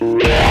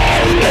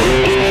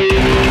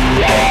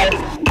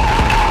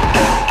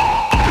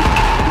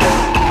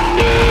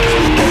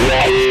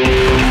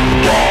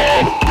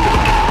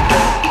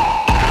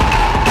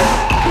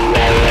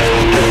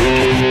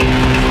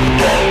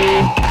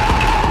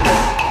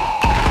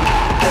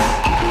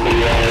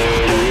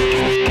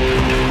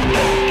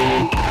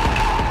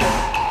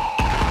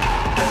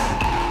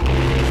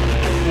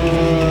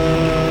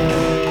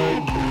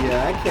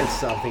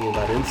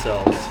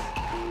incels.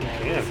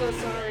 I'm so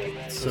sorry.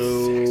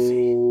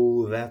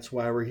 So that's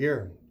why we're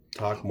here.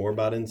 Talk more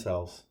about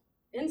incels.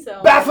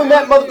 Incel.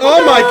 Baphomet, motherfucker!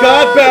 Oh my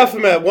God,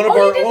 Baphomet! One of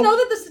our. You didn't know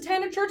that the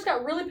Satanic Church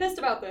got really pissed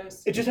about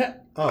this. It just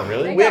had. Oh,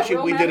 really? We got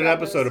real did mad an about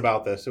episode this.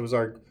 about this. It was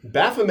our.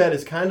 Baphomet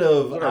is kind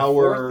of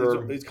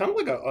our. It's kind of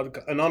like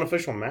an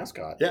unofficial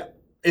mascot. Yeah.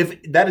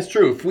 If that is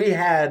true, if we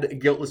had a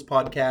Guiltless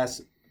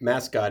Podcast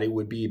mascot, it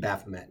would be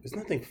Baphomet. Isn't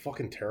that thing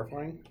fucking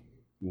terrifying?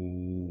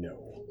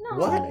 No. No.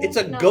 What? It's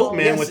a No. goat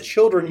man Yes, with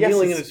children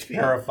kneeling at it's his feet.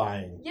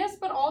 terrifying. Yes,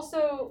 but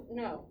also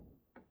no.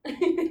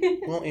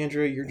 Well,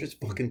 Andrea, you're just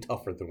fucking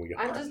tougher than we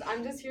are.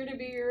 I'm just here to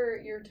be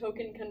your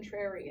token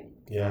contrarian.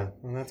 Yeah.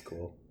 Well, that's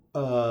cool.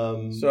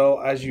 So So,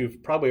 as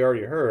you've probably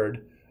already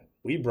heard,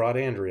 we brought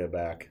Andrea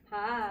back.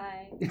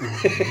 Hi.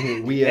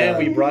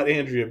 we brought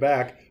Andrea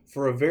back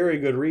for a very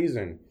good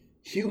reason.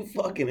 You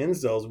fucking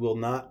incels will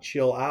not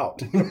chill out.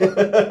 So they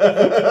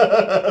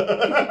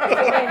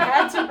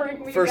had to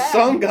bring me For back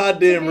some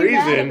goddamn to be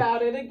mad reason,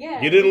 about it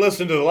again. you didn't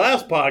listen to the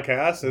last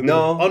podcast and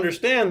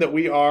understand that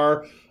we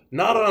are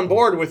not on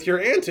board with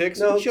your antics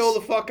and chill the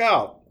fuck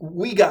out.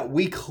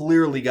 we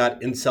clearly got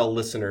incel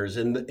listeners,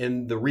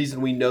 and the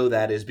reason we know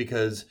that is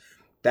because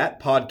that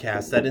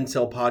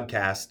incel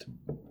podcast,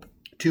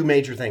 two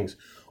major things.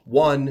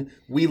 One,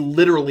 we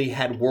literally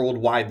had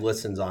worldwide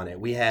listens on it.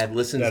 We had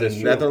listens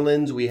in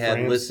Netherlands, we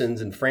had listens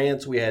in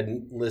France, we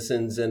had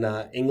listens in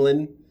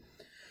England.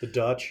 The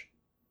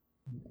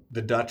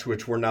Dutch,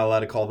 which we're not allowed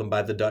to call them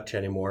by the Dutch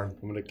anymore.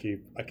 I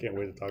can't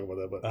wait to talk about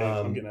that, but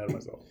I'm getting ahead of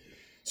myself.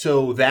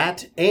 So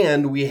that,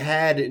 and we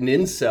had an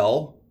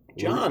incel,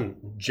 John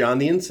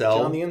the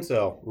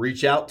Incel,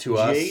 reach out to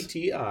us.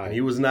 JTI. He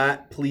was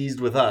not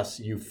pleased with us,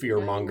 you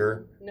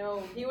fearmonger.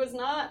 No, he was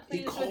not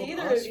pleased with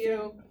either of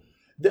you.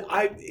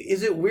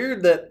 Is it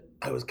weird that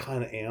I was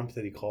kind of amped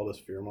that he called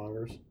us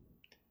fearmongers?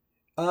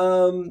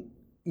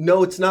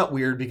 No, it's not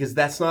weird because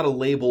that's not a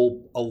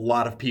label a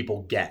lot of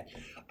people get.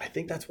 I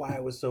think that's why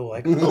I was so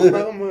like,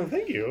 oh,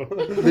 thank you.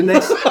 The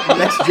next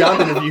job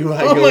interview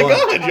I go on. Oh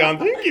my God, John,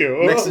 thank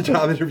you. Next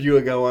job interview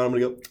I go on, I'm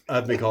going to go,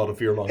 I've been called a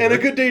fearmonger. And a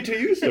good day to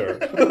you, sir.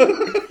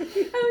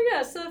 Oh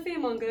yes, Sophie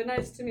Munga,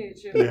 nice to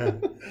meet you. Yeah.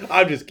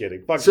 I'm just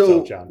kidding. Fuck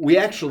yourself, John. We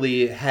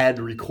actually had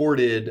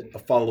recorded a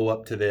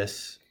follow-up to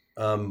this,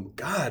 a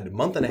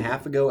month and a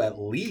half ago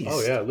at least.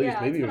 Oh yeah, at least,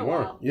 maybe even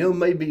more.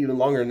 Maybe even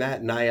longer than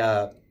that.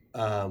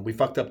 And we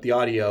fucked up the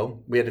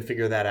audio. We had to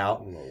figure that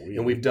out.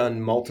 And we've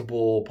done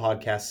multiple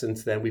podcasts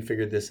since then. We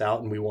figured this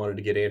out, and we wanted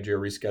to get Andrea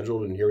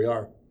rescheduled, and here we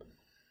are.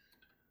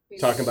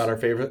 Talking about our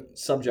favorite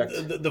subject.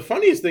 The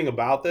funniest thing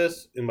about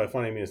this, and by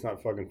funny I mean it's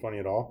not fucking funny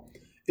at all,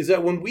 is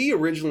that when we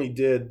originally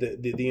did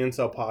the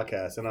Incel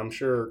podcast, and I'm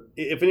sure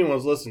if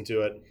anyone's listened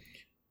to it,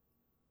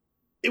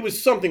 it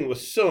was something that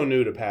was so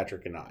new to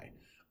Patrick and I.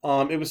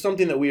 It was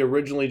something that we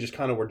originally just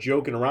kind of were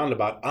joking around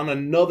about on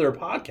another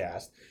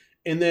podcast,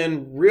 and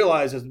then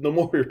realized as the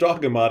more we were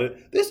talking about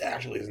it, this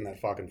actually isn't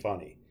that fucking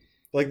funny.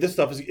 Like, this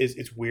stuff is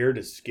it's weird,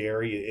 it's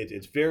scary,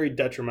 it's very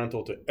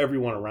detrimental to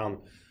everyone around.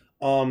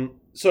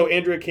 So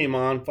Andrea came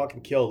on,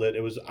 fucking killed it.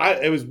 It was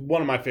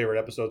one of my favorite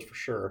episodes for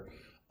sure.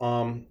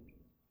 And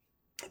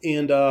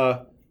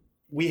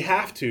we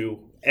have to,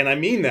 and I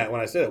mean that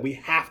when I say that, we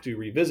have to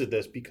revisit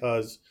this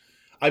because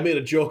I made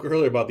a joke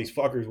earlier about these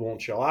fuckers won't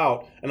chill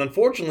out, and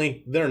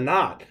unfortunately, they're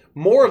not.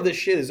 More of this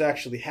shit is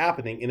actually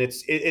happening, and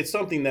it's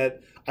something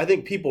that I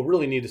think people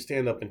really need to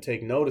stand up and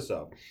take notice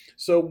of.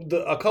 So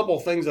a couple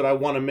of things that I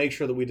want to make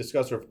sure that we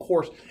discuss are, of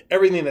course,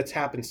 everything that's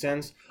happened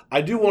since.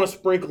 I do want to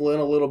sprinkle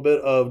in a little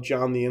bit of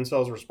John the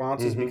Incel's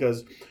responses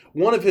because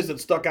one of his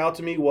that stuck out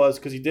to me was,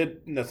 because he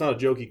did, that's not a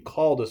joke, he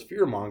called us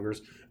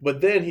fearmongers,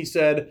 but then he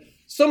said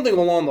something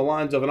along the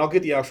lines of, and I'll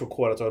get the actual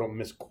quote so I don't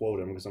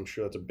misquote him because I'm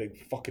sure that's a big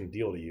fucking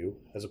deal to you,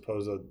 as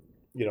opposed to,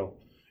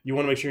 you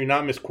want to make sure you're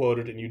not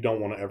misquoted and you don't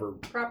want to ever...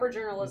 Proper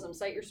journalism.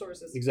 Cite your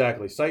sources.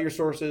 Exactly. Cite your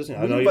sources.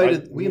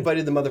 We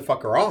invited the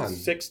motherfucker on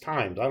 6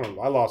 times. I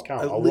lost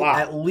count. A lot.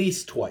 At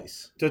least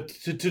twice. To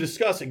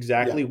discuss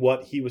exactly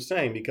what he was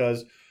saying,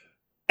 because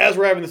as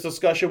we're having this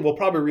discussion, we'll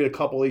probably read a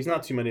couple of these,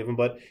 not too many of them,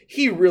 but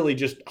he really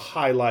just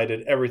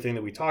highlighted everything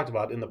that we talked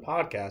about in the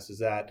podcast, is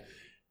that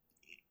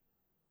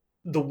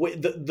the way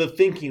the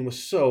thinking was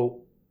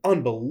so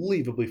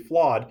unbelievably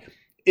flawed.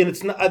 And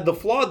it's not, the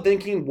flawed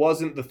thinking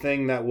wasn't the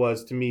thing that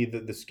was, to me,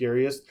 the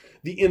scariest.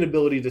 The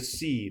inability to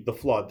see the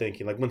flawed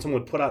thinking. Like when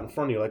someone put out in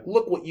front of you, like,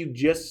 look what you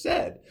just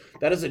said.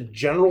 That is a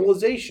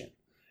generalization.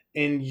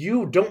 And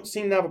you don't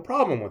seem to have a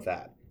problem with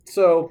that.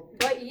 So.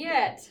 But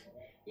yet,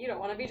 you don't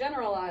want to be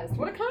generalized.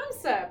 What a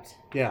concept.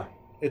 Yeah.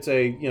 It's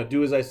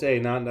do as I say,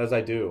 not as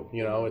I do.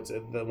 It's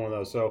one of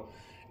those. So,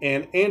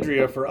 and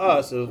Andrea, for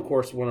us, is, of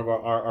course, one of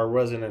our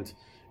resident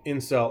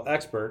incel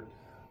expert.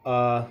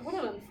 What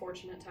an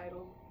unfortunate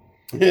title.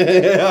 Dude, you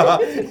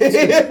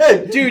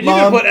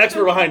can put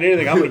expert behind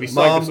anything. I'm going to be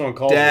psyched if someone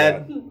calls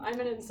Dad, me I'm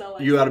an incel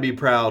expert. You ought to be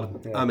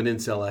proud. Yeah. I'm an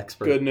incel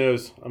expert. Good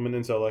news. I'm an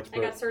incel expert.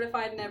 I got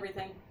certified in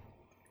everything.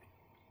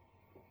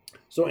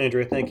 So,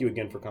 Andrea, thank you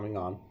again for coming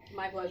on.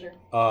 My pleasure.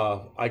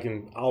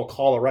 I'll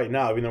call it right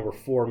now, even though we're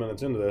 4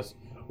 minutes into this.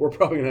 we're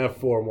probably going to have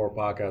 4 more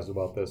podcasts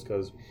about this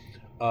because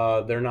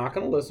they're not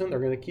going to listen. They're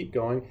going to keep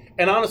going.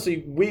 And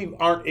honestly, we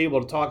aren't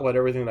able to talk about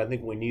everything that I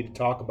think we need to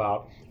talk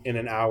about in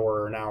an hour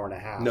or an hour and a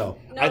half. No.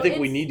 I think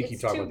we need to keep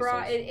talking about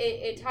about this.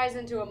 It ties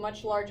into a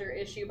much larger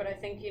issue, but I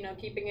think,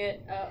 keeping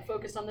it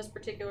focused on this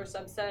particular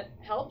subset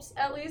helps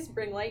at least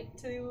bring light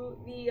to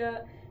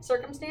the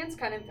circumstance,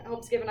 kind of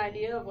helps give an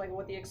idea of like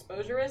what the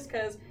exposure is,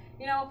 because,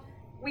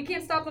 we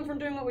can't stop them from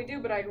doing what we do,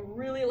 but I'd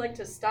really like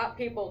to stop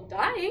people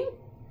dying.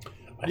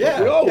 I think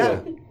we all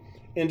will.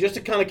 And just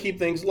to kind of keep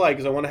things light,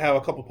 because I want to have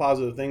a couple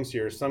positive things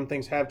here. Some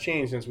things have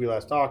changed since we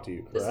last talked to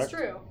you, correct? This is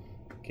true.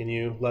 Can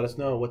you let us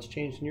know what's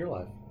changed in your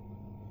life?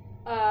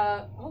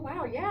 Oh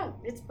wow, yeah.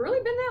 It's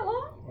really been that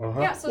long?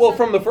 Uh-huh. Yeah, so well,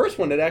 from the first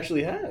one, it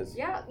actually has.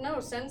 Yeah,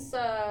 no, since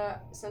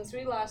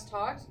we last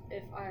talked,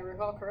 if I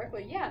recall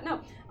correctly,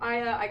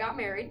 I got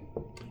married.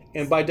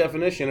 And by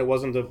definition, it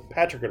wasn't a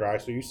Patrick or I,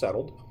 so you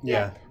settled.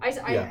 Yeah. I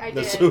did.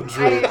 That's so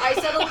true. I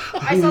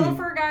settled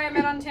for a guy I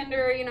met on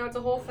Tinder. It's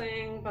a whole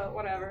thing, but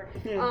whatever.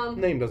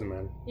 Name doesn't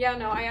matter. Yeah,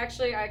 no, I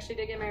actually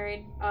did get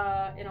married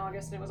in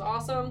August, and it was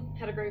awesome.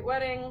 Had a great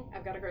wedding.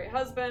 I've got a great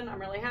husband. I'm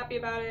really happy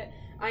about it.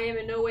 I am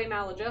in no way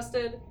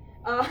maladjusted.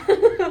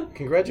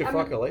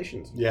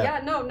 Congratulations.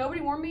 Yeah. No, nobody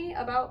warned me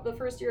about the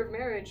first year of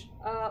marriage.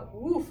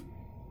 Woof.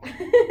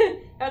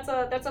 That's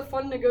a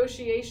fun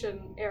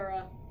negotiation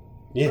era.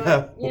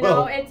 Yeah.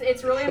 But,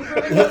 it's really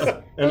improving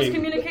those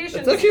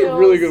communication It's actually skills. a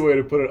really good way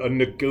to put it, a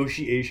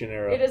negotiation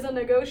era. It is a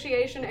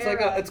negotiation It's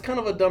era. it's kind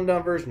of a dumbed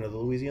down version of the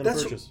Louisiana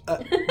Purchase.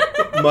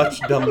 Much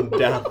dumber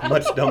down. Kind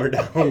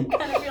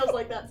of feels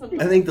like that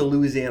sometimes. I think the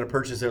Louisiana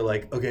Purchase, they're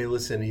like, okay,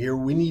 listen, here,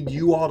 we need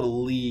you all to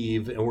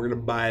leave, and we're going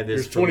to buy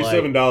this Here's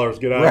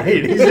 $27, get out.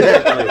 Right,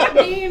 exactly. I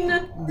mean,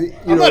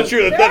 I'm not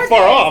sure that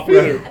far off.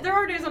 There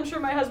are days I'm sure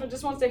my husband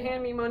just wants to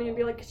hand me money and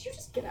be like, could you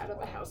just get out of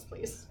the house,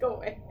 please? Go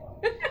away.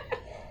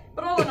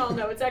 But all in all,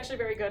 no, it's actually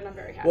very good, and I'm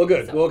very happy. Well,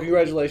 good. So. Well,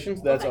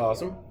 congratulations. That's thank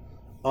awesome.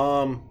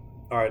 All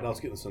right, now let's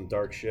get into some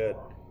dark shit.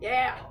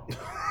 Yeah.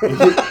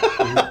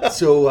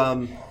 So,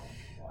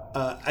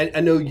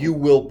 I know you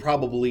will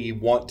probably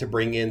want to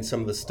bring in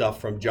some of the stuff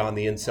from John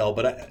the Incel,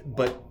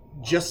 but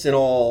just in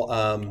all,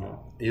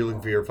 you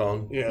looking for your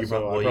phone? Yeah, you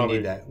so you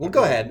need that. Well,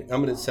 go ahead.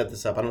 I'm going to set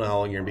this up. I don't know how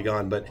long you're going to be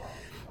gone, but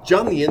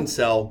John the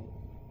Incel,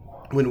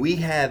 when we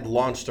had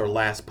launched our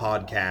last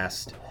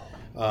podcast,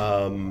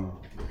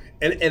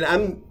 and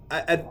I'm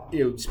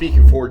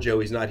speaking for Joe,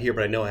 he's not here,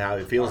 but I know how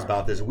he feels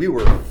about this. We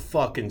were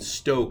fucking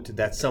stoked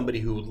that somebody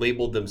who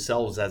labeled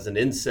themselves as an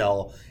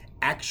incel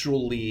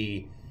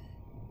actually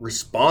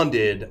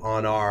responded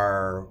on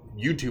our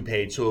YouTube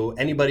page, so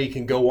anybody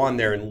can go on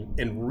there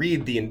and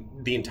read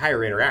the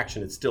entire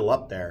interaction. It's still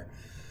up there.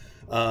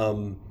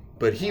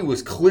 But he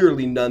was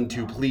clearly none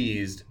too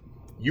pleased.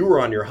 You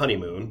were on your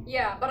honeymoon.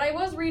 Yeah, but I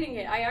was reading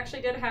it. I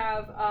actually did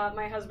have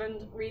my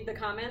husband read the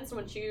comments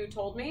once you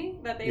told me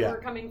that they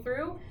were coming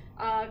through.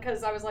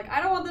 Because I was like, I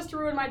don't want this to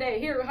ruin my day.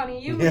 Here,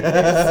 honey, you read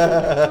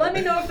this. Let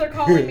me know if they're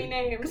calling me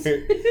names.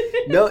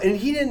 No, and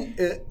he didn't.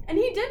 And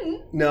he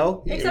didn't.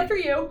 No. Except for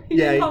you. He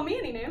didn't call me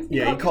any names.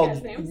 He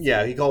called names.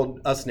 Yeah, he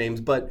called us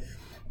names. But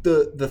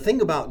the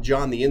thing about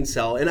John the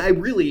Incel, and I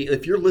really,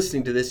 if you're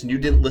listening to this and you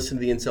didn't listen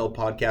to the Incel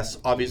podcast,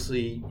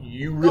 obviously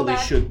you really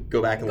should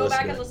go back and listen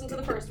to it. Go back and listen to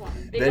the first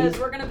one. Because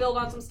we're going to build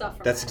on some stuff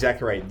from That's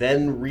exactly right.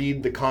 Then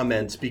read the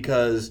comments,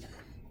 because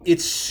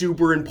it's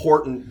super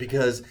important,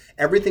 because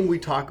everything we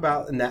talk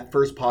about in that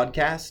first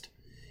podcast,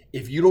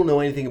 if you don't know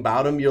anything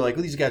about them, you're like,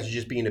 well, these guys are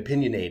just being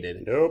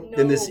opinionated. Nope.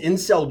 Then this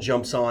incel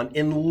jumps on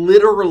and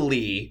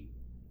literally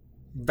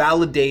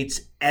validates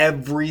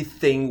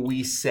everything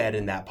we said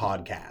in that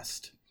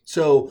podcast.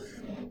 So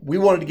we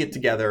wanted to get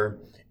together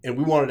and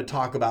we wanted to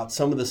talk about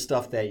some of the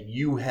stuff that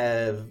you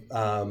have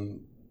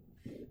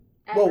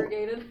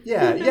aggregated.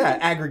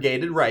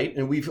 Aggregated, right.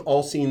 And we've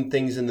all seen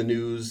things in the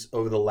news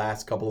over the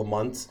last couple of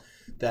months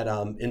that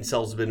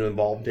incels have been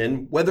involved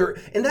in.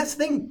 And that's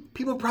the thing,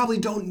 people probably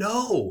don't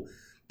know.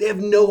 They have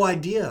no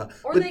idea.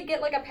 Or they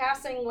get like a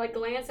passing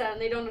glance at it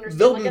and they don't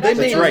understand.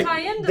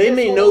 They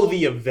may know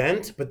the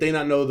event, but they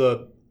not know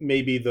the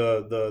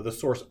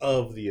source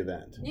of the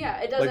event. Yeah,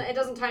 it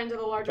doesn't tie into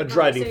the larger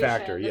driving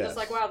factor. They're just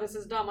like, wow, this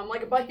is dumb. I'm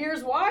like, but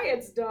here's why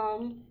it's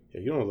dumb.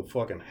 Yeah, you don't know the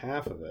fucking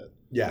half of it.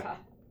 Yeah.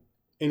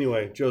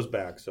 Anyway, Joe's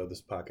back, so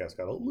this podcast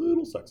got a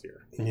little sexier.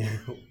 Yeah.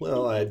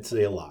 Well, I'd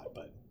say a lot,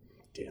 but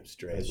damn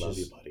straight. Love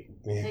you, buddy.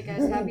 Hey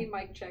guys, happy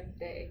mic check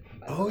day.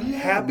 Oh yeah,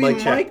 happy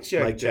mic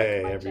check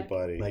day,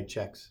 everybody. Mic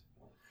checks.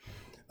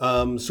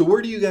 So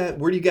where do you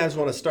guys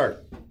want to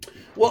start?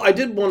 Well, I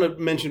did want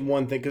to mention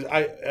one thing, because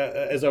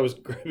as I was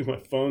grabbing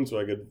my phone so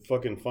I could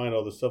fucking find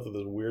all the stuff that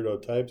this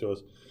weirdo typed to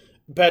us,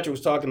 Patrick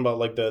was talking about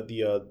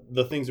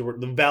the things that were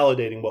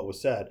validating what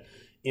was said,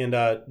 and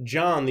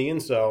John the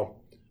Incel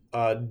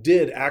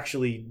did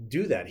actually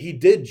do that. He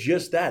did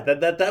just that.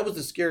 That was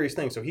the scariest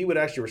thing. So he would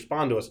actually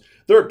respond to us.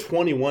 There are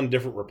 21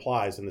 different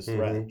replies in this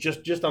thread,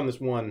 just on this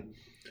one,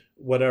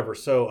 whatever.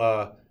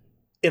 So,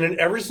 and in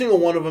every single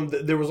one of them,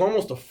 there was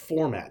almost a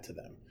format to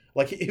them.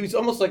 Like he was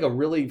almost like a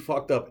really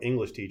fucked up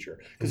English teacher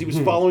because he was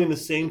following the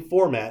same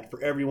format for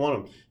every one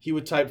of them. He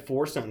would type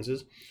 4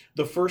 sentences.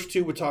 The first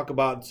 2 would talk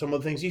about some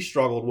of the things he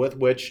struggled with,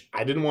 which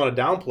I didn't want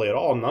to downplay at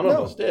all. None of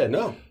us did.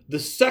 No. The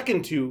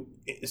second 2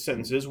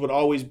 sentences would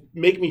always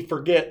make me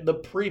forget the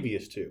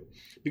previous 2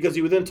 because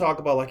he would then talk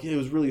about like it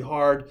was really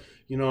hard,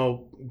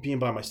 being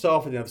by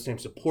myself. I didn't have the same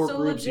support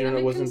groups. The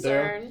internet wasn't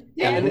there.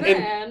 Yeah,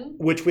 and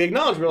which we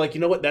acknowledge. We're like,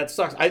 you know what? That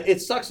sucks.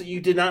 It sucks that you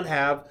did not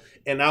have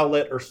an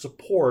outlet or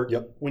support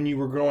when you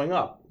were growing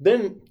up.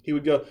 Then he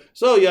would go,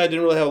 so yeah, I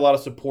didn't really have a lot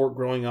of support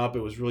growing up. It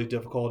was really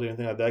difficult,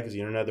 anything like that, because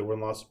the internet, there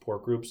weren't a lot of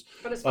support groups.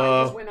 But it's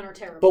fine because women are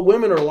terrible. But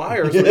women are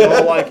liars. They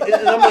all like,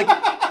 and I'm like,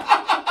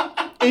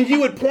 and you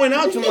would point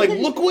out to him, like,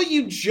 look what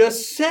you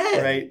just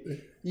said. Right.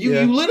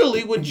 You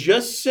literally would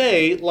just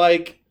say,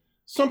 like,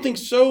 something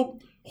so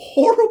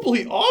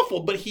horribly awful,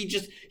 but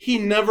he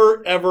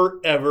never, ever,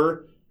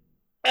 ever,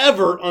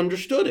 ever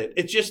understood it.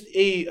 It's just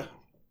he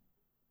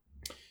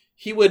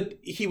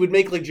would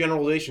make like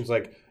generalizations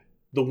like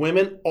the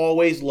women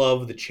always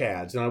love the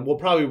Chads, and we'll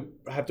probably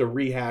have to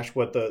rehash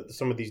what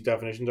some of these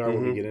definitions are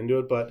when we get into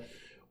it, but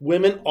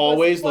women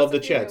always love the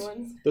Chads.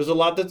 There's a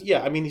lot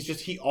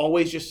he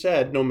always just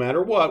said, no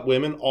matter what,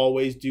 women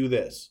always do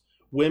this.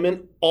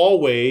 Women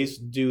always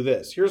do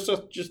this. Here's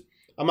just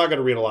I'm not going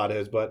to read a lot of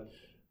his, but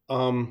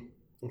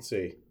let's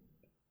see.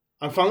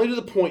 I'm finally to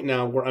the point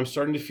now where I'm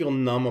starting to feel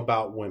numb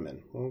about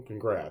women. Well,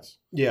 congrats.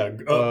 Yeah.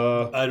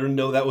 I don't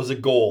know that was a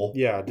goal.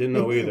 Yeah, I didn't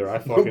know either. I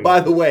fucking. By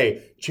the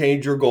way,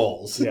 change your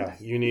goals. Yeah,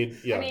 you need.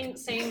 Yeah. I mean,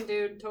 same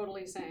dude,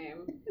 totally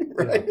same.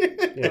 Right.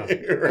 Yeah.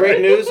 Right.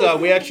 Great news.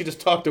 We actually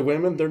just talked to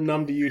women. They're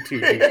numb to you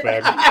too,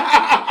 douchebag.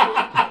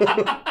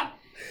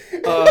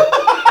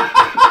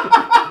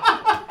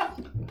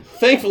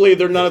 Thankfully,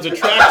 they're not as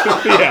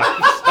attractive. Yeah.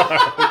 Sorry.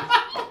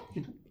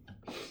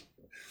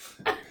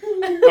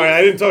 All right,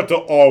 I didn't talk to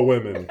all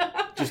women,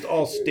 just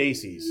all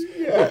Stacys.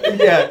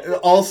 Yeah,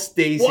 all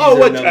Stacys. Well,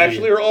 which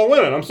actually are all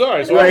women. I'm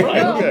sorry, so I'm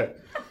right. Okay,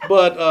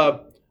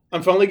 but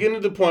I'm finally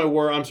getting to the point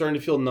where I'm starting to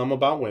feel numb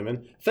about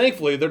women.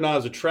 Thankfully, they're not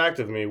as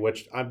attractive to me.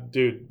 Which,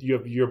 dude,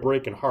 you're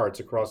breaking hearts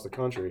across the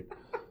country.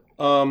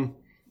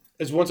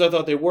 As once I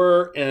thought they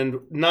were,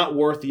 and not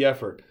worth the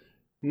effort.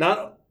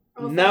 Now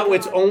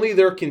it's only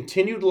their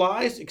continued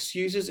lies,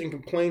 excuses, and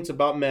complaints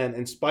about men,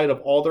 in spite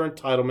of all their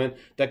entitlement,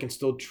 that can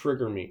still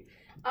trigger me.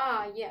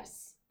 Ah,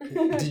 yes.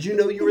 Did you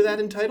know you were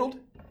that entitled?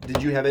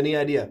 Did you have any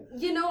idea?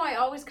 I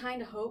always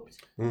kind of hoped.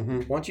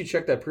 Mm-hmm. Why don't you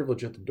check that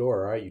privilege at the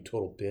door, all right, you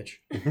total bitch?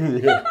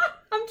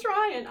 I'm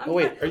trying.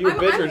 Are you a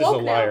bitch or just a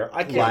liar? Now.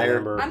 I can't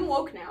remember. I'm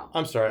woke now.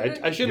 I'm sorry.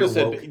 I shouldn't have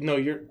said... No,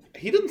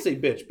 he didn't say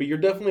bitch, but you're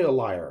definitely a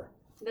liar.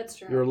 That's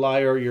true. You're a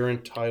liar. You're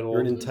entitled.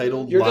 You're an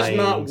entitled You're lying,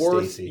 just not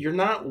worth... Stacey. You're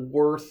not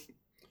worth...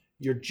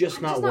 You're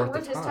just not worth the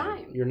his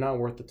time. You're not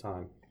worth the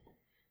time.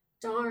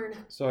 Darn.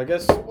 So I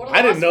guess What a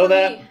I didn't loss know for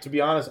that. me. To be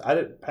honest,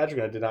 Patrick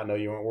and I did not know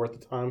you weren't worth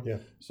the time. Yeah.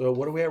 So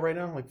what are we at right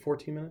now? Like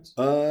 14 minutes?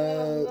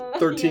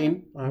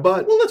 13. Yeah.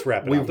 But well, let's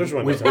wrap it up.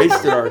 We've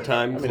wasted our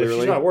time. I mean, clearly.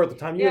 if she's not worth the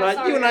time, you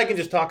and I can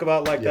just talk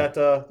about like Yeah.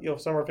 that.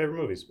 Some of our favorite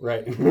movies.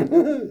 Right.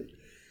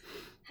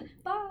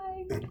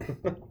 Bye.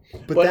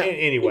 But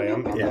anyway,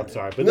 I'm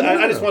sorry. But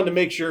I just wanted to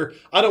make sure.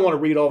 I don't want to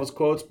read all of his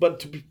quotes,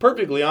 but to be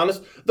perfectly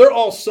honest, they're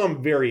all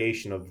some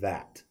variation of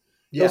that.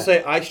 Yeah. He'll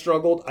say, I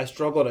struggled.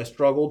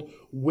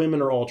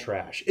 Women are all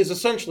trash, is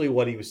essentially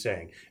what he was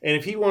saying. And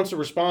if he wants to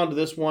respond to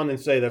this one and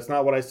say, that's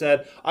not what I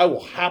said, I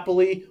will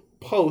happily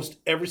post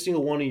every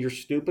single one of your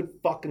stupid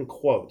fucking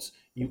quotes,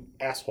 you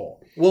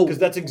asshole. Well, because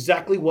that's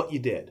exactly what you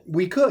did.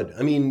 We could.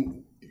 I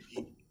mean,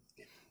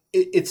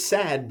 it's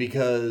sad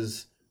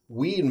because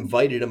we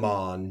invited him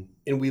on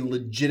and we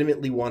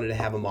legitimately wanted to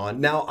have him on.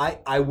 Now,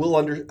 I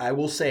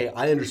will say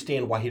I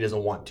understand why he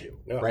doesn't want to,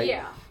 right?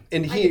 Yeah.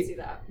 And I can see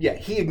that. Yeah,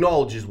 he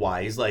acknowledges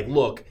why. He's like,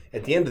 look,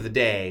 at the end of the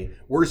day,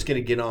 we're just going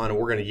to get on and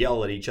we're going to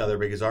yell at each other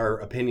because our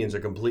opinions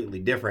are completely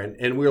different.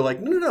 And we were like,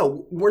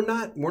 no, we're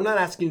not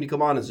asking you to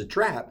come on as a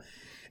trap.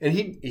 And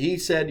he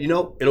said,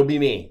 it'll be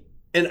me.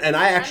 And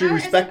I actually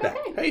respect that.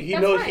 Hey, he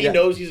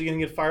knows he's going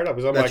to get fired up.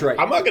 Because I'm That's right.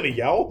 I'm not going to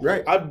yell.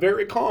 Right. I'm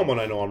very calm when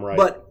I know I'm right.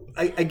 But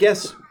I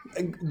guess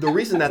the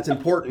reason that's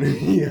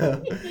important, yeah,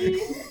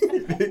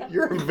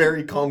 you're a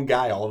very calm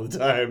guy all the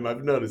time.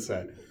 I've noticed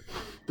that.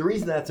 The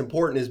reason that's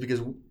important is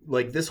because,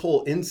 like, this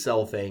whole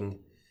incel thing,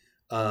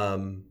 I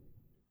mean,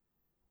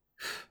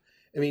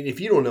 if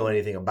you don't know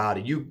anything about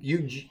it,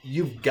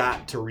 you've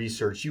got to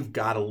research, you've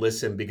got to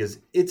listen, because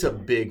it's a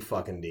big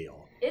fucking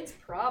deal. It's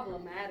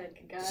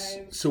problematic, guys.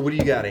 So what do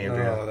you got,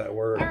 Andrea? Oh, that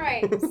word. All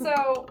right,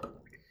 so...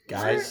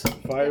 Guys?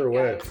 Fire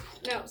away. Guys.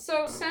 No,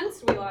 so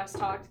since we last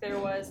talked, there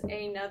was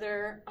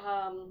another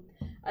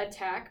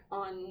attack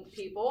on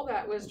people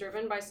that was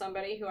driven by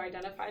somebody who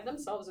identified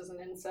themselves as an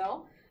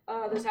incel.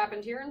 This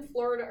happened here in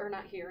Florida, or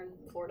not here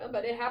in Florida,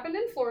 but it happened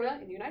in Florida,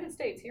 in the United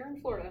States, here in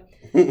Florida.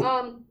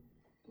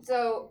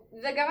 So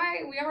the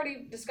guy, we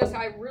already discussed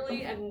how I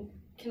really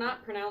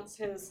cannot pronounce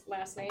his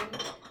last name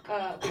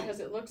because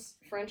it looks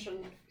French,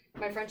 and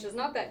my French is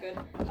not that good.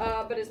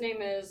 But his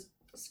name is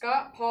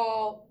Scott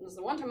Paul. This is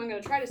the one time I'm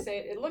going to try to say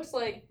it. It looks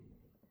like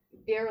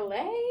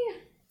Birley?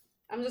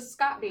 I'm just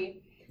Scott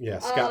B. Yeah,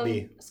 Scott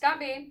B. Scott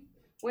B.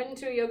 went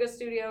into a yoga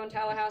studio in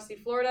Tallahassee,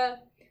 Florida,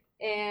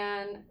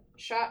 and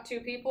shot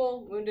 2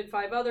 people, wounded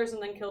 5 others,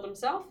 and then killed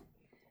himself.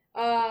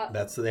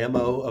 That's the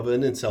MO of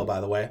an incel,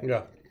 by the way.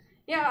 Yeah.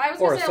 Yeah, I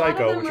was Or gonna a say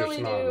psycho, a lot of them which are really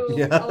synonymous. do.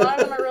 Yeah. A lot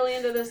of them are really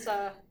into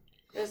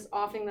this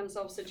offing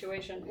themselves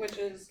situation, which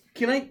is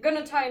Can I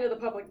gonna tie into the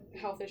public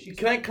health issues.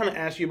 Can I kind of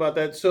ask you about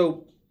that?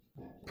 So,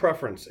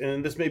 preference,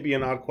 and this may be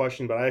an odd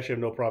question, but I actually have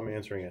no problem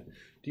answering it.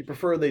 Do you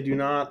prefer they do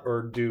not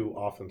or do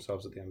off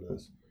themselves at the end of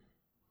this?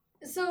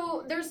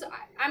 So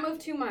I'm of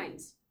 2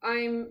 minds.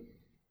 I'm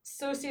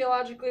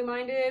sociologically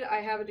minded. I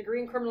have a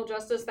degree in criminal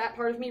justice. That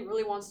part of me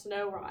really wants to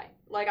know why.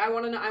 Like I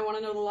want to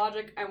know the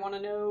logic. I want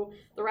to know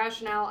the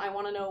rationale. I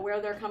want to know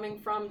where they're coming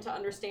from to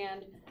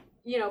understand,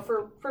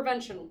 for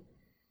prevention.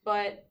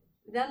 But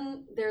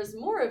then there's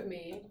more of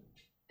me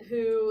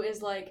who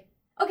is like,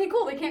 okay,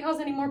 cool, they can't cause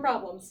any more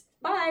problems.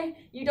 Bye.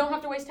 You don't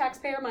have to waste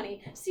taxpayer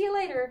money. See you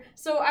later.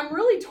 So I'm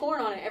really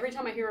torn on it every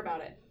time I hear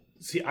about it.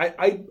 See,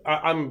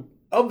 I'm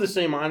of the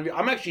same mind.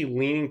 I'm actually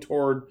leaning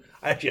toward.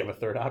 I actually have a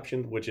third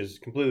option, which is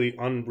completely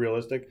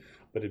unrealistic,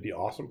 but it'd be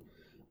awesome.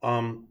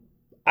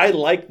 I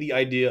like the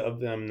idea of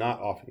them not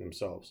offing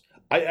themselves.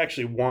 I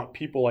actually want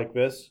people like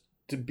this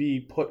to be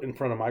put in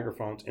front of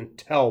microphones and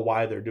tell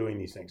why they're doing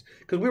these things.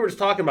 Because we were just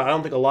talking about, I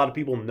don't think a lot of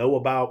people know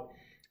about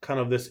kind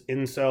of this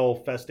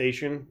incel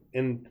festation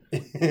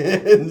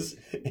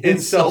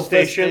incel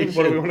station.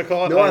 What do we want to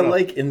call it? No, I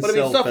like incel. But I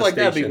mean, stuff like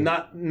that.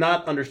 festation.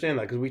 Not understand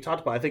that because we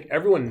talked about. I think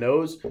everyone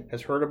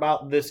has heard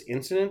about this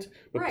incident,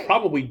 but Right.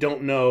 probably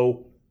don't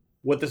know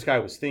what this guy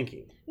was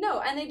thinking.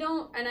 No, and they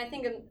don't, and I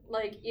think,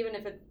 like, even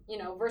if it,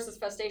 versus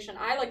festation,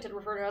 I like to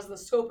refer to it as the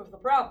scope of the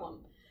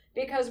problem.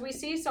 Because we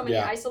see so many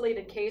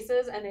isolated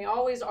cases, and they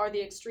always are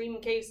the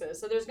extreme cases.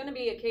 So there's going to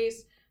be a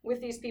case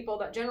with these people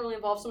that generally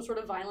involve some sort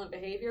of violent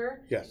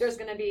behavior. Yes. There's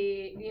going to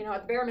be,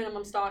 at the bare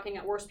minimum, stalking.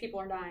 At worst, people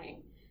are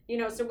dying.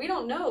 So we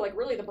don't know, like,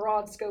 really the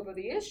broad scope of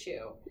the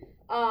issue.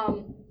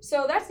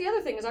 So that's the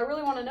other thing, is I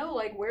really want to know,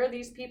 like, where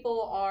these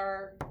people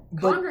are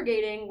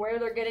congregating, where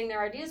they're getting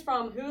their ideas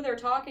from, who they're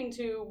talking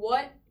to,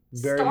 what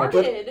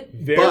started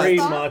Very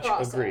this thought much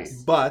process. agree.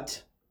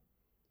 But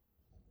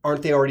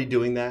aren't they already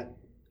doing that?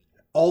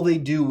 All they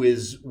do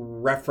is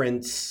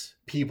reference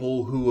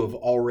people who have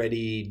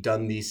already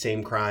done these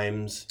same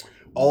crimes.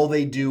 All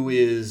they do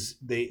is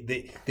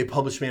they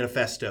publish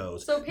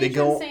manifestos. So they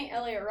patron Saint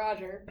Elliot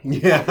Rodger.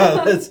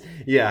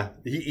 Yeah,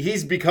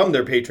 he's become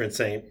their patron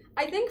saint.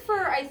 I think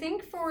for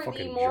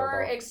Fucking the more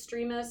jerk off.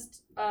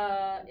 extremist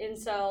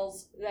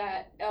incels,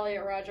 that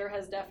Elliot Rodger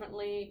has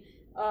definitely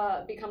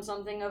become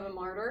something of a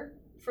martyr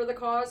for the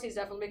cause. He's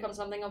definitely become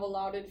something of a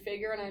lauded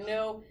figure, and I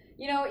know,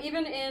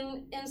 even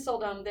in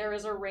inceldom, there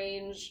is a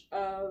range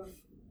of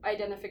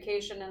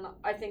identification, and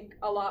I think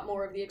a lot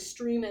more of the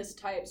extremist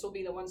types will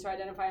be the ones who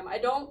identify him. I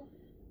don't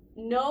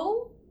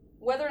know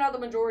whether or not the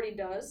majority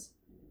does,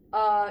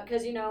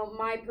 because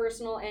my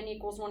personal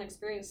N=1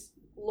 experience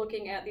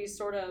looking at these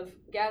sort of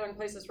gathering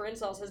places for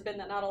incels has been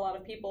that not a lot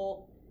of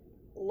people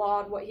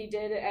laud what he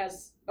did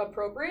as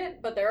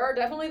appropriate, but there are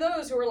definitely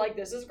those who are like,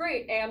 this is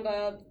great. And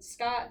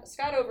Scott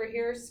over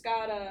here,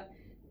 Scott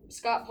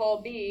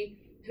Paul B,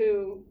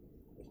 who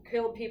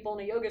killed people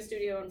in a yoga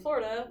studio in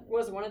Florida,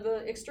 was one of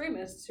the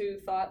extremists who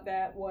thought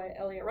that what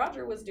Elliot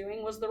Rodger was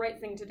doing was the right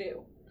thing to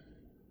do.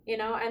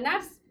 And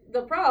that's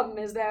the problem,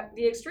 is that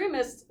the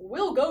extremists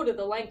will go to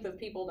the length of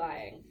people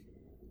dying.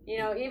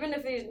 Even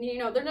if these,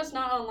 they're just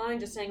not online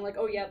just saying like,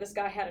 oh yeah, this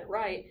guy had it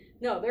right.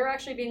 No, they're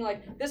actually being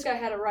like, this guy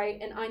had it right,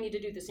 and I need to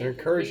do the same. They're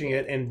encouraging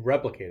it and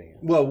replicating it.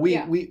 Well, we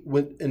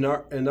when in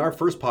our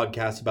first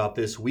podcast about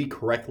this, we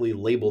correctly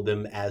labeled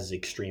them as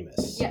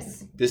extremists.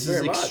 Yes. This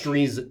Very is much.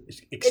 extremism.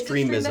 It's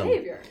extreme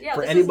behavior. Yeah,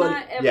 For this anybody-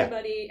 is not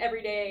everybody,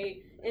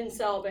 everyday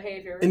incel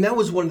behavior. And that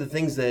was one of the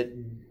things that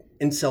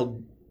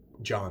Incel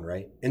John,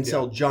 right?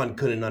 Incel John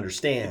couldn't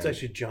understand. It's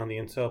actually John the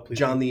Incel. Please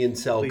John the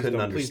Incel please couldn't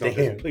don't-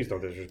 understand. Please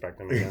don't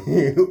disrespect him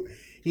again.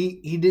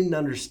 He didn't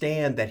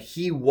understand that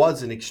he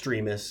was an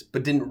extremist,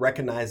 but didn't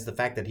recognize the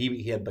fact that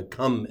he had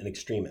become an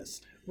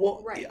extremist.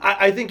 Well, Right.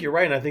 I think you're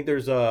right, and I think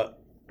there's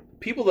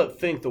people that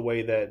think the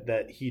way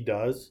that he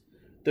does.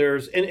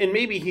 There's and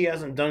maybe he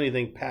hasn't done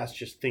anything past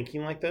just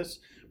thinking like this,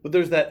 but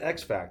there's that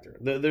X factor.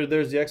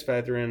 There's the X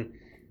factor in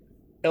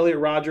Elliot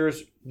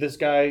Rodgers, this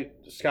guy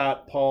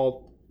Scott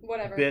Paul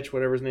Whatever. bitch,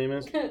 whatever his name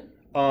is,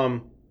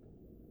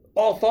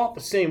 all thought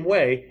the same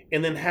way,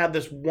 and then had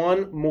this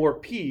one more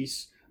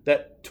piece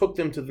that took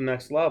them to the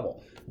next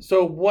level.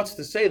 So what's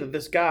to say that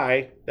this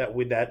guy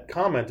that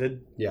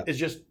commented is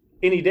just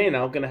any day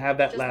now going to have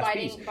that Just last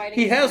biting- piece? biting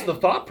He his has time. the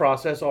thought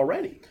process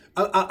already.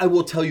 I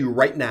will tell you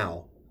right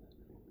now,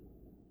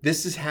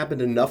 this has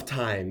happened enough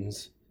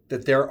times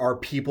that there are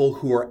people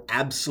who are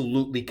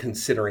absolutely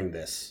considering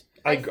this.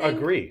 I think-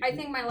 agree. I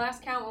think my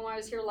last count when I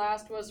was here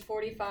last was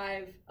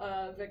 45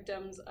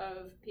 victims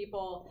of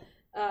people.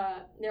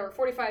 There were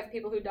 45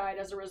 people who died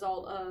as a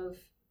result of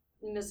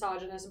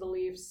misogynist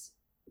beliefs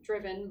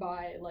driven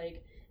by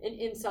like an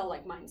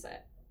incel-like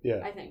mindset.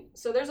 Yeah. I think.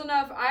 So there's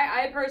enough.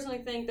 I personally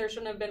think there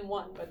shouldn't have been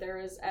one, but there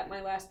is, at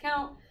my last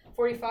count,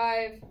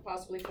 45,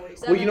 possibly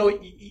 47. Well, you know,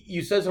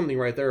 you said something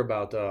right there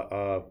about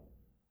They're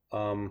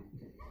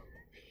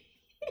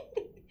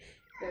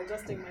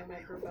adjusting my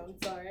microphone.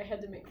 Sorry, I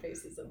had to make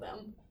faces at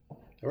them. I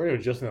wasn't even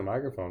adjusting the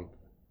microphone.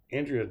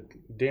 Andrea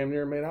damn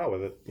near made out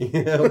with it.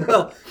 Yeah,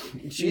 well,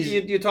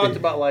 You talked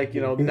about, like,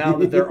 you know, now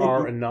that there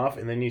are enough,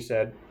 and then you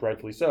said,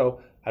 rightfully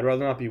so, I'd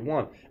rather not be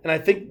one. And I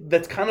think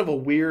that's kind of a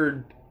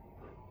weird...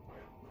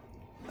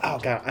 Oh,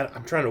 God,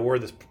 I'm trying to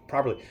word this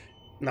properly.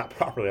 Not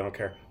properly, I don't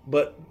care.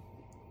 But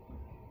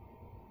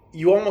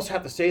you almost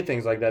have to say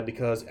things like that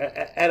because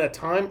at a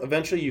time,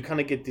 eventually you kind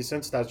of get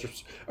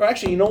desensitized. Or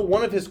actually, you know,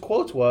 one of his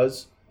quotes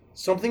was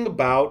something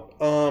about...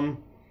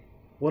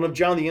 one of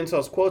John the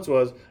Incel's quotes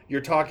was, "You're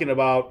talking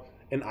about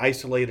an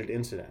isolated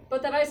incident."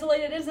 But that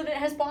isolated incident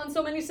has spawned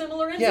so many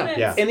similar incidents.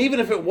 Yeah. And even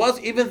if it was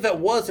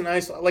an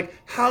isolated, like,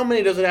 how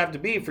many does it have to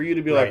be for you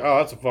to be like, Right. oh,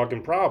 that's a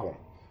fucking problem?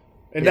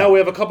 And Yeah. now we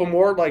have a couple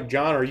more. Like,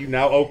 John, are you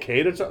now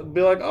okay to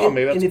be like, oh,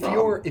 maybe that's and a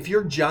problem? if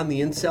you're John the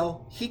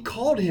Incel, he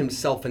called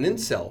himself an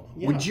incel.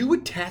 Yeah. Would you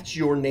attach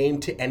your name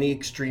to any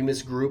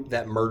extremist group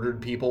that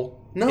murdered people?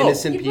 No.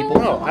 Innocent You people?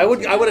 don't. No, I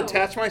would No.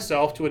 attach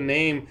myself to a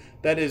name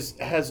that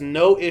has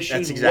no issues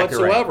That's exactly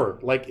whatsoever,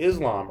 like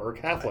Islam or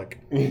Catholic.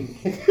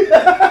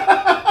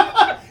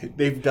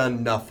 They've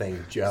done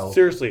nothing, Joe.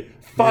 Seriously,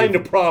 find a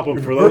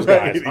problem for those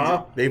guys, Right.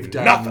 huh? They've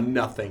done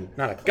nothing.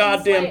 Not a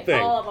goddamn Slay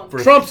thing. all of them. For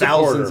Trump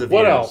thousands supporter. of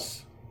What years.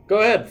 else? Go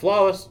ahead,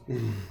 flawless.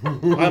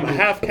 I'm a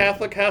half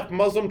Catholic, half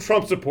Muslim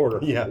Trump supporter.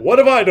 Yeah. What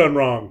have I done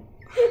wrong?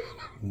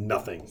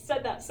 Nothing.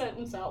 Said that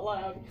sentence out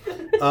loud.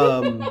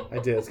 I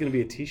did. It's gonna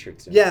be a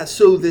T-shirt soon. Yeah,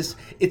 so it's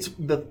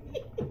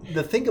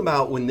the thing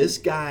about when this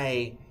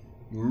guy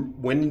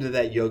went into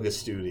that yoga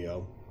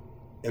studio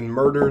and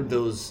murdered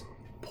those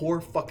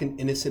poor fucking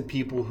innocent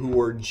people who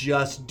were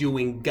just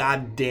doing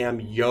goddamn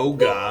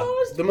yoga.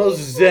 The most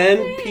peaceful zen,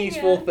 thing.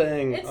 peaceful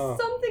thing. It's Oh.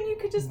 something you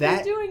could just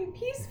That- be doing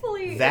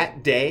peacefully.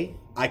 That day,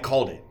 I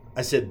called it.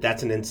 I said,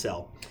 that's an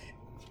incel.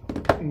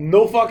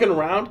 No fucking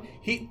around.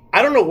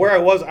 I don't know where I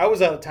was. I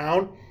was out of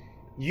town.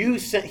 He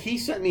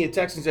sent me a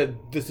text and said,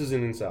 "This is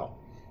an incel,"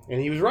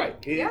 and he was right.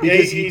 Yeah.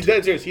 Because He's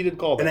dead serious. He did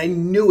call that. And I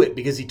knew it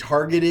because he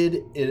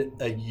targeted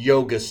a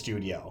yoga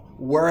studio.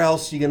 Where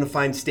else are you going to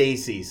find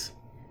Stacy's?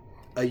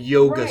 A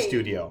yoga Right.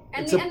 studio.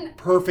 And- It's a and-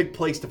 perfect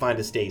place to find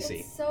a Stacy.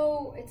 It's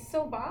so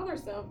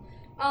bothersome.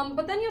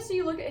 But then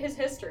you look at his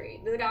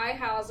history. The guy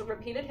has a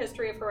repeated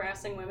history of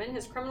harassing women.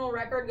 His criminal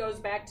record goes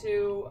back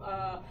to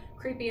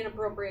creepy,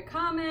 inappropriate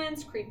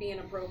comments, creepy,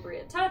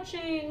 inappropriate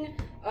touching.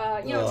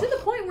 To the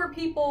point where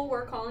people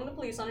were calling the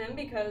police on him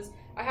because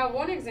I have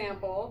one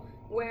example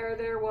where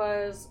there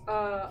was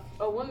a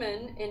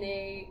woman in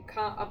a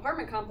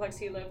apartment complex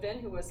he lived in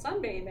who was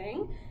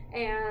sunbathing,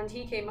 and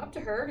he came up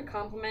to her to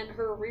compliment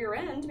her rear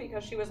end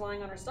because she was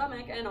lying on her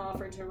stomach and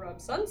offered to rub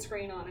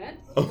sunscreen on it.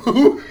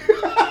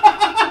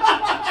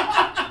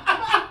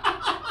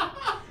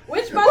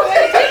 Which, by the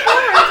way, take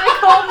forward, they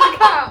called the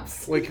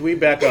cops. Wait, can we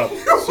back up?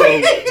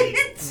 So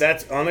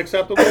that's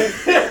unacceptable.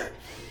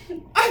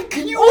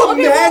 Can you I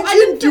imagine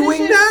didn't doing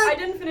finish it. that? I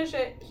didn't finish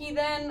it. He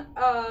then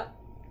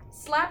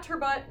slapped her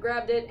butt,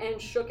 grabbed it,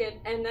 and shook it,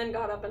 and then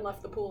got up and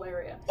left the pool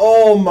area.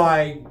 Oh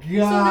my god. So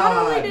not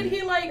only did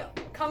he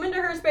come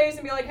into her space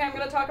and be like, "Hey, I'm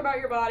gonna talk about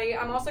your body.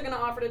 I'm also gonna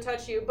offer to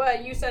touch you,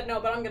 but you said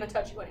no, but I'm gonna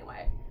touch you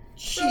anyway."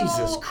 Jesus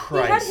So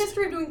Christ. He had a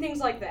history of doing things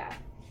like that.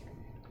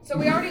 So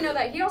we already know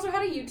that. He also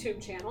had a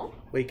YouTube channel.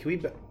 Wait, can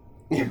we?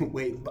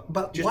 Wait,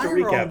 but Just why to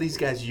are all recap. these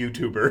guys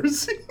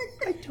YouTubers?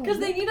 Because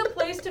they need a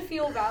place to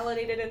feel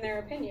validated in their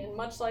opinion,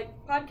 much like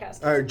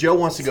podcasting. All right, Joe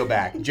wants to go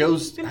back.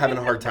 Joe's having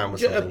a hard time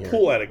with something here.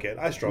 Pool etiquette.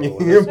 I struggle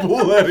with this.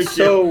 Pool etiquette.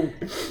 So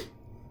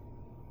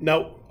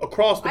now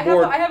across the I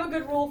board. have a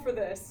good rule for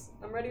this.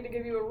 I'm ready to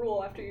give you a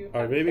rule after you.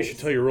 All right, maybe I should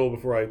tell you a rule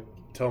before I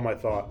tell my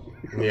thought.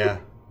 Yeah.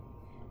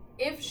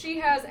 If she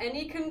has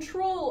any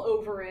control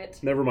over it,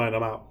 Never mind,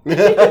 I'm out.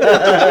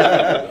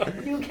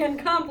 you can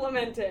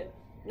compliment it.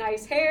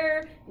 Nice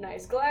hair,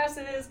 nice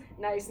glasses,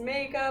 nice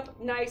makeup,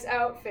 nice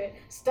outfit.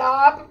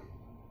 Stop.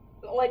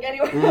 Like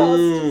anyone else,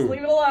 just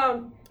leave it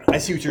alone. I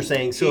see what you're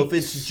saying. So if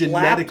it's Slapped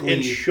genetically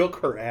and shook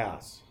her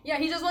ass. Yeah,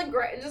 he just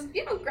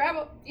grab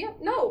a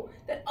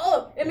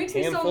it makes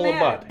me so Handful of mad.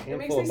 butt, It handful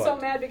makes me of so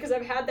butt. mad because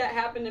I've had that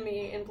happen to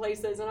me in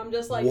places, and I'm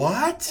just like,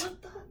 What?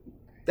 the?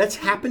 That's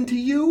happened to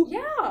you?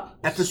 Yeah,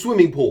 At the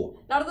swimming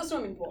pool. not at the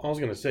swimming I pool. was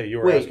gonna say you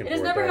were Wait. asking It for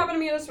has it. never there. happened to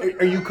me at a swimming Are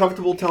pool. you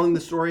comfortable telling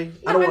the story?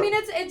 No, I mean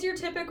it's your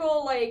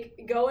typical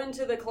go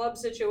into the club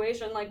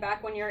situation like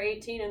back when you're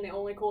 18 and the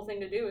only cool thing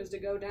to do is to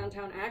go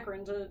downtown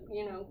Akron to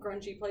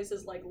grungy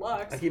places like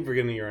Lux. I keep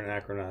forgetting you're an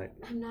Akronite.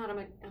 I'm not.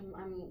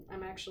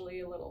 I'm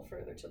actually a little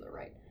further to the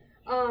right.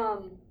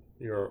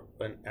 You're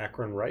an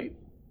Akron right?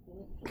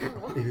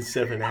 Oh.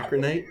 Instead of an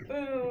acronite?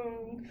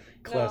 Boom.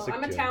 Classic No,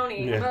 I'm a joke.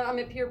 townie. Yeah. I'm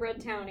a purebred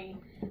townie.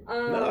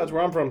 No, that's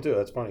where I'm from too.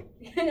 That's funny.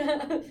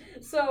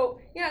 So,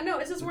 yeah, no,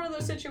 it's just one of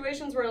those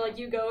situations where, like,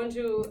 you go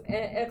into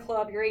a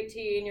club, you're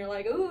 18, you're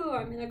like, ooh,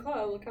 I'm in a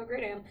club, look how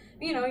great I am.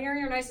 You know, you're in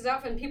your nicest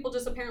outfit, and people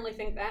just apparently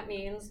think that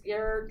means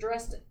you're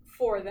dressed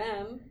for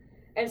them.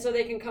 And so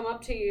they can come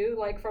up to you,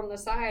 like, from the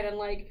side and,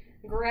 like,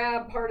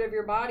 grab part of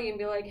your body and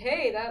be like,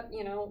 hey, that,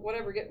 you know,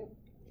 whatever, get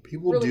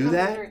People really do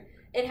that? complimentary.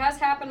 It has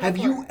happened Have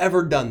before. you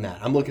ever done that?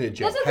 I'm looking at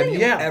Joe. That's the Have thing. you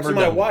Yeah, ever to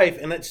my done wife,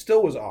 and it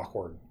still was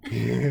awkward. I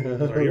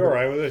was like, "You're all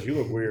right with this? You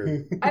look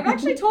weird." I've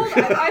actually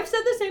I've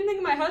said the same thing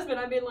to my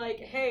husband. I've been like,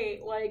 hey,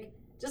 like,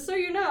 just so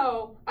you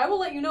know, I will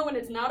let you know when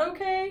it's not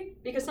okay,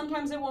 because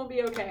sometimes it won't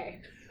be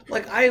okay.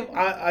 Like There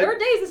are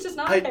days it's just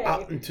not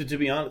okay. To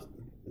be honest,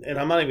 and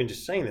I'm not even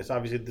just saying this.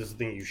 Obviously, this is the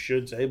thing you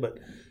should say, but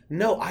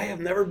no, I have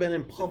never been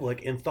in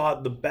public and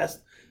thought the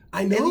best.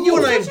 I know. And you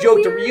and I have Such a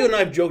joked. weird- You and I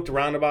have joked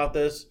around about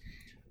this.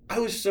 I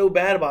was so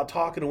bad about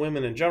talking to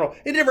women in general.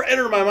 It never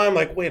entered my mind.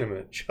 Like, wait a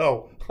minute,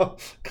 Joe,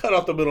 cut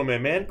off the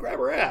middleman, man. Grab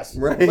her ass.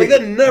 Right. Like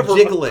that never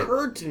Jiggle it.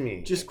 occurred to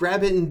me. Just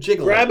grab it and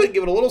jiggle grab it. it,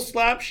 give it a little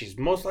slap. She's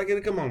most likely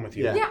to come home with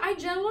you. Yeah. Yeah, I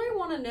generally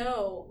want to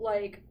know,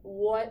 like,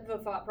 what the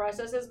thought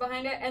process is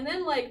behind it. And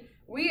then, like,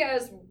 we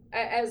as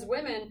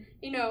women,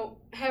 you know,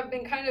 have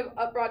been kind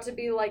of brought to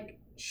be, like,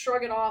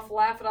 shrug it off,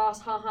 laugh it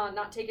off, haha,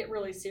 not take it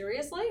really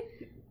seriously.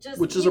 Just,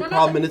 Which is you a know,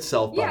 problem in not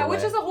itself, by yeah, the way.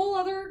 which is a whole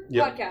other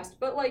Yep. podcast.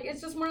 But, like, it's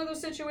just one of those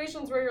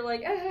situations where you're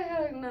like,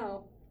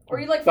 no.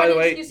 Or you, like, By find the an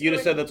way, excuse to you be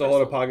just like, said that's a whole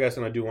other podcast,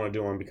 and I do want to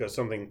do one because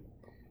something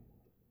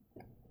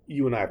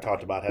you and I have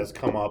talked about has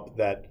come up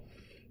that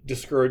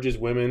discourages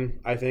women,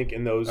 I think,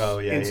 in those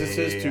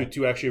instances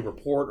to actually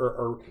report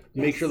or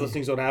make sure those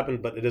things don't happen,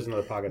 but it is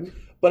another podcast.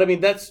 But I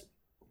mean,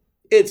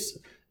 it's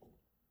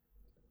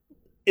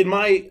in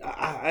my,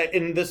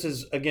 and this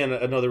is again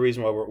another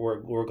reason why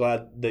we're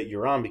glad that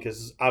you're on,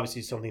 because it's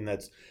obviously something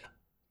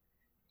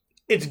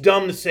it's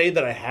dumb to say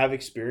that I have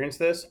experienced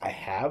this. I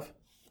have,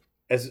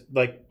 as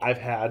like I've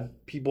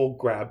had people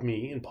grab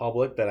me in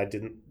public that I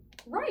didn't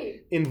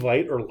right.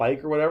 invite or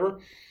like or whatever,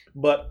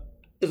 but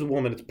as a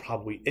woman,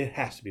 it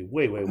has to be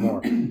way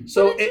more.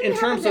 So But it in shouldn't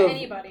terms happen of to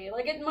anybody,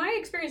 like, my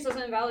experience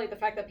doesn't invalidate the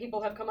fact that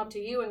people have come up to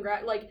you and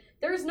like,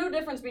 there is no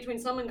difference between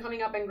someone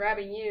coming up and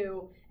grabbing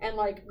you and,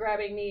 like,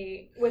 grabbing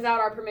me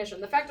without our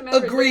permission. The fact of the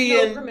matter is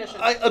there's no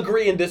permission. I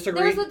agree and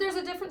disagree. There's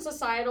a different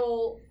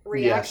societal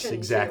reaction. Yes,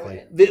 exactly.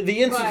 To it.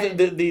 The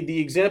instance, the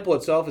example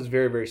itself is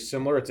very, very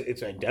similar.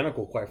 It's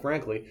identical, quite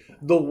frankly.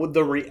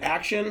 The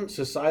reaction,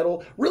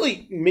 societal,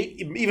 really,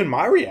 even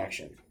my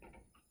reaction,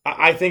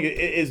 I think it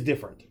is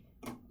different.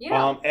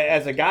 Yeah.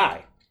 As a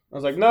guy, I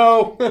was like,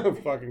 no,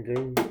 fucking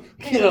good.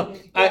 You know.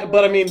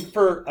 But I mean,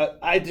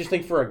 I just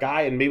think for a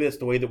guy, and maybe that's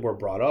the way that we're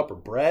brought up or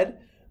bred,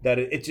 that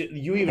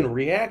you even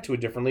react to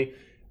it differently,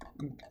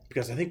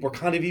 because I think we're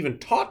kind of even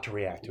taught to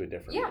react to it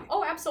differently. Yeah.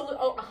 Oh, absolutely.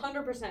 Oh,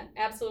 100%.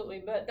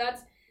 Absolutely. But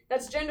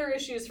that's gender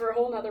issues for a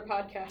whole nother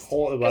podcast.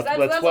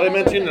 That's what I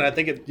mentioned, and I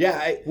think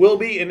it will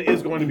be and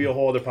is going to be a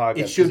whole other podcast.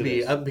 It should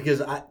be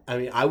because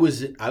I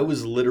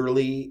was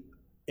literally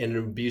in an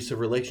abusive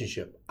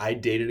relationship. I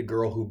dated a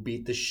girl who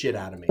beat the shit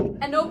out of me.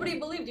 And nobody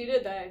believed you,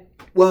 did they?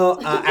 Well,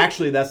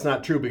 actually, that's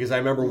not true, because I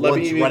remember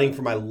once running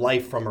for my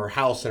life from her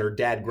house and her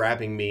dad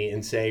grabbing me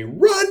and saying,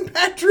 "Run,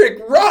 Patrick,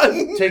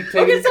 run!" Okay,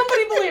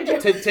 somebody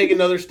believed you. Take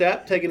another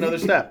step. Take another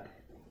step.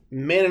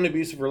 Man in an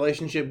abusive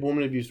relationship, woman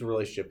in an abusive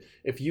relationship.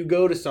 If you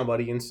go to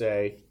somebody and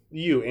say,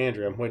 you,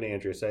 Andrea, I'm pointing to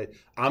Andrea, say,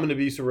 "I'm in an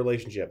abusive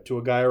relationship," to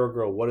a guy or a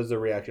girl, what is the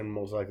reaction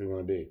most likely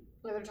going to be?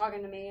 Like, they're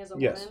talking to me as a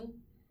Yes. woman?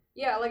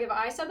 Yeah, like if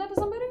I said that to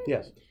somebody?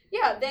 Yes.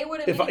 Yeah, they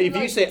would have. If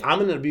you say,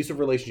 "I'm in an abusive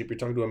relationship," you're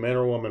talking to a man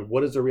or a woman,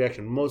 what is the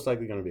reaction most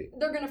likely going to be?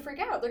 They're going to freak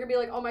out. They're going to be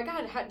like, "Oh my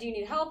God, do you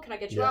need help? Can I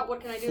get you out? What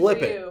can I do Flip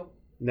for it. you?"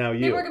 Now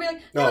you. People are going to be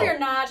like, "No, you're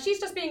not.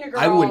 She's just being a girl."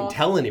 I wouldn't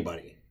tell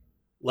anybody.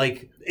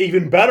 Like,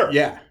 even better.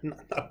 Yeah.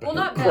 Well,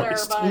 not better,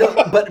 Christ. but No,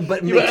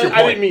 but You- makes your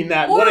I point. didn't mean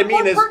that. more, What I mean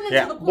more is, pertinent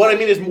yeah. to the point. what I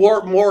mean is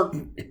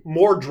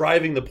more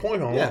driving the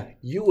point home. Yeah.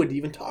 You would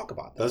even talk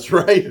about that. That's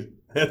right.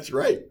 That's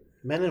right.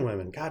 Men and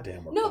women,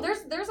 goddamn. No,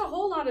 there's a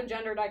whole lot of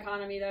gender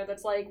dichotomy there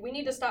that's like, we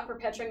need to stop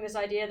perpetuating this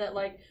idea that,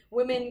 like,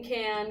 women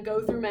can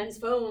go through men's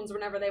phones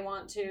whenever they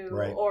want to,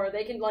 Right. or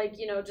they can, like,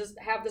 you know, just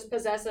have this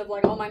possessive,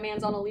 like, "Oh, my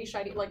man's on a leash,"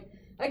 like,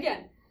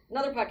 again,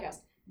 another podcast.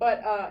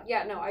 But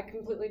yeah, no, I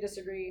completely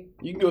disagree.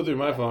 You can go through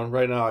my phone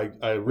right now.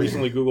 I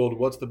recently Googled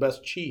what's the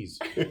best cheese.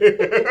 And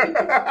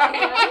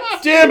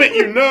Damn it,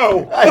 you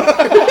know.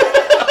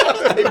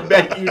 I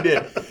bet you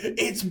did.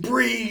 It's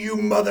Brie, you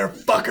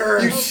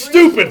motherfucker. You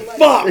stupid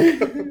fuck.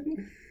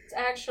 it's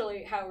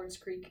actually Howard's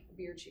Creek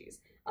beer cheese.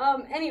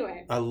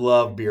 Anyway. I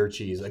love beer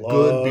cheese.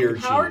 Good beer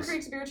cheese. Howard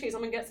Creek's beer cheese.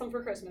 I'm gonna get some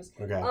for Christmas.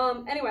 Okay.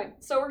 Anyway,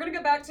 so we're gonna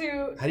go back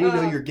to. How do you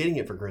know you're getting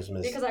it for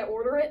Christmas? Because I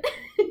order it.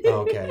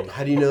 Okay.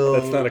 How do you know?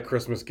 That's not a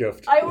Christmas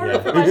gift. I order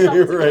it for myself.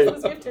 It's a Right.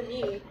 Christmas gift to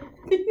me.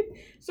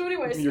 So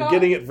anyway, You're Scott,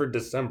 getting it for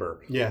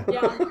December. Yeah.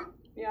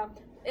 Yeah.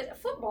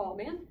 Football,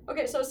 man.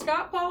 Okay, so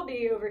Scott Paul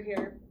D over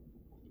here,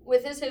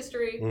 with his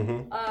history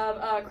Mm-hmm.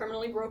 of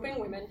criminally groping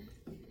women,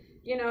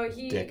 you know,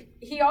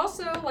 he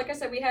also, like I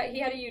said, he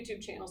had a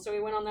YouTube channel, so we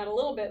went on that a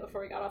little bit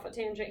before we got off a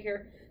tangent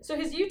here. So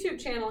his YouTube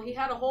channel, he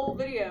had a whole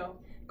video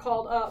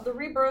called "The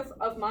Rebirth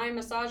of My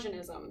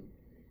Misogynism."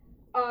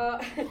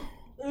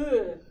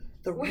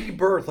 The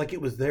rebirth, like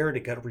it was there and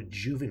it got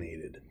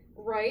rejuvenated.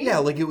 Right? Yeah,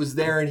 like it was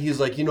there, and he's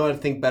like, you know what, I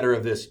think better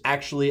of this.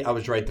 Actually, I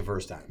was right the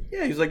first time.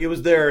 Yeah, he's like, it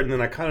was there, and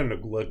then I kind of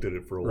neglected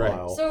it for a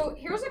while. So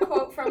here's a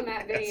quote from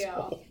that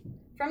video.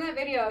 From that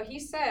video, he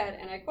said,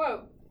 and I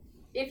quote,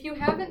 "If you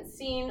haven't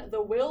seen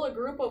the will a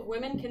group of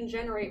women can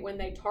generate when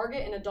they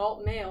target an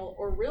adult male,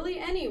 or really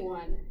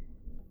anyone,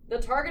 the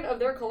target of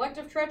their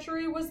collective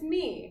treachery was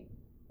me.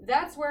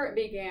 That's where it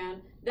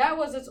began. That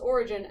was its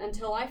origin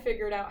until I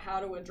figured out how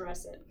to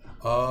address it."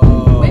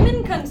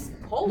 Women can...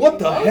 What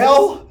the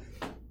hell?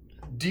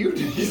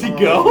 Does he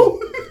go?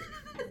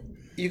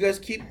 You guys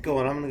keep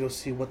going. I'm going to go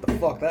see what the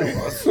fuck that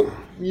was. For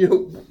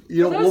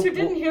those who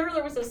didn't hear,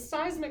 there was a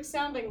seismic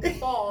sounding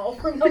fall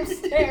from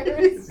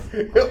upstairs.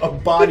 A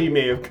body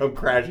may have come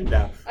crashing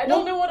down. I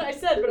don't know what I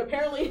said, but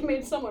apparently it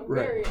made someone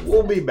very upset.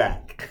 We'll be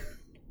back.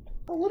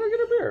 I'll let her get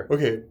a beer.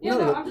 Okay. Yeah,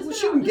 no, I'm just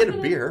she can gonna- get I'm a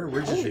just beer. We're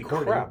just Holy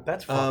recording. crap,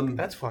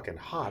 that's fucking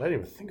hot. I didn't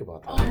even think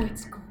about that. Oh,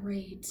 it's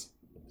great.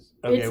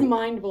 Okay, It's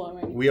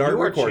mind-blowing. we are You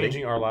recording.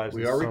 changing our lives.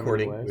 We in are so many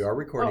recording. ways. We are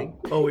recording.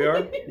 Oh, we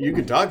are? You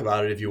can talk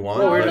about it if you want.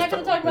 No, we're we're not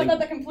going to talk about think-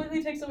 that. That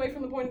completely takes away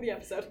from the point of the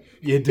episode.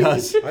 It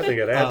does. I think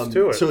it adds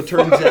to it. So it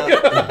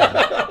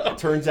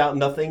turns out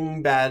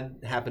nothing bad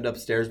happened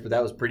upstairs, but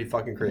that was pretty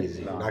fucking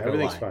crazy. No, Not gonna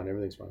everything's lie. fine.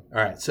 Everything's fine.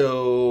 All right,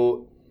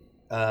 so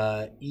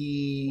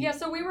Yeah,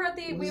 so we were at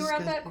What was this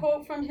guy's that name?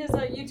 quote from his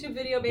YouTube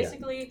video,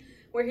 basically,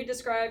 where he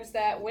describes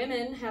that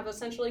women have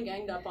essentially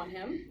ganged up on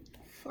him,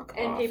 Fuck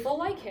and off. people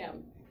like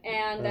him,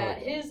 and that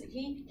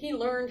he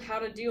learned how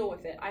to deal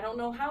with it. I don't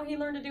know how he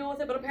learned to deal with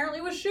it, but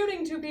apparently was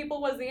shooting two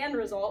people was the end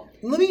result.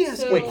 let me ask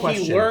So- you a Wait,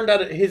 question. He learned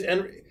out of his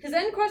end. His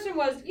end question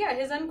was,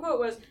 his end quote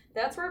was,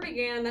 "That's where it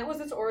began. That was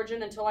its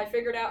origin until I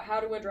figured out how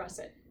to address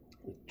it."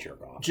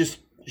 Jerk off. Just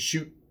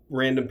shoot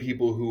random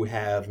people who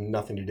have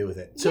nothing to do with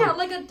it. So yeah,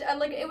 like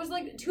it was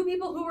like two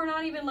people who were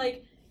not even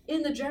like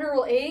in the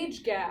general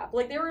age gap.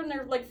 Like they were in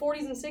their like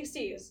 40s and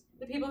 60s.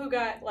 The people who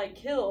got like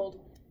killed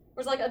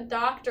was like a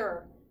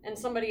doctor and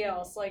somebody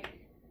else. Like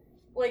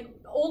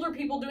older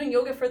people doing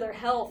yoga for their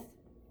health.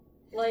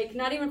 Like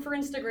not even for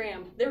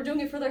Instagram. They were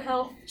doing it for their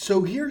health.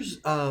 So here's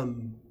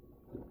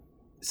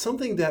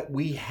something that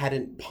we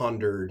hadn't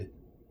pondered,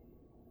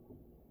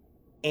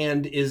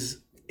 and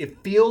it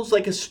feels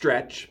like a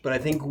stretch, but I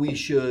think we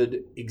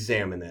should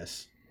examine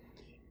this.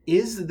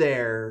 Is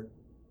there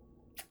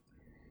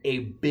a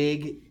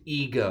big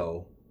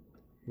ego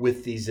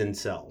with these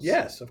incels?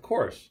 Yes, of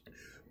course.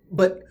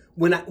 But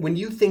when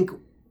you think,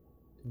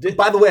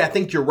 by the way, I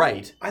think you're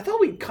right. I thought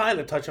we kind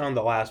of touched on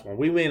the last one.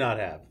 We may not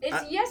have.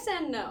 It's yes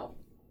and no.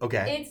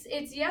 Okay.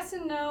 It's yes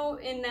and no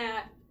in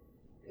that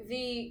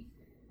the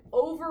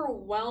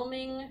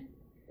overwhelming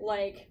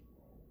like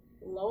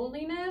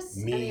loneliness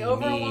and the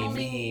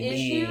overwhelming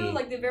issue,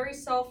 like the very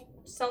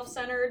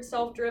self-centered,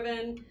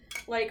 self-driven,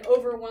 like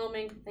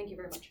overwhelming. Thank you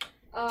very much.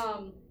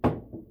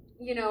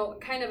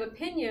 Kind of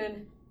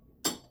opinion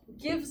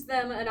gives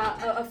them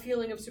a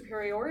feeling of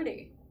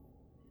superiority.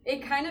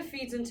 It kind of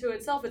feeds into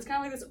itself. It's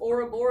kind of like this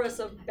Ouroboros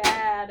of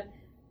bad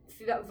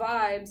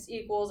vibes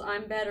equals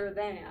I'm better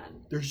than.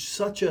 There's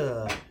such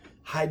a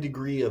high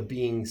degree of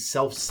being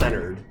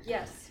self-centered.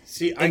 Yes.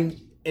 See,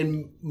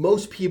 And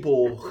most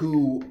people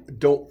who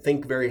don't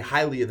think very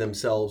highly of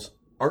themselves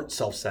aren't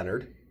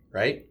self-centered,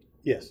 right?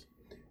 yes.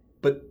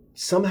 But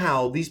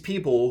somehow these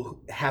people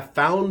have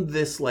found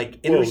this like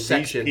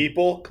intersection. Whoa, these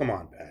people? Come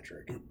on,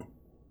 Patrick.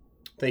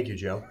 Thank you,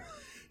 Joe.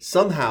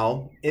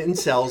 Somehow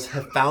incels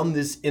have found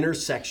this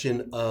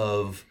intersection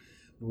of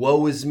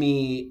woe is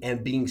me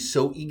and being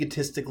so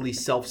egotistically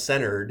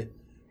self-centered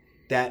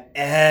that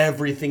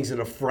everything's an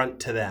affront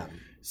to them.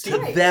 To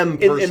Right. them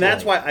personally. And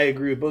that's why I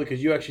agree with Billy,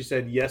 because you actually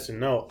said yes and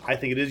no. I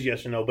think it is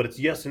yes and no, but it's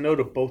yes and no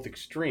to both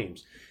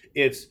extremes.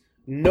 It's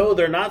no,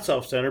 they're not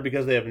self-centered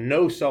because they have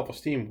no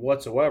self-esteem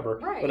whatsoever.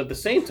 Right. But at the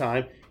same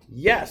time,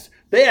 yes,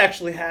 they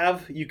actually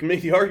have, you can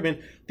make the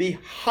argument, the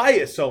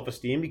highest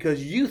self-esteem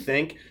because you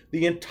think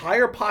the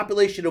entire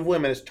population of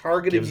women has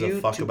targeted Gives a you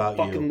fuck to about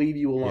fucking you. leave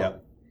you alone.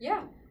 Yep.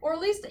 Yeah. Or at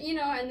least,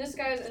 and this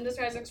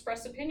guy's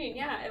expressed opinion,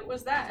 it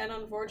was that. And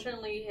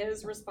unfortunately,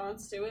 his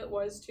response to it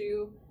was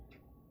to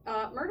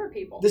murder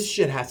people. This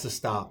shit has to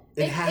stop.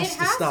 It has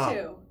to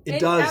stop. It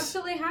does.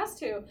 Absolutely has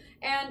to.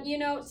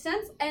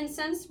 And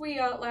since we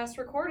last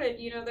recorded,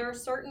 there are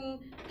certain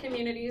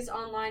communities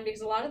online because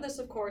a lot of this,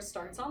 of course,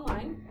 starts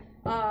online.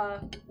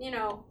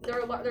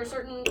 There are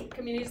certain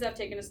communities that have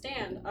taken a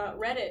stand.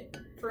 Reddit,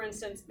 for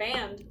instance,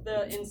 banned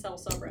the incel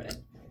subreddit.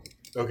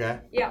 Okay.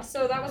 Yeah,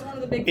 so that was one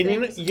of the big And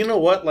things. you know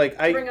what? Like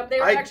to bring up, they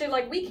were actually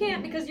like, we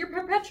can't because you're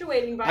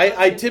perpetuating violence.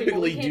 I against people.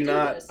 typically We can't do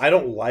not. this. I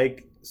don't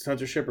like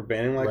censorship or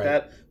banning like Right.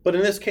 that. But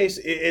in this case,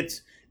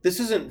 this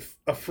isn't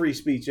a free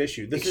speech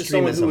issue. This is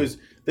someone who is.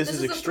 This is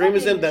is a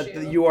extremism fucking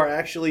that issue. you are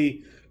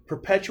actually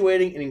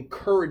perpetuating and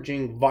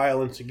encouraging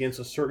violence against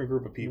a certain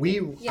group of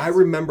people. I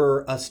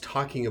remember us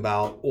talking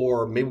about,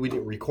 or maybe we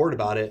didn't record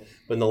about it,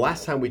 but the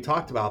last time we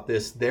talked about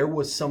this, there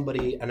was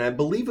somebody, and I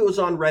believe it was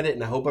on Reddit,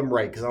 and I hope I'm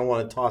right, because I don't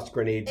want to toss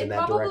grenades in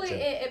that direction.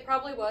 It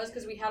probably was,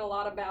 because we had a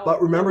lot about...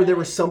 But remember, there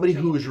was somebody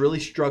who was really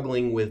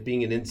struggling with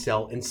being an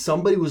incel, and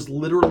somebody was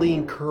literally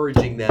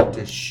encouraging them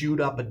to shoot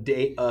up a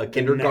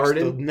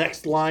kindergarten. The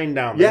next line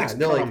down, yeah,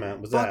 they're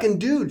like, fucking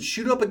dude,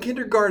 shoot up a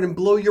kindergarten,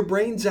 blow your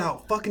brains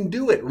out, fucking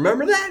do it.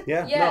 Remember that?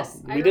 Yeah,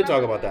 yes, no, we did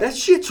talk about that. That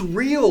shit's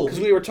real.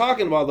 Because we were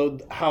talking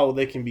about how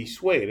they can be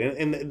swayed,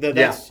 and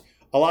that's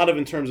a lot of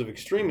in terms of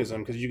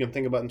extremism. Because you can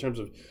think about in terms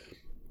of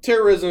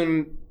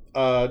terrorism,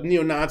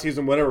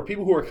 neo-Nazism, whatever.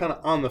 People who are kind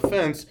of on the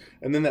fence,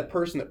 and then that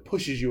person that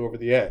pushes you over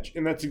the edge,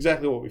 and that's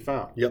exactly what we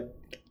found. Yep.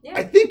 Yeah.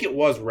 I think it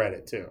was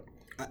Reddit too.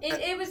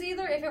 It was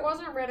either, if it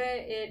wasn't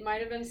Reddit, it might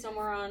have been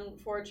somewhere on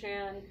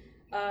 4chan.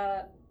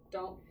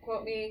 Don't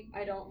quote me.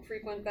 I don't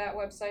frequent that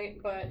website,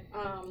 but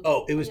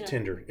it was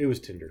Tinder. It was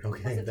Tinder.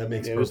 Okay, that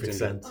makes perfect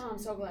sense. Oh, I'm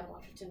so glad I'm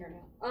off of Tinder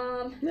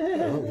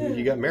now.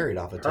 You got married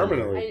off of Tinder.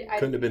 Permanently.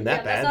 Couldn't have been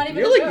that bad. That's not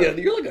even a joke.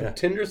 You're like a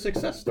Tinder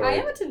success story. I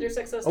am a Tinder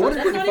success story.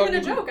 That's not even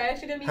a joke. I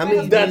actually didn't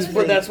mean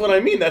That's what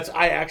I mean.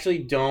 I actually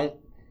don't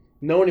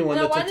know anyone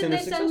that's a Tinder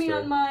success story.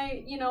 Why didn't they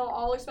send me on my,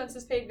 all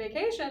expenses paid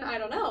vacation? I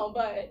don't know,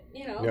 but,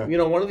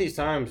 Yeah. One of these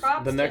times,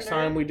 Props, the next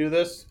Tinder. time we do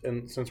this,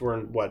 and since we're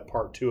in,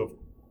 part 2 of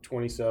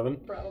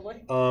 27?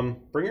 Probably.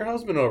 Bring your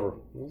husband over.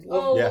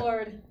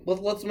 Lord.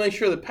 Let's make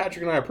sure that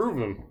Patrick and I approve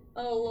of him.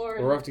 Oh, Lord.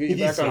 We'll have to get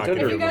you back on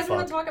Tinder. If you guys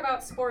want to talk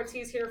about sports,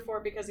 he's here for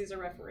it because he's a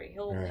referee.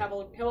 He'll have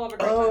a great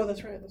time. Oh,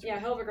 that's right. Yeah,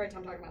 he'll have a great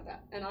time talking about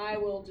that. And I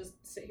will just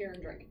sit here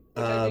and drink,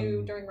 which I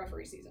do during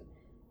referee season.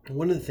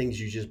 One of the things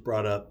you just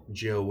brought up,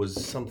 Joe,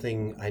 was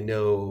something I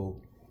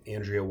know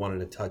Andrea wanted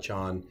to touch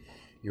on.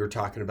 You were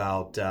talking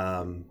about,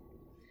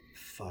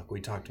 we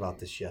talked about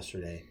this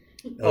yesterday.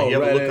 Oh, you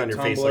have a look on your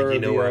face like you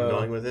know where I'm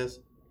going with this?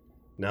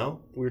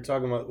 No? We were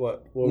talking about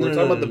what? Well, we were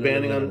talking about the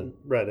banning on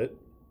Reddit.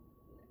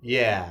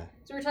 Yeah.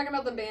 So we're talking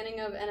about the banning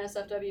of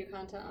NSFW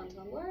content on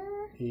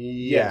Tumblr?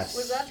 Yes.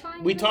 Was that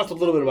trying? We talked a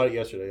little bit about it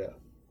yesterday, yeah.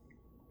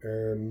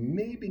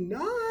 Maybe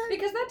not.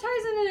 Because that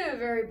ties into a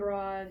very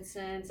broad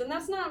sense. And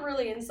that's not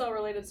really incel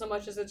related so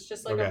much as it's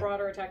just like a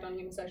broader attack on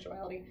human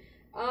sexuality.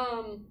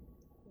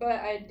 But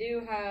I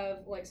do have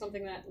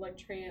something that all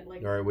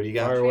right, what do you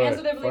got?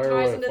 Transitively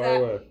ties into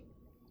that.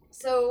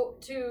 So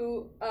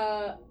to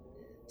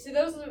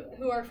those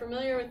who are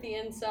familiar with the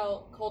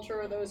incel culture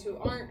or those who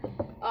aren't,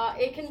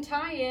 it can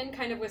tie in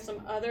kind of with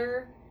some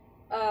other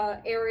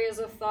areas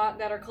of thought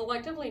that are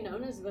collectively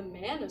known as the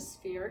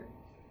manosphere.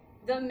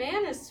 The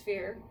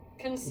manosphere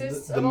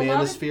consists of the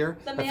manosphere.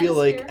 I feel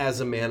like as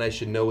a man I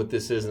should know what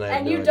this is, and I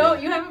have no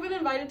idea. You haven't been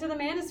invited to the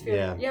manosphere.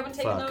 Yeah, you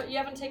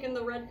haven't taken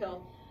the red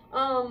pill.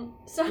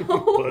 So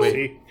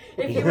Pussy.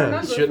 if you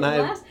remember,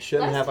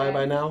 shouldn't have I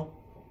by now?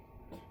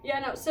 Yeah,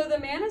 no. So the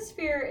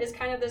manosphere is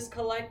kind of this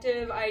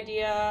collective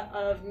idea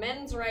of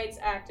men's rights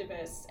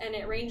activists, and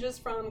it ranges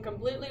from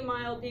completely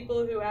mild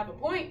people who have a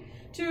point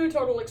to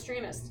total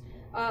extremists.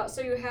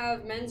 So you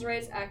have men's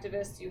rights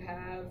activists, you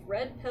have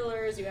red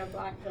pillars, you have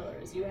black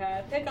pillars, you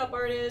have pickup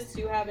artists,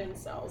 you have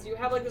incels. You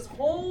have this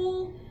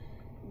whole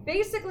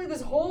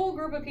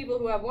group of people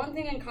who have one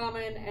thing in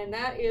common, and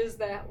that is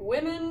that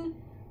women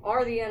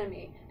are the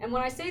enemy. And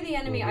when I say the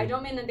enemy, I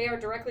don't mean that they are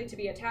directly to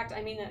be attacked.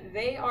 I mean that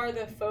they are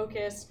the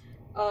focus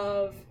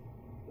of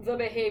the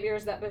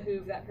behaviors that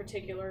behoove that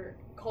particular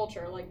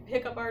culture. Like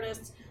pickup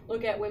artists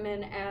look at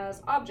women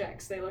as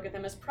objects. They look at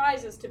them as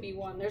prizes to be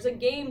won. There's a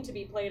game to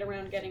be played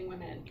around getting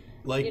women.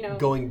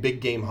 Going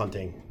big game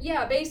hunting.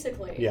 Yeah,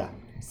 basically. Yeah.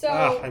 So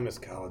I miss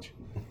college.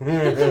 I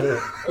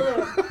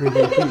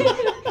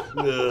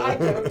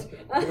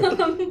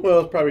don't. Well,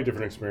 it's probably a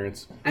different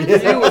experience. For you,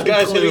 it was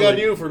guys hitting on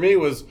you. For me, it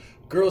was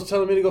girls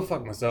telling me to go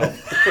fuck myself.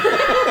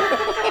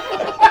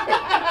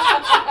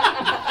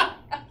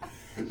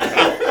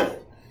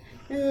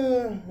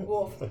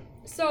 Wolf.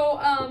 So,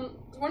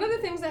 one of the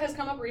things that has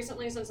come up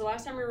recently since the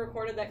last time we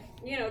recorded that,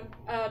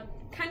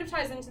 kind of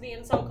ties into the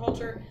incel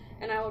culture,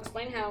 and I'll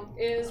explain how,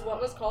 is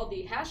what was called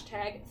the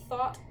hashtag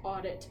thought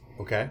audit.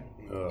 Okay.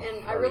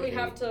 And I really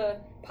have to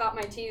pop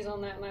my T's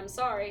on that, and I'm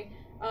sorry.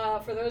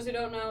 For those who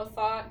don't know,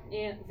 thought,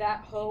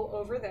 that hoe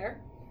over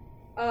there.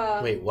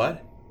 Wait,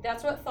 what?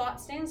 That's what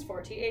thought stands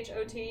for.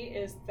 THOT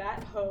is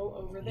that hoe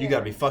over there. You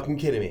gotta be fucking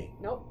kidding me.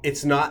 Nope.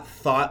 It's not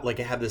thought like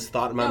I have this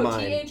thought in my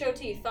mind. No,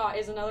 THOT, thought,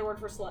 is another word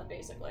for slut,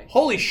 basically.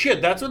 Holy shit,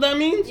 that's what that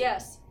means?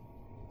 Yes.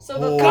 So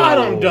God,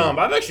 I'm dumb.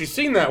 I've actually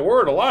seen that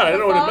word a lot. I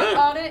didn't know what it meant.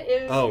 Audit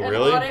is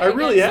really? Audit I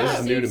really have. This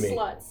is new to me.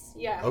 Sluts.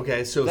 Yeah.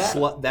 Okay, so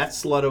that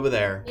slut over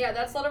there. Yeah,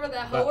 that slut over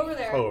that hoe over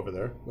there. Hoe over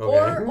there.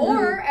 Okay.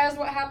 Or as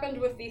what happened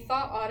with the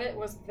thought audit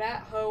was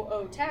that hoe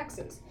owe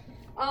taxes.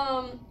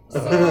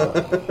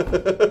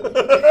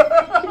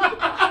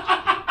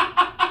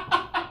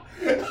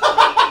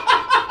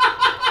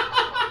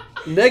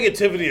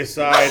 Negativity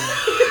aside,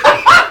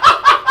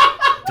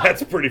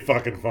 that's pretty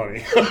fucking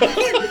funny.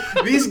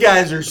 These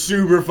guys are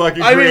super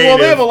fucking creative. I mean, well,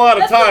 they have a lot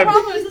of time. That's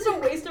the problem. Is this a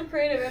waste of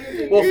creative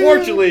energy. Well,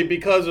 fortunately,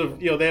 because of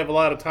they have a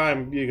lot of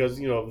time because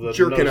of the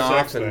Jerking no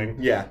off sex and thing.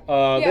 yeah.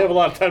 They have a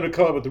lot of time to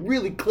come up with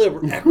really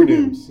clever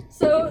acronyms.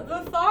 So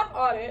the thought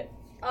audit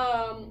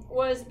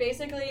was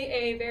basically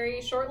a very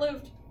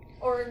short-lived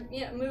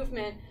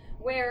movement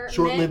where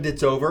Short-lived,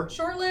 it's over.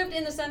 Short-lived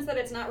in the sense that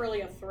it's not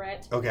really a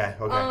threat. Okay.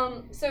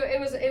 So it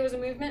was a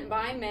movement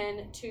by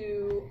men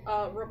to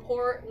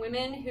report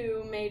women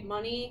who made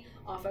money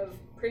off of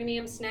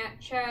premium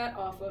Snapchat,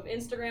 off of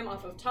Instagram,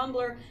 off of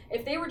Tumblr.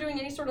 If they were doing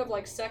any sort of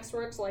like sex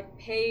works, like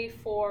pay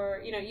for,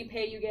 you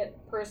pay, you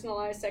get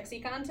personalized sexy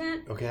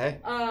content. Okay.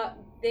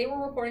 They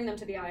were reporting them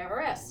to the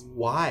IRS.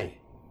 Why?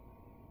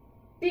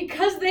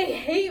 Because they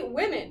hate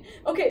women.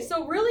 Okay,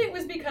 so really it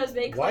was because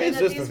they claimed Why is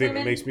that this these the thing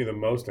women, that makes me the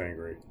most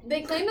angry?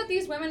 They claimed that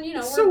these women,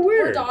 So were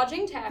weird.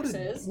 dodging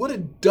taxes. What a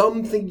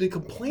dumb thing to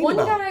complain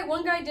about.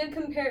 One guy did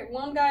compare.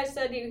 One guy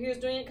said he was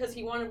doing it because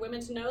he wanted women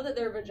to know that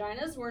their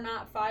vaginas were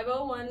not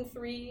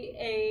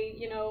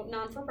 501(c)(3)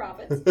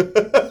 non-for-profits.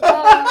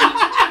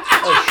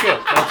 Oh shit!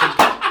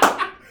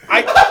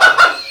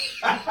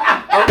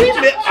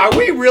 Are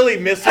we really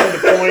missing the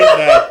point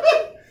that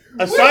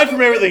aside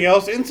from everything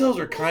else, incels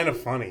are kind of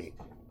funny?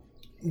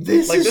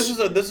 This is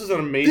an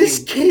amazing.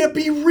 This can't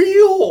be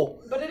real.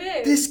 But it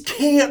is. This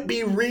can't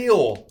be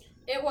real.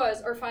 It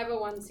was, or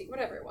 501(c),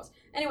 whatever it was.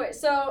 Anyway,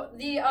 so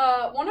the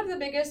one of the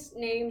biggest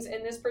names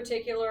in this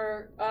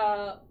particular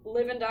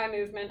live and die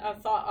movement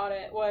of Thought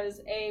Audit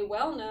was a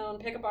well-known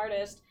pickup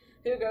artist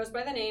who goes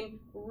by the name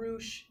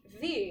Roosh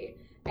V.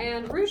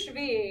 And Roosh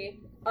V,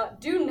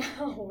 do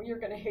know, you're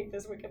going to hate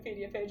this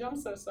Wikipedia page. I'm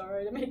so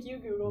sorry to make you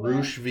Google that.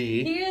 Roosh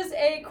V. He is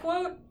a,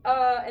 quote,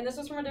 and this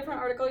was from a different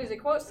article, he's a,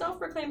 quote,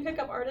 self-proclaimed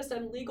pickup artist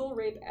and legal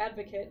rape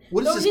advocate.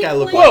 What does Though this he guy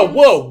look claims- like?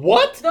 Whoa,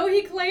 what? Though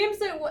he claims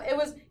that it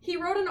was, he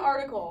wrote an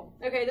article.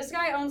 Okay, this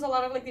guy owns a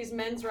lot of like these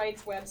men's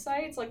rights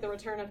websites, like the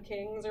Return of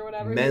Kings or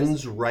whatever.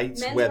 Men's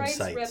rights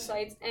websites.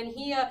 Websites. And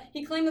he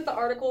claimed that the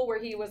article where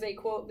he was a,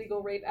 quote,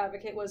 legal rape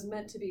advocate was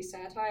meant to be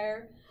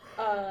satire.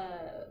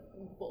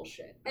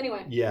 Bullshit.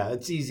 Anyway. Yeah,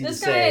 it's easy to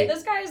say. say.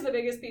 This guy is the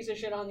biggest piece of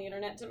shit on the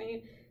internet to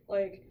me.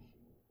 Like,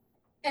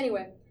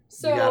 anyway.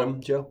 So, you got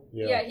him, Joe?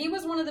 Yeah, he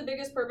was one of the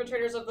biggest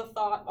perpetrators of the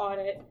Thought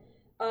Audit.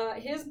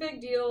 His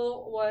big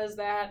deal was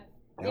that,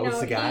 That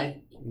was the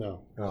guy?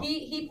 No. Oh.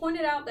 He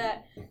pointed out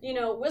that,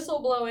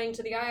 whistleblowing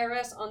to the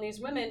IRS on these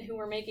women who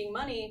were making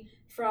money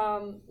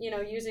from,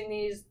 using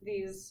these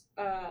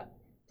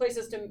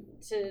places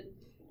to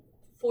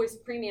voice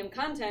premium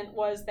content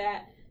was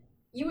that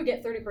you would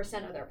get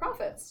 30% of their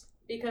profits.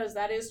 Because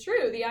that is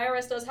true. The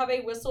IRS does have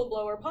a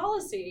whistleblower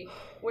policy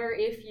where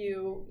if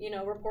you,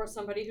 report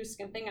somebody who's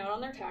skimping out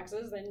on their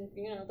taxes, then,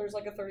 there's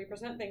like a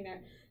 30% thing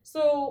there.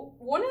 So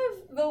one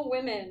of the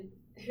women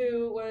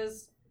who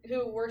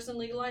works in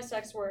legalized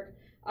sex work,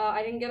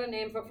 I didn't get a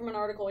name from an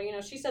article,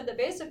 she said that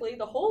basically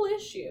the whole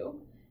issue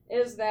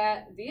is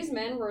that these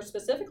men were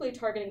specifically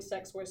targeting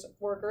sex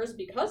workers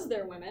because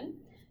they're women,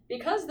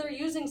 because they're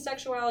using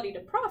sexuality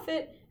to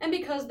profit, and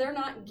because they're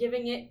not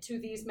giving it to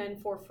these men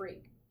for free.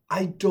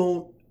 I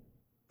don't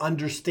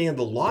understand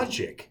the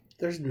logic.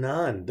 There's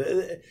none.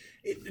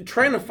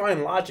 Trying to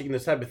find logic in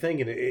this type of thing,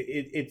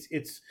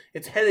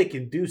 it's headache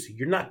inducing.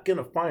 You're not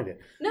gonna find it.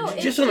 No,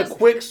 just on a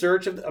quick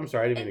search of. I'm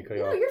sorry, I didn't mean to cut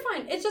you off. No, you're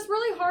fine. It's just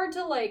really hard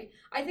to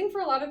I think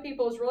for a lot of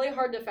people, it's really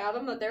hard to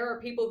fathom that there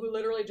are people who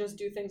literally just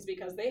do things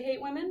because they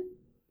hate women.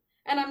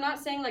 And I'm not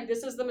saying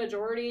this is the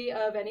majority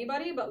of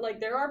anybody, but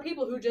there are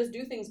people who just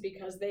do things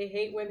because they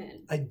hate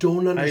women. I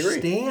don't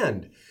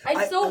understand.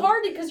 It's so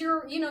hard because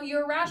you're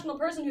a rational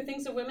person who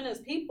thinks of women as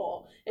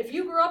people. If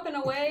you grew up in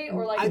a way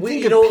or I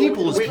think of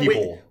people as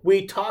people.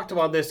 We talked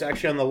about this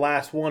actually on the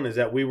last one, is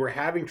that we were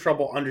having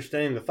trouble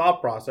understanding the thought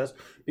process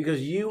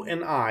because you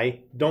and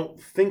I don't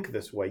think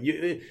this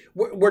way.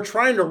 We're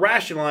trying to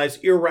rationalize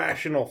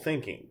irrational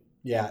thinking.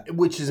 Yeah,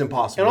 which is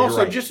impossible. And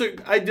also,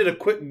 right. I did a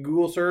quick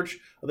Google search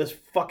of this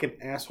fucking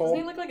asshole.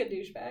 Doesn't he look like a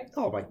douchebag?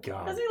 Oh my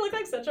god! Doesn't he look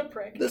like such a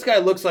prick? This guy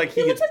looks like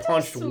he gets looks like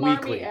punched a smarmy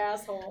weekly.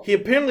 Asshole. He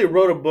apparently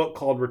wrote a book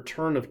called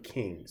Return of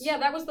Kings. Yeah,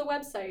 that was the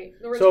website.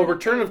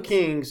 Return of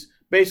Kings,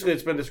 basically,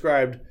 it's been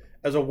described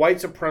as a white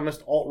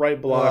supremacist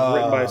alt-right blog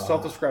written by a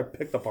self-described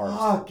pickup artist.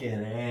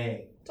 Fucking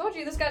A. Told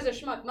you this guy's a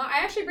schmuck.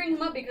 I actually bring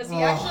him up because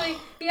he actually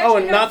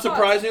and had not thoughts.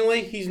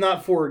 Surprisingly, he's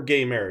not for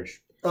gay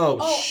marriage.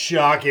 Oh,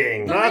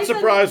 shocking. Not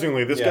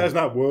surprisingly, this guy's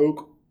not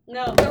woke.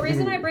 No, the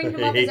reason I bring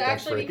him up is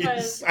actually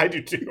because I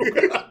do too.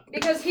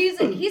 because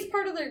he's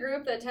part of the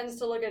group that tends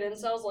to look at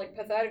incels like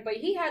pathetic, but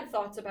he had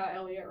thoughts about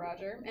Elliot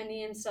Rodger and the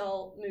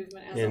incel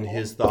movement as a whole. And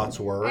his thoughts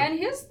were? And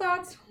his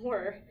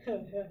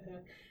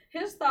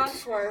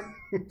thoughts were,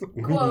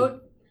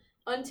 quote,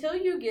 until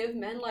you give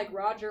men like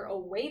Rodger a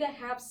way to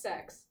have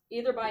sex,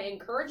 either by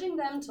encouraging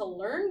them to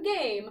learn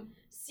game,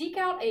 seek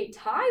out a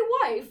Thai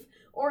wife,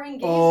 or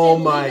engaged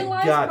in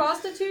legalized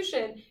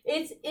prostitution,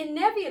 it's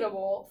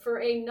inevitable for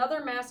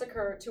another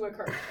massacre to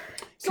occur.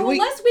 So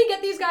unless we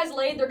get these guys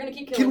laid, they're going to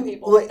keep killing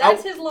people.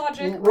 That's his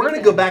logic. We're going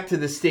to go back to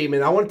this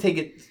statement. I want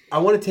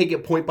to take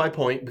it point by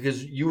point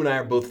because you and I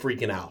are both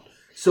freaking out.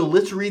 So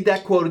let's read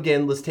that quote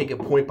again. Let's take it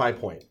point by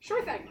point.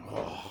 Sure thing.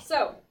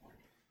 So,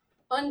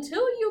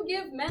 until you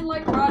give men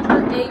like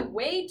Roger a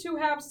way to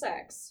have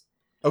sex.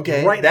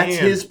 Okay, Right that's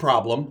hand. his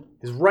problem.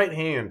 His right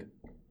hand.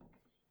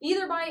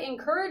 Either by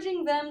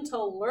encouraging them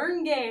to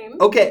learn game.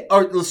 Okay,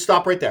 all right, let's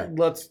stop right there.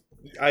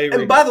 I agree.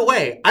 And by the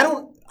way, I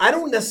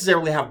don't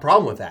necessarily have a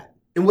problem with that.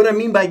 And what I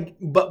mean by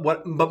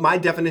but my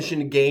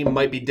definition of game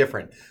might be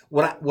different.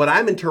 What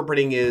I'm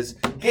interpreting is,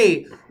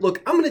 hey,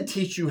 look, I'm going to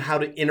teach you how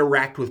to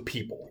interact with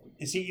people.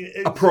 You see,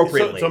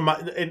 appropriately. So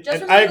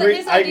Just I remember agree. that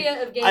his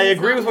idea of game I is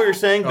agree not with what you're that.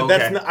 saying, but Okay.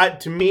 that's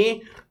not. To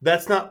me,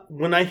 that's not.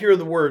 When I hear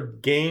the word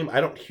game,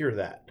 I don't hear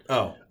that.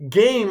 Oh,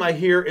 Game, I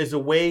hear, is a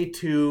way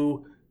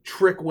to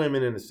trick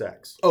women into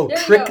sex. oh, There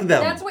you trick go.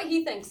 them. That's what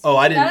he thinks. Oh,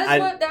 I didn't-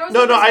 That was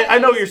No, what no, he I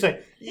know said. what you're saying.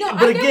 No, I but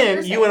know what again,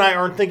 you're you and saying. I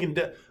aren't thinking.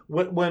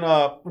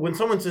 When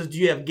someone says, "Do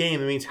you have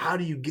game?" It means how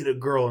do you get a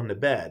girl into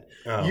bed?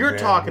 Oh, You're man.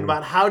 talking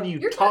about how do you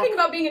You're talk. talking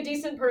about being a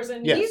decent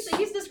person. Yes.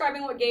 He's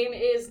describing what game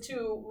is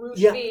to Rushdi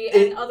Yeah,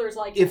 and others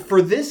like him. If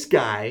for this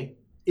guy,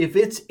 if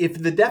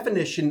the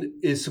definition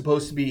is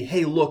supposed to be,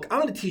 hey, look,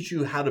 I'm going to teach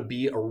you how to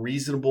be a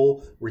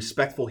reasonable,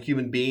 respectful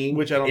human being,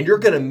 Which I don't- and you're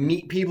going to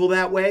meet people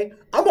that way,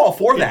 I'm all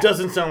for It that.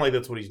 doesn't sound like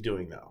that's what he's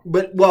doing, though.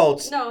 But well,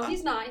 it's, No,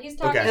 he's not. He's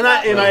talking Okay.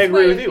 about And I his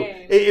agree way with of you.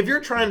 game. If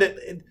you're trying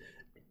to,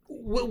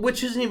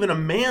 which isn't even a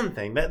man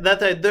thing.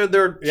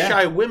 They're Yeah.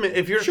 shy women.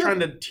 If you're Sure. trying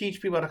to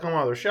teach people how to come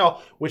out of their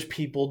shell, which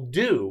people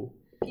do,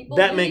 People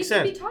that need makes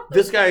to be sense. taught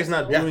This those guy is things,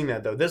 not though. doing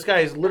that though. This guy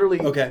is literally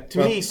Okay, To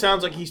well- me,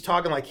 sounds like he's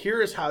talking like,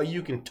 here is how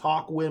you can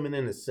talk women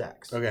into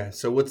sex. okay.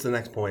 So what's the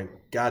next point?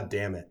 God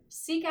damn it!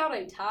 Seek out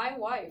a Thai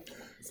wife.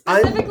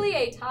 I'm- Specifically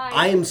a Thai.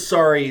 I am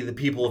sorry, the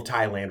people of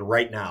Thailand,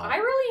 right now. I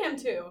really am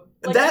too.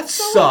 That it's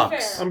so sucks.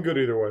 unfair. I'm good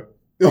either way.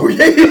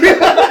 Okay.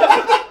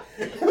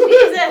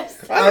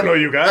 Jesus. I don't know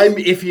you guys. I'm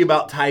iffy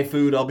about Thai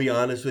food. I'll be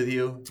honest with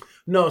you.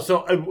 No,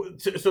 so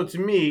to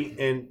me,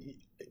 and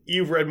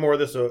you've read more of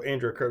this, so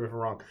Andrew, correct me if I'm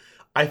wrong.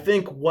 I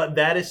think what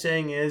that is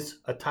saying is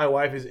a Thai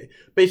wife is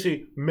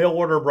basically mail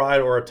order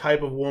bride or a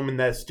type of woman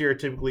that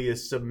stereotypically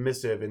is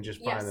submissive and just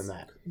fine Yes. in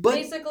that. But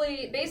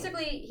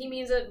Basically, he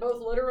means it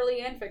both literally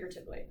and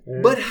figuratively.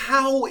 but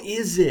how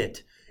is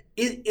it?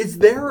 Is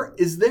there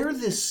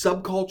this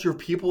subculture of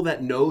people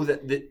that know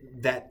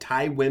that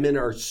Thai women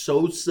are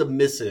so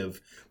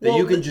submissive that Well,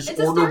 you can just it's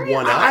a order stereotype.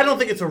 one out? I don't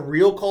think it's a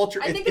real culture.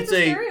 I think it's a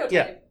stereotype.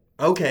 Yeah,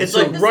 Okay, it's so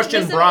like the Russian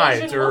submissive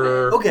brides Asian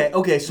or woman.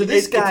 okay. So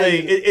this guy,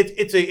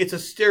 it's a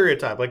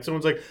stereotype. Like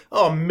someone's like,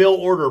 oh, a mail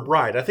order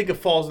bride. I think it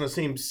falls in the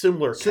same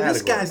similar so category.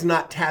 this guy's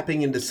not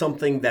tapping into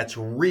something that's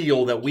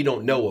real that we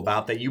don't know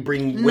about. That you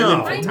bring No, women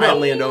no. from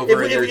Thailand over,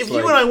 and they're If just you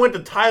like, and I went to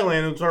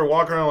Thailand and started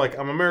walking around like,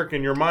 I'm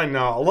American, you're mine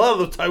now, a lot of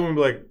the Thai women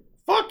would be like,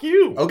 fuck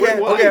you. okay.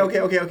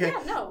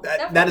 Yeah, no, That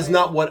is definitely.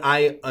 not what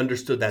I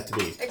understood that to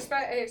be.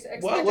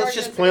 Expect Well, let's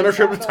just arguments plan our against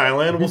trip to that, but-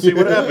 Thailand and we'll see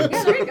what happens.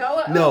 Yeah, there you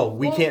go. No,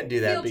 we Well, can't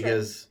do that field trip.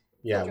 because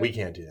Field we trip.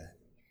 can't do that.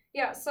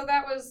 Yeah, so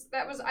that was.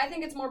 I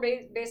think it's more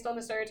based on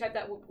the stereotype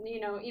that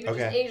even just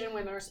Okay. Asian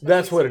women are. supposed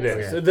That's to be what it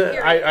submissive. is.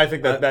 Yeah. Period. I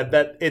think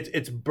that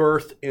it's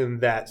birthed in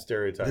that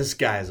stereotype. This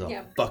guy's a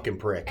Yeah. fucking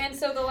prick. And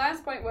so the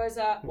last point was,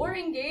 or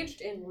engaged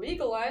in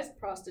legalized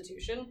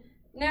prostitution.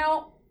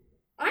 Now,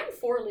 I'm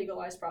for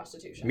legalized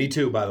prostitution. Me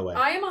too, by the way.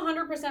 I am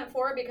 100%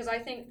 for it because I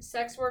think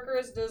sex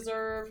workers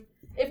deserve,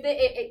 if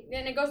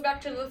and it goes back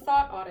to the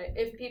thought audit.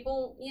 If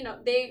people,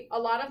 a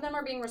lot of them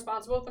are being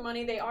responsible with the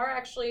money. They are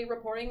actually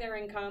reporting their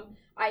income.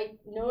 I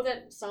know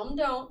that some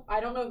don't. I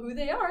don't know who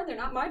they are. They're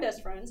not my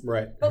best friends.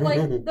 Right. But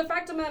the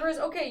fact of the matter is,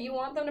 okay, you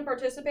want them to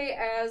participate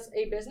as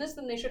a business,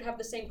 then they should have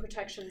the same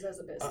protections as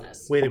a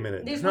business. Wait a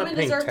minute. These They're not women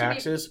paying deserve to be-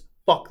 taxes.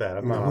 Fuck that.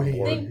 I'm not on Wait.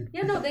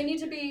 board. They need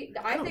to be.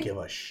 I don't think give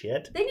a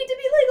shit. they need to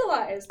be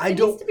legalized. I It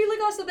don't- needs to be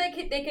legalized so they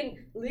can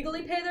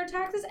legally pay their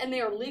taxes and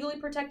they are legally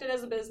protected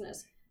as a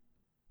business.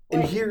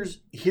 And Like,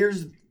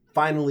 here's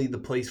finally the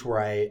place where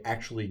I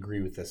actually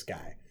agree with this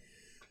guy.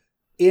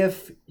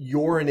 If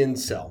you're an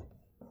incel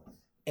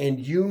and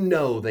you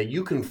know that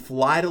you can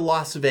fly to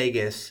Las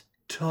Vegas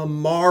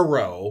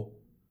tomorrow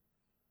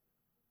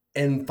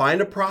and find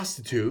a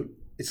prostitute,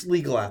 it's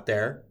legal out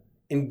there,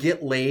 and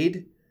get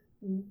laid,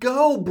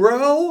 go,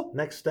 bro.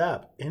 Next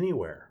step,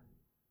 anywhere.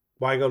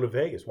 Why go to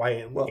Vegas?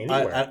 Why Well,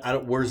 anywhere? I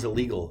don't. Where's it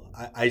legal?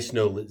 I just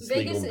know it's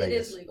legal Vegas, in it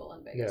Vegas. is legal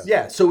in Vegas.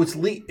 Yeah, so it's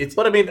It's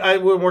But I mean,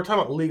 when we're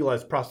talking about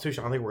legalized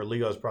prostitution, I think we're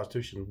legalized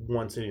prostitution in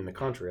one city in the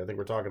country. I think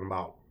we're talking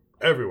about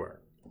everywhere.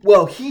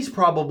 well, he's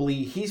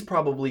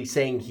probably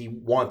saying he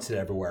wants it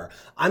everywhere.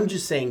 I'm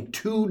just saying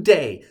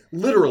today,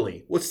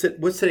 literally. What's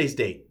today's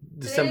date?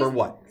 December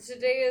what?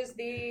 Today is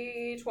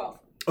the 12th.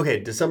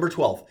 Okay, December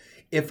 12th.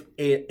 If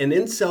an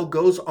incel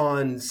goes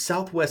on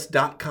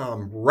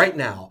Southwest.com right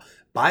now,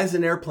 buys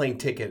an airplane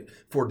ticket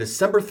for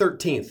December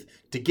 13th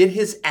to get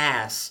his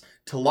ass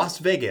to Las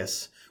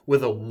Vegas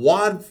with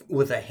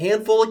a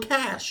handful of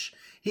cash,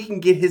 he can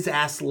get his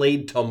ass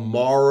laid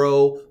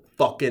tomorrow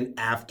fucking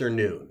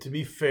afternoon. To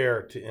be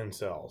fair to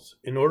incels,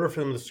 in order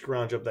for them to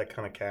scrounge up that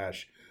kind of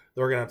cash,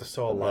 they're gonna have to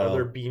sell a lot of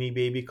their Beanie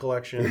Baby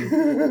collection.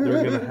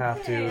 They're gonna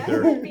have to. Hey, I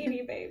They're like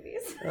Beanie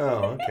Babies.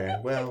 Oh, okay.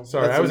 Well,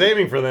 sorry. that's I was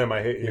aiming for them.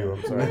 I hate you.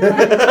 I'm sorry.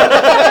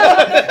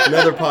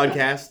 another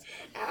podcast.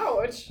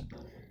 Ouch.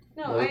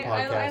 No, Another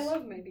I podcast.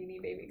 love my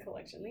Beanie Baby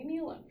collection. Leave me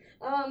alone.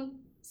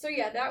 So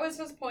yeah, that was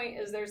his point.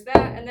 Is there's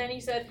that, and then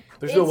he said,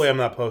 There's no way I'm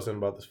not posting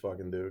about this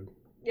fucking dude.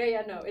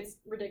 yeah, no, it's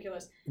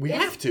ridiculous. We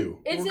It's- have to.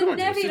 It's We're going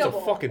to. It's just a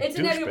inevitable. fucking It's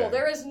inevitable. douchebag.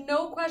 There is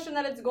no question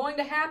that it's going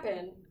to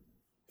happen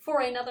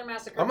for another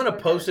massacre. I'm gonna to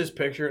post occur. this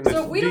picture, and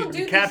So if we don't do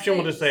the these caption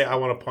will just things- say, "I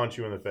want to punch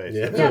you in the face."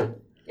 Yeah. Yeah,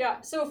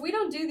 yeah. So if we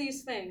don't do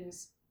these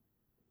things,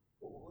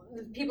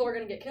 people are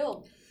gonna get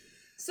killed.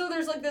 So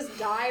there's like this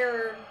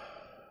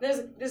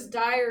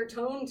dire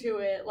tone to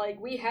it. Like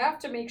we have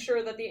to make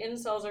sure that the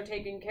incels are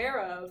taken care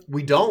of.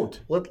 We don't.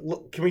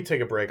 Can we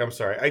take a break? I'm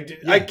sorry.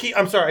 Yeah.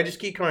 I'm sorry. I just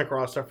keep coming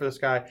across stuff for this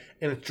guy,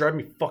 and it's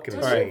driving me fucking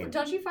insane.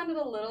 Don't you find it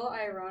a little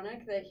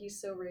ironic that he's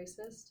so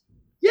racist?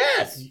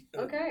 Yes.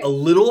 Okay. A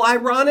little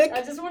ironic.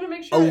 I just want to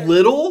make sure. A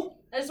little.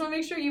 I just want to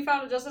make sure you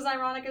found it just as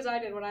ironic as I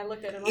did when I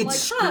looked at him. I'm It like,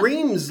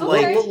 screams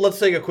okay. like. Let's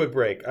take a quick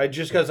break.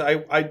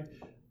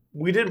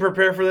 We didn't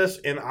prepare for this,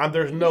 and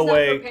there's no He's not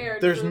way. prepared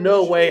There's for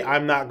no way shit.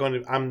 I'm not going to.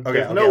 Okay,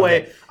 There's no okay,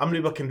 way okay. I'm going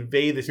to be able to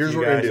convey this Here's to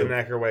what you we're guys gonna in do. an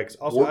accurate way. 'Cause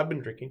also, We're- I've been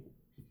drinking.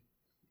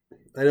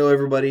 I know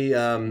everybody.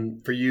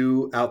 For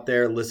you out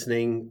there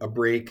listening, a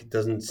break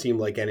doesn't seem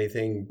like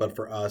anything, but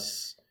for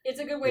us, it's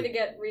a good way to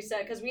get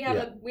reset because we have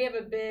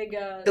a big.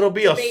 It'll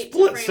be a debate to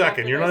split frame second.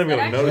 after You're not this. even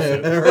going to That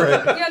notice actually-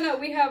 it. Right. Yeah, no,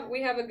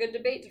 we have a good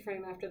debate to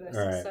frame after this.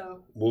 All right.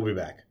 So we'll be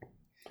back.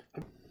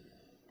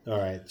 All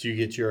right. Did you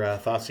get your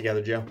thoughts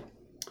together, Joe?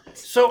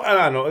 So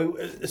I don't know.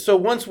 So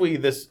once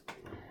this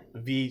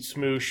V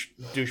Smoosh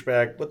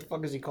douchebag, what the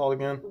fuck is he called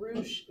again?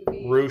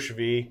 Roosh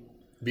V.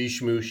 V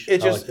Schmoosh.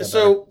 It I like just that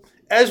so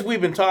as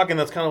we've been talking,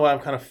 that's kind of why I'm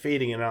kind of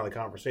fading in and out of the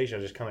conversation.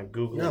 I just kind of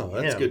googling. better.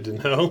 No, that's him. good to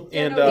know.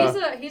 Yeah, And, no,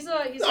 he's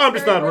a I'm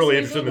just very not really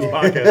person interested in to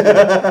this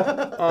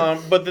Google.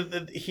 podcast.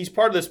 But he's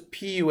part of this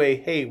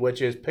PUA hate,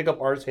 which is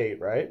pickup artist hate,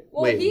 right?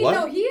 Well, Wait,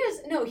 what? he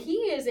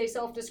is a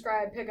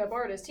self-described pickup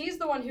artist. He's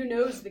the one who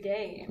knows the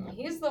game.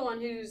 He's the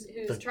one who's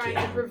The trying game.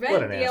 to What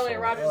prevent an the LA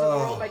asshole. Rogers of the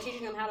world by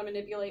teaching them how to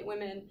manipulate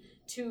women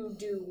to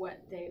do what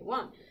they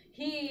want.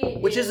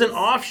 Which is an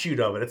offshoot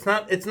of it. It's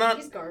not.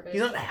 He's garbage.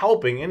 He's not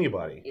helping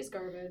anybody. He's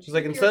garbage. It's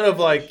like Pure instead of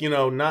garbage.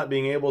 not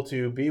being able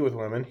to be with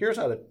women, here's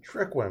how to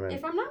trick women.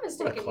 If I'm not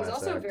mistaken, he's class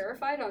also act.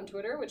 verified on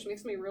Twitter, which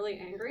makes me really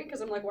angry because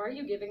I'm like, why are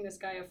you giving this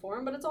guy a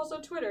forum? But it's also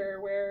Twitter,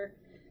 where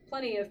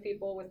plenty of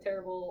people with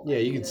terrible Yeah,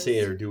 you can ideas say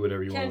it or do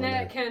whatever you want. on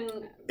there.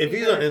 can If be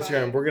he's on verified.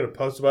 Instagram, we're gonna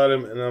post about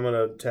him, and I'm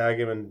gonna tag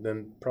him, and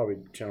then probably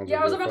challenge him. Yeah,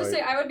 I was to a about to fight.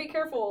 say I would be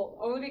careful,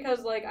 only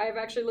because like I've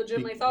actually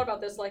legitimately thought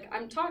about this. Like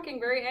I'm talking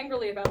very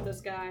angrily about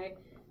this guy.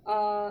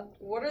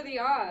 What are the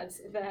odds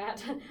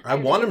that I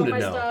want him keep to my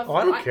know. Stuff? Oh,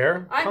 I don't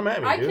care. Come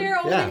at me, I dude. care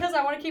only Yeah. because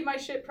I want to keep my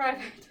shit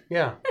private.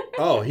 Yeah,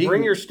 Oh, he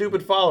bring your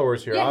stupid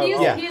followers here. Yeah, he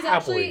is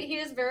happily. actually he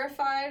is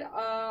verified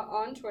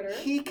on Twitter.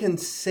 He can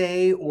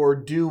say or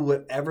do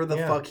whatever the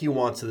Yeah. fuck he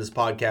wants to this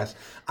podcast.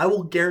 I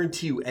will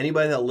guarantee you,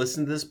 anybody that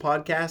listens to this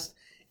podcast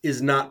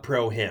is not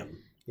pro him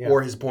Yeah.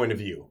 or his point of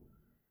view.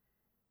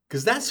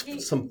 Because that's He-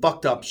 some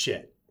fucked up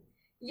shit.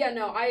 Yeah,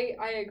 no, I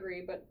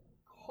agree, but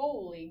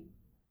holy.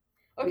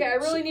 Okay, I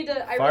really need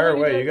to. Fire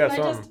away, you got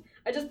can something.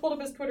 I just pulled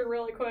up his Twitter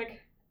really quick.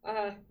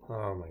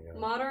 Oh my god.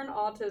 Modern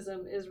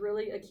autism is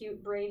really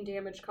acute brain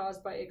damage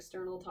caused by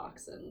external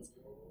toxins.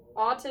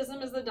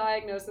 Autism is the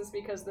diagnosis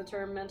because the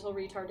term mental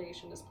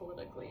retardation is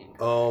politically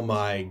incorrect. Oh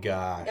my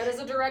gosh. That is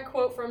a direct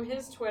quote from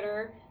his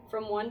Twitter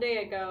from one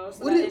day ago.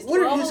 So What that is- is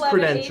what are his 12/11/18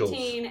 credentials? Do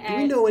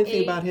we know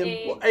anything about him?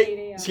 8 Well,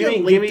 a.m. Is he on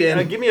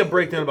LinkedIn? Give me a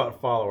breakdown about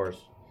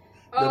followers.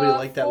 Nobody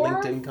liked that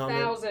LinkedIn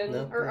comment? 4,000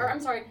 No? or I'm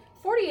sorry,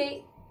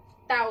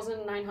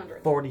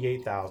 48,900.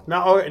 48,000.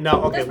 Now, okay.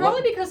 That's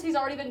probably because he's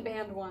already been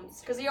banned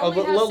once. Because he only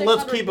has let's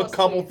 600 keep a plus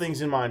couple tweets.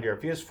 things in mind here.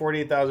 If he has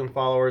 48,000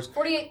 followers,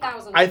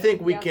 48,000. I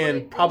think we Yeah, can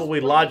 40 probably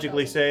 48,000.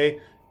 logically say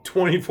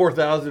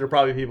 24,000 are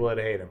probably people that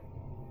hate him.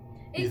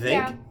 You It-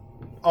 think? Yeah.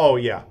 Oh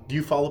yeah, Do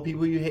you follow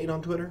people you hate on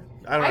Twitter?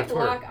 I don't have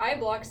Twitter. I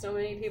block so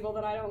many people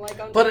that I don't like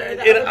on But Twitter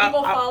that other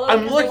people follow I'm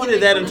because they looking wanna at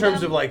that make in fun terms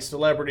of them. like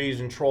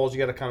celebrities and trolls. You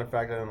got to kind of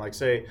factor in, like,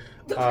 say,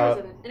 The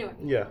president. Anyway,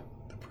 yeah.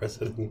 The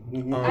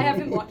president. I have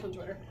him blocked on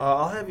Twitter.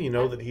 I'll have you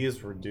know that he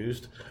has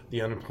reduced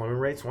the unemployment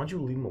rates. Why don't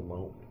you leave him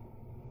alone?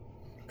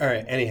 All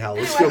right, anyhow,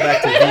 let's go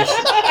back to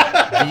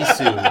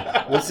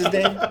Vishu. What's his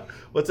name?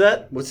 What's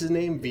that? What's his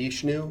name?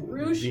 Vishnu?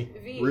 Roosh V-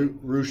 V.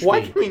 Roosh.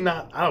 Why can we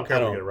not? I don't care I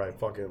if we don't- get it right.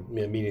 Fuck him.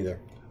 Yeah, me neither.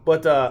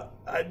 But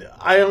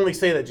I only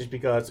say that just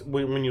because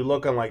when you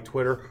look on like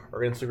Twitter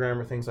or Instagram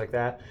or things like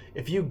that,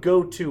 if you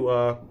go to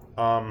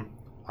I'm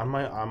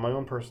my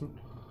own person.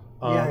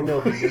 Yeah, I know,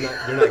 but you're not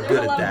There's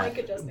good a lot at of mic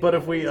that. adjusting. But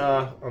if we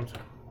I'm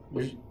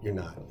sorry. You're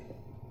not.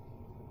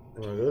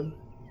 Am I good?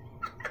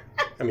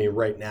 I mean,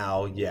 right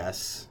now,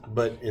 yes,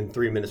 but in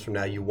 3 minutes from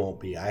now, you won't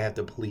be. I have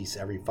to police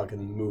every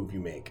fucking move you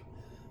make.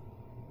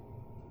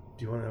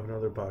 Do you want to have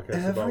another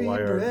podcast about Every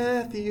why our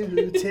breath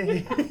you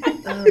take,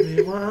 I'll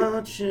be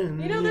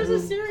watching? You know, there's a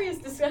serious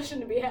discussion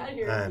to be had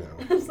here. I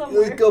know.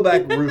 Somewhere. Let's go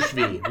back, Roosh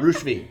V.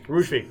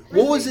 Rushvi.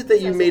 What was it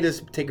that you made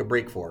us take a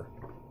break for?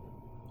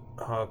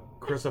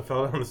 Krista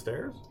fell down the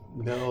stairs.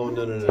 No.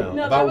 No,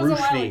 About that was a Roosh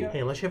while V. ago. Hey,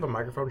 unless you have a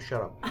microphone,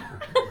 shut up.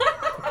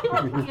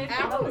 Ouch.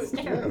 Yeah,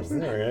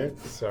 all right.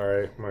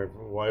 Sorry, my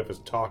wife is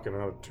talking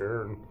out of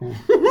turn.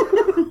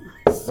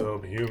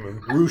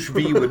 Subhuman. Roosh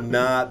V would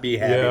not be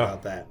happy Yeah.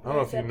 about that. I don't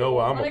know if you know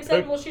what I'm a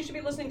Unacceptable. She should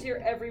be listening to your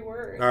every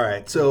word. All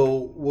right,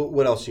 so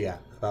what else you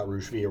got about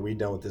Roosh V? Are we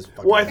done with this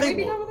fucking... Well, I Can we think-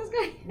 be done with this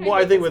guy? Well,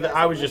 I think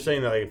I was just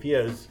saying that like, if he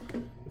has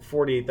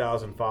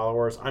 48,000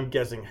 followers, I'm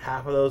guessing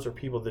half of those are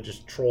people that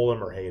just troll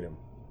him or hate him.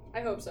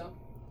 I hope so.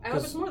 I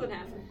hope it's more than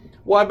half.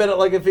 Well, I bet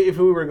like if we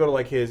were to go to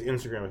like his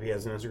Instagram, if he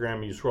has an Instagram,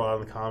 and you scroll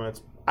out in the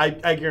comments, I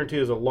guarantee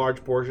there's a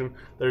large portion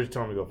that are just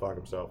telling him to go fuck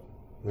himself.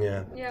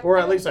 Yeah. Yeah. Or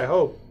at least I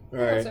hope. All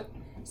I right. hope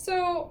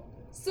so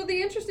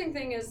the interesting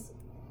thing is,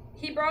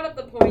 he brought up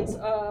the points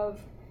of,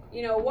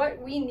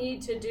 what we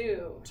need to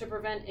do to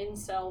prevent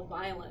incel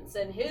violence,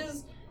 and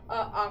his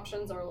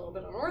options are a little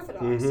bit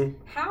unorthodox. Mhm.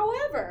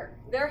 However,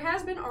 there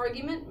has been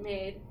argument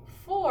made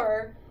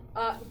for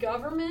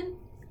government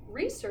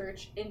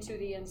research into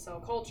the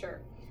incel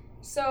culture.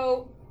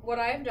 So what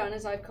I've done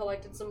is I've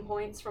collected some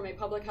points from a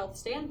public health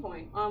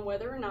standpoint on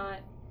whether or not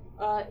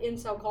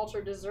incel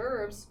culture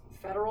deserves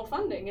federal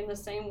funding in the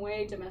same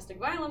way domestic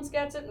violence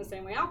gets it, in the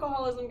same way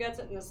alcoholism gets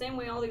it, in the same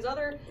way all these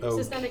other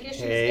systemic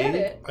issues get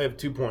it. I have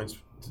 2 points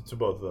to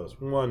both of those.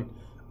 One,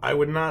 I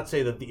would not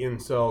say that the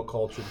incel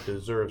culture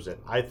deserves it.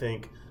 I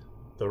think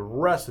the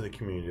rest of the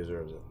community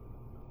deserves it.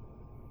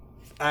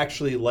 I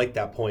actually like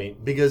that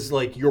point because,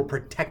 like, you're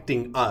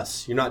protecting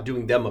us. You're not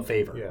doing them a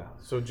favor. Yeah.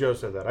 So Joe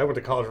said that. I went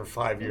to college for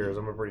 5 years.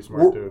 I'm a pretty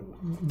smart dude.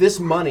 This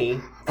money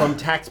from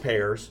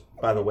taxpayers,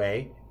 by the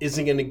way,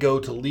 isn't going to go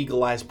to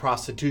legalize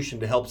prostitution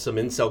to help some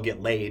incel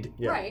get laid,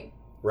 Yeah. Right.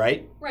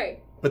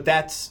 right? But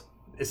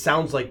it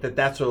sounds like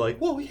that's sort of like,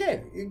 well, yeah,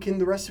 can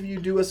the rest of you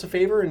do us a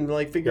favor and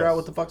like figure out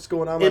what the fuck's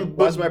going on? And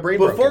Why's my brain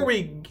before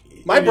broken?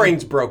 My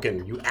brain's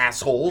broken, you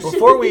assholes.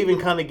 Before we even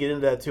kind of get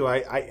into that too,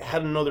 I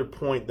had another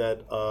point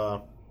that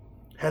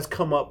has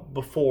come up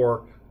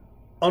before,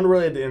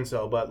 unrelated to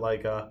incel, but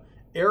like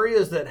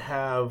areas that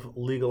have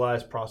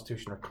legalized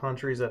prostitution or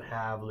countries that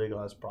have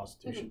legalized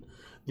prostitution. Mm-hmm.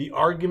 The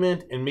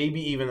argument, and maybe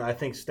even I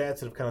think stats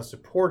that have kind of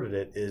supported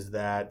it, is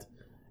that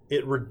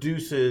it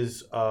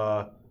reduces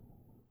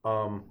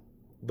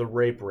the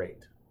rape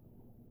rate.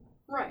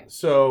 Right.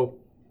 So,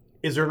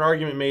 is there an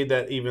argument made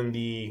that even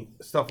the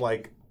stuff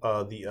like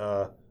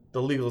the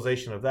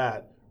legalization of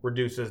that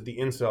reduces the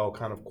incel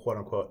kind of quote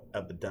unquote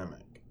epidemic?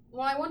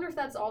 Well, I wonder if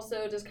that's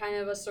also just kind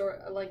of a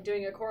sort like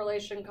doing a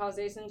correlation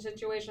causation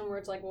situation where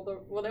it's like,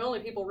 the only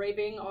people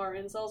raping are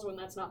incels when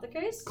that's not the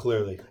case.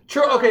 Clearly.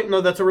 True. Okay.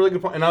 No, that's a really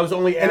good point. And I was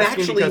only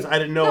asking because I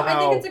didn't know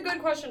how. I think it's a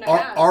good question to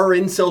ask. Are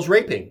incels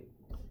raping?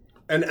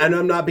 And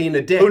I'm not being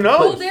a dick. Who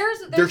knows? Well,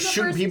 they're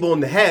shooting people in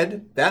the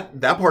head. That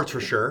part's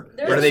for sure.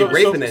 But are they so,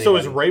 raping so, anyone? So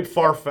is rape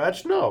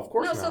far-fetched? No, of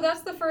course no, not. so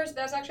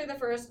that's actually the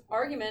first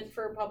argument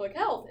for public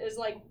health is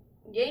like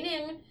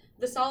gaining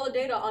the solid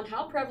data on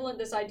how prevalent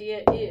this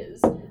idea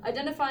is,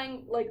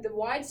 identifying like the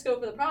wide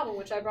scope of the problem,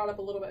 which I brought up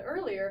a little bit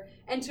earlier,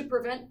 and to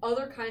prevent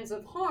other kinds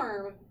of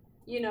harm,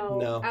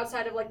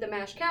 outside of like the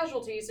mass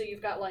casualties. So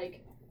you've got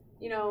like,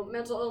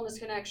 mental illness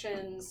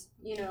connections,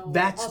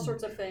 all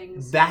sorts of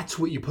things. That's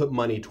what you put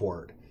money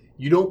toward.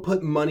 You don't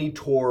put money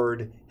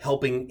toward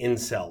helping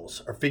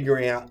incels or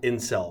figuring out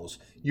incels.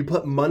 You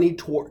put money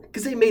toward,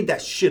 because they made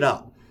that shit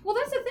up. Well,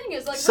 that's the thing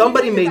is like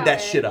somebody made that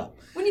shit up.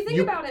 When you think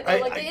about it, though,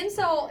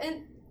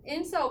 the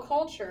incel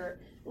culture,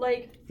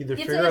 like either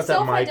it's figure out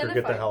that mic or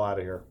get the hell out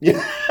of here.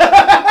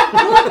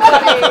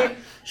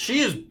 She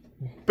is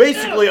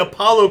basically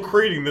Apollo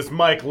Creeding this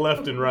mic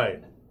left and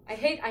right. I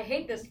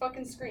hate this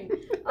fucking screen.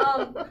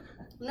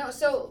 No,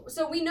 so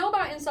we know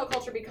about incel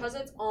culture because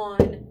it's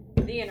on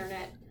the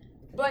internet.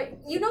 But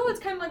it's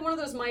kind of like one of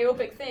those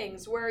myopic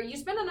things where you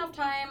spend enough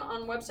time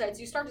on websites,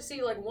 you start to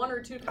see like one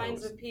or two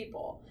kinds of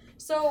people.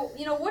 So,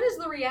 what is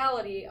the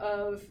reality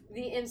of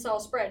the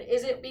incel spread?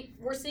 Is it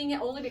we're seeing it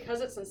only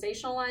because it's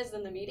sensationalized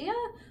in the media,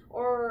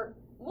 or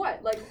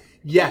what? Like,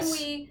 yes.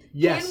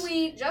 Can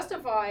we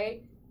justify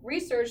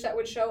research that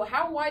would show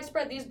how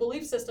widespread these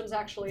belief systems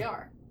actually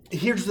are?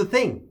 Here's the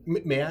thing.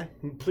 May I?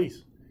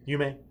 Please. You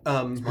may.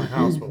 It's my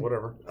house, but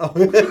whatever.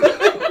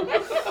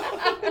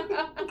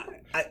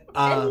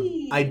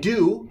 I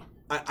do.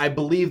 I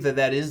believe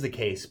that is the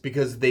case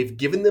because they've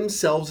given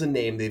themselves a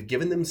name. They've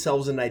given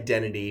themselves an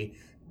identity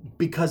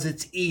because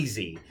it's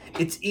easy.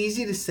 It's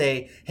easy to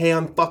say, hey,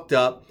 I'm fucked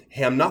up.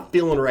 Hey, I'm not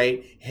feeling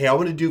right. Hey, I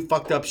want to do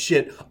fucked up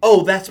shit.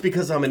 Oh, that's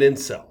because I'm an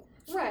incel.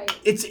 Right.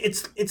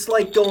 It's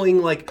like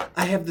going like,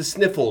 I have the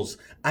sniffles.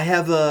 You're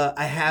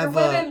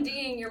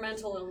WebMDing your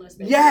mental illness.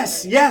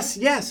 Basically.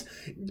 Yes.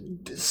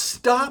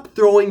 Stop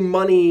throwing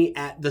money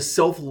at the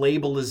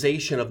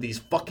self-labelization of these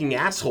fucking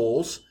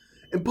assholes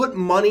and put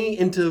money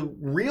into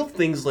real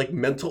things like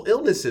mental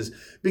illnesses.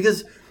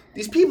 Because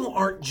these people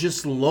aren't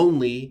just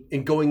lonely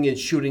and going and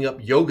shooting up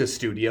yoga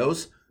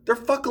studios. They're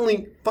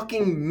fucking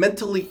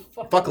mentally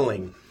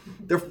fuckling.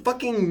 They're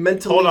fucking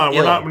mentally Hold on,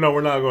 ill.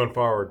 we're not going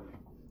forward.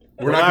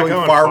 We're not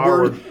going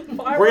forward.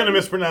 We're going to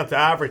mispronounce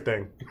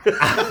everything.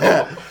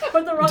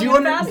 Put the wrong Do you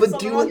under- emphasis but on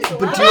do the you- wrong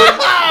but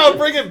syllable. do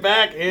Bring it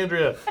back,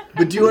 Andrea.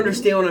 But do you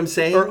understand what I'm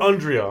saying? Or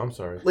Andrea, I'm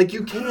sorry. Like,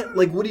 you can't,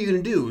 like, what are you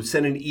going to do?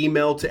 Send an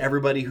email to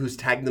everybody who's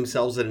tagged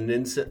themselves as an No,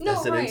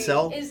 right.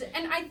 incel?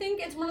 And I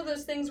think it's one of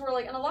those things where,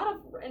 like, in a lot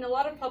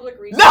of public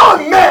research. Now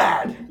I'm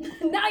mad!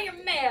 Now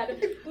you're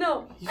mad.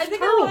 No, I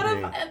think told a lot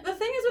me. of the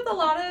thing is with a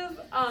lot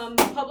of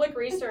public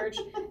research,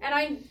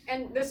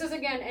 and this is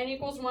again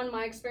N=1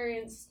 my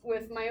experience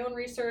with my own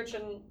research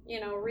and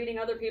reading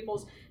other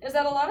people's, is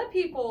that a lot of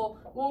people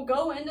will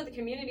go into the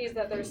communities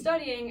that they're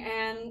studying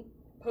and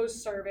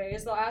post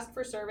surveys. They'll ask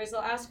for surveys.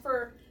 They'll ask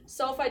for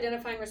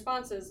self-identifying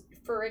responses.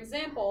 For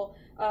example,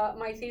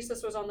 my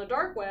thesis was on the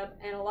dark web,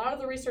 and a lot of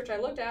the research I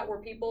looked at were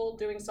people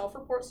doing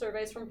self-report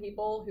surveys from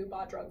people who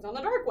bought drugs on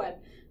the dark web.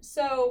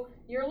 So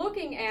you're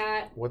looking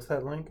at What's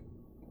that link?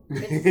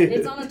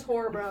 it's on a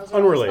Tor browser.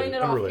 Unrelated.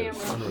 I'll explain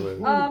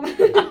it off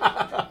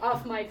camera.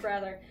 Off mic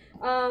rather.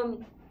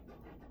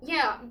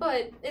 Yeah,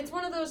 but it's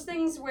one of those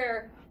things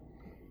where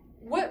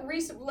what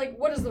does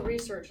the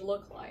research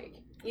look like?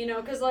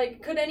 Because,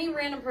 could any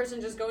random person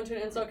just go into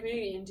an incel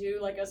community and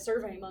do, a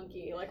Survey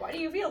Monkey? Why do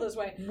you feel this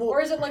way? Well, or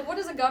is it, what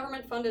does a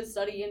government-funded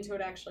study into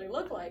it actually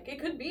look like?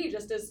 It could be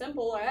just as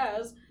simple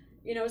as,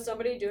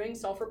 somebody doing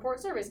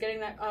self-report surveys, getting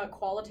that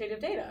qualitative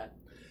data.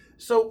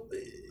 So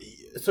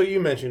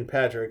you mentioned,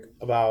 Patrick,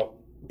 about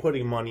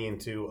putting money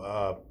into,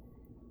 I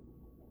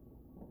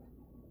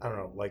don't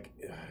know,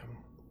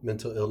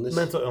 Mental illness?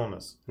 mental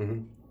illness.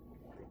 Mm-hmm.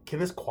 Can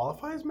this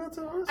qualify as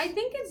mental illness? I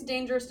think it's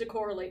dangerous to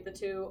correlate the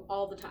two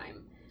all the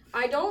time.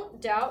 I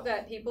don't doubt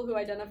that people who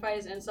identify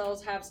as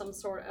incels have some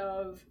sort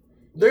of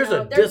There's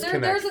a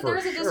disconnect there's for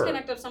a sure.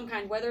 disconnect of some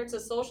kind, whether it's a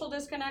social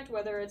disconnect,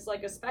 whether it's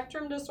a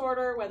spectrum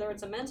disorder, whether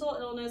it's a mental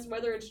illness,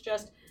 whether it's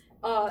just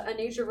a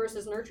nature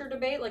versus nurture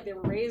debate, they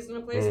were raised in a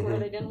place where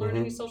they didn't learn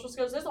any social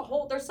skills.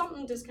 There's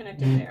something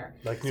disconnected there.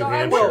 Like New So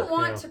Hampshire, I wouldn't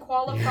want to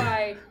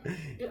qualify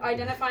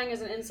identifying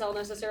as an incel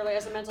necessarily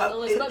as a mental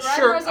illness, but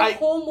rather sure, as a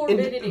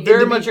comorbidity.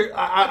 Very much.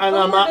 I'm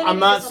comorbidity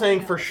not is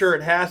saying something for else. sure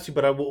it has to,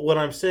 but what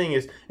I'm saying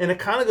is, and it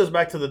kind of goes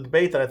back to the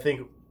debate that I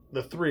think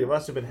the three of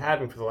us have been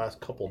having for the last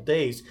couple of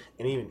days,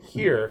 and even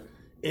here,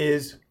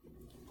 is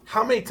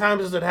how many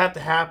times does it have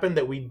to happen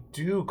that we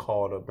do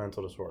call it a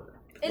mental disorder?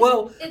 It's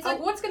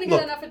what's going to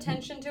get enough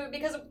attention to it,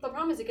 because the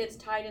problem is it gets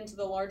tied into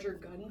the larger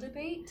gun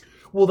debate.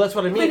 Well, that's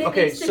what I When mean. it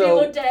Okay, needs to be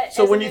looked at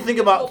so as when an you think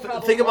about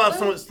individual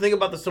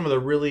problem some of the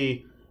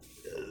really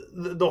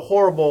the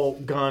horrible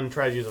gun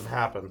tragedies have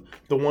happened.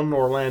 The one in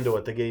Orlando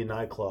at the gay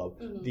nightclub.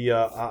 Mm-hmm. The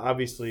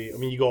obviously, I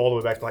mean, you go all the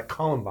way back to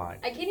Columbine.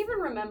 I can't even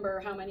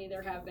remember how many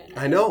there have been.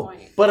 I know. At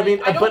this point. But I mean,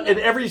 don't but know. in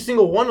every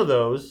single one of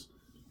those,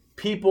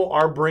 people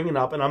are bringing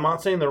up, and I'm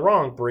not saying they're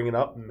wrong, bringing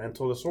up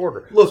mental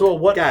disorder. Look, so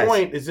at what guys,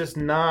 point is this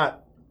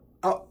not?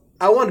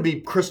 I want to be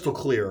crystal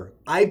clear.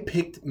 I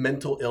picked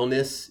mental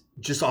illness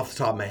just off the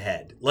top of my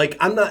head.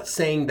 I'm not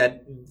saying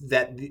that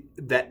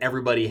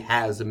everybody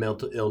has a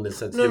mental illness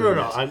that's No. doing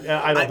this.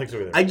 I don't think so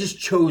either. I just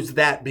chose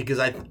that because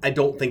I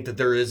don't think that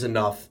there is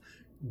enough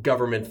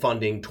government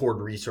funding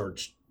toward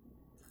research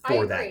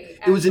for I that. agree,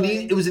 It was an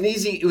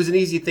actually.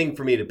 easy thing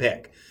for me to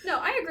pick. No,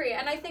 I agree,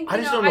 and I think I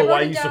just don't know wrote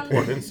why it you down-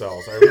 support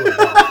incels. I really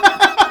don't.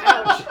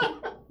 Ouch.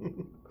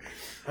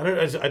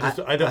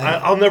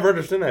 I'll never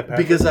understand that,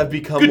 Patrick. Because I've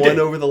become one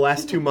over the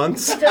last 2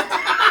 months. You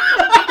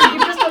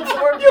just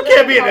absorbed. You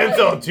can't be an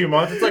incel in 2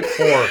 months. It's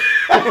 4.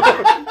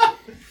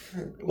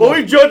 Well,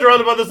 we've joked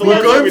around about this a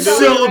lot. I'm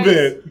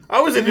celibate.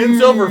 I was an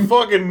incel for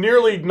fucking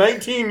nearly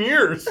 19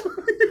 years.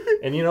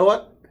 And you know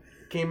what?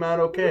 Came out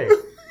okay.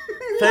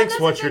 Thanks,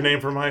 what's your name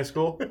from high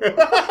school?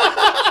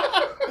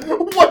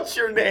 What's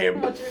your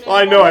name? What's your name?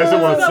 I know, I just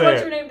want to say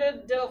What's it. your name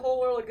did a whole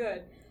world of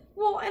good.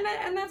 Well,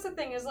 and that's the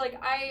thing is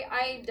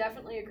I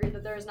definitely agree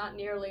that there is not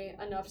nearly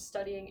enough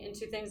studying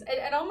into things.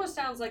 It almost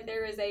sounds like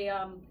there is a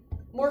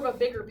more of a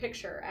bigger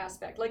picture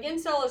aspect.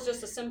 Incel is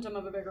just a symptom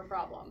of a bigger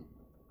problem.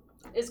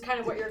 Is kind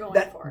of what you're going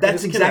for.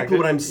 That's exactly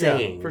what I'm Yeah,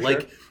 saying. for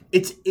sure.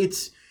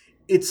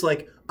 It's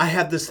like I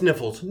have the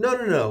sniffles.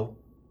 No.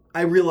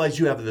 I realize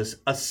you have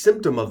a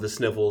symptom of the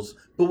sniffles,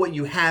 but what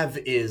you have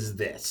is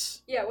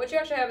this. Yeah, what you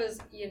actually have is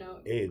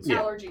AIDS.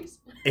 allergies.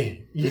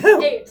 Yeah.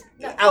 AIDS.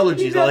 No, Allergies.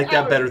 you I have like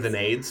that better allergies. than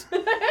AIDS.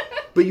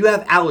 But you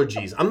have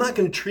allergies. I'm not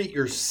going to treat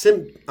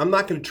I'm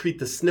not going to treat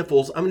the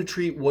sniffles. I'm going to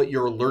treat what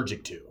you're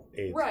allergic to.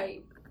 AIDS.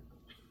 Right.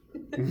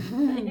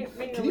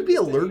 Can you be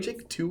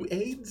allergic to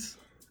AIDS?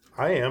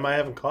 I am. I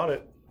haven't caught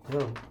it.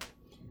 No.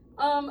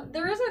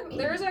 There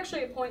is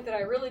actually a point that I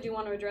really do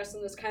want to address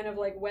in this kind of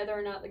whether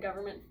or not the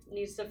government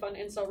needs to fund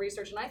incel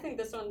research, and I think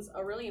this one's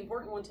a really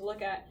important one to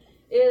look at,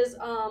 is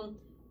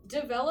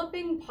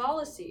developing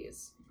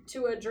policies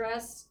to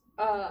address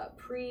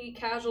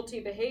pre-casualty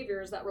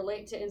behaviors that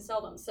relate to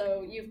inceldom.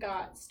 So you've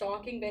got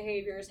stalking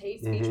behaviors,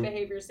 hate speech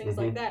behaviors, things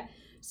like that.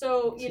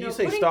 So, So you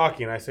say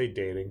stalking, I say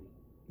dating.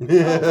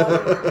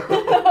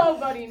 Oh,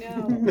 buddy, no.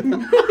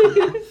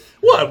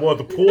 What,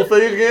 the pool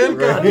thing again?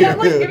 God. Yeah,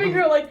 giving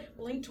her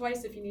blink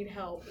twice if you need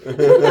help.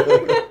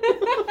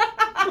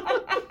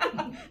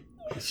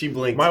 She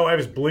blinked. My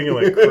wife's blinging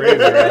like crazy right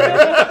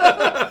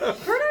now.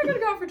 Her and I are gonna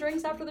go out for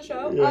drinks after the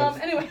show. Yes.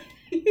 Anyway.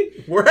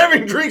 We're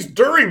having drinks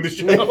during the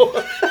show.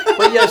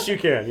 But yes, you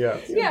can.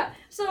 Yes. Yeah.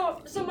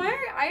 So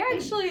I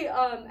actually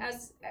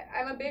as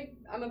I'm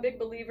a big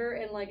believer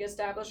in like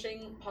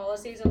establishing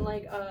policies and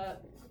like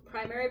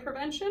primary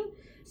prevention.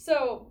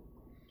 So,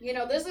 you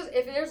know, this is,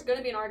 if there's going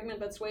to be an argument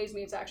that sways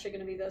me, it's actually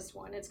going to be this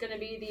one. It's going to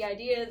be the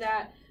idea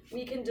that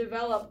we can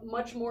develop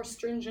much more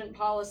stringent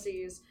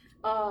policies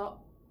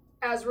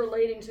as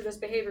relating to this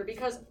behavior,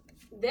 because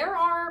there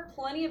are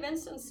plenty of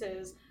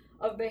instances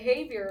of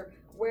behavior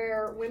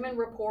where women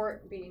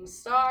report being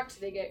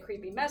stalked, they get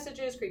creepy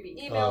messages, creepy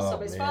emails,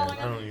 somebody's following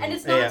them, and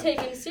it's not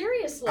taken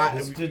seriously.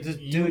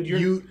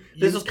 Dude,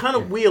 this is kind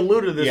of, we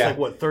alluded to this like,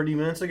 what, 30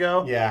 minutes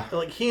ago? Yeah.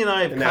 Like, he and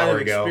I have kind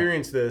of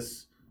experienced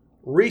this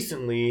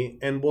recently,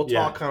 and we'll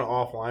talk kind of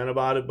offline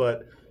about it,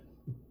 but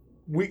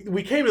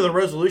we came to the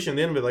resolution at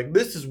the end of it, like,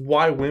 this is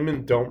why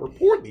women don't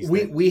report these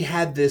things. We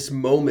had this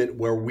moment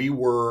where we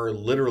were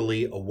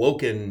literally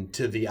awoken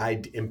to the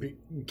idea, and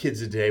kids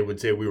today would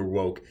say we were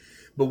woke,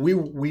 but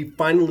we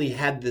finally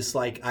had this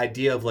like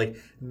idea of like,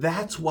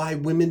 that's why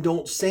women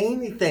don't say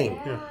anything.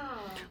 Yeah.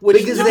 Which,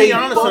 because they to be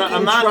honest,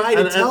 I'm not try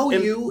to tell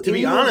you. To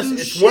be honest,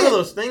 it's one of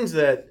those things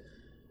that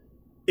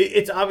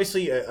it's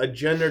obviously a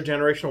gender,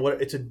 generational,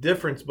 whatever. It's a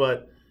difference,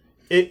 but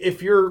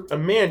if you're a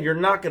man, you're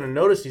not going to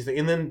notice these things.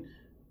 And then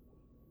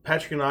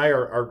Patrick and I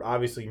are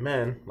obviously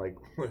men, like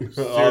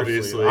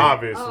obviously. Oh,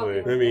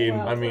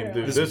 I mean,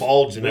 dude, this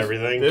bulge and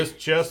everything. This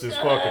chest is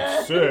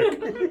fucking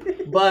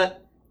sick.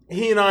 But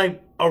he and I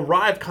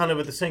arrived kind of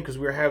at the same, because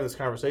we were having this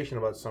conversation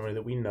about somebody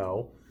that we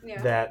know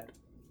that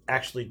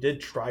actually did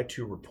try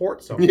to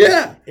report something.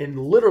 Yeah. And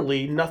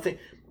literally nothing.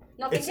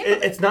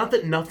 It's not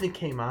that nothing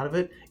came out of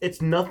it.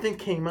 It's nothing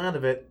came out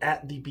of it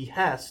at the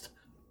behest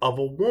of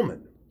a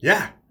woman.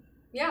 Yeah.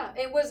 Yeah,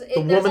 it was the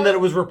woman that it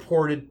was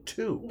reported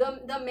to.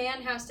 The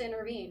man has to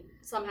intervene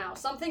somehow.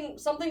 Something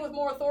with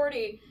more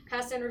authority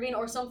has to intervene,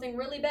 or something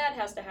really bad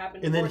has to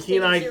happen. And then he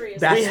and I,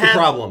 that's the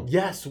problem.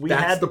 Yes,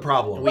 that's the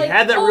problem. We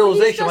had that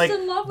realization. Like,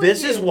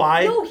 this is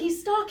why. No, he's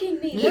stalking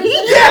me.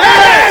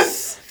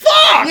 Yes!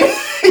 Fuck!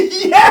 Yes!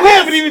 We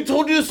haven't even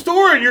told you the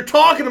story. And you're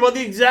talking about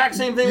the exact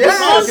same thing we're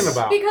talking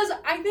about. Because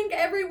I think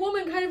every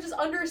woman kind of just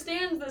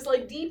understands this,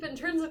 like, deep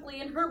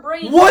intrinsically in her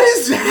brain. What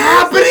is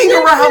happening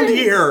around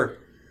here?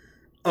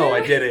 Oh,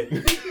 I did it.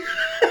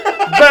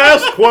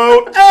 Best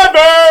quote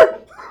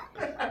ever.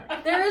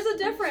 There is a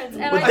difference,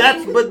 and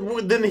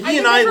but then he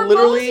and I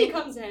literally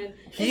comes in.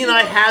 He and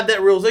I had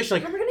that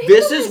realization, like,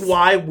 this is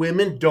why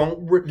women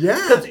don't.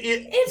 Because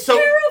it's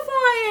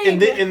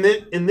terrifying.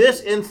 In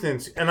this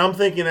instance, and I'm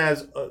thinking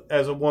as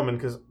a woman,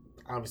 because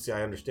obviously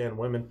I understand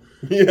women.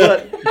 Yeah.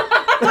 But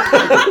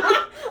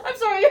I'm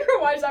sorry,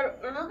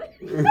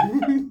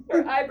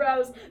 her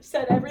eyebrows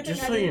said everything.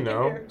 Just so you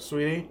know,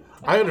 sweetie,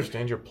 I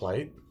understand your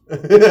plight.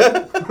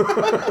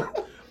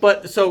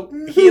 But so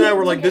he and I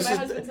were like, this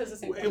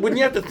is when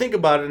you have to think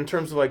about it in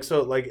terms of like,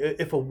 so like,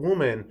 if a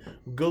woman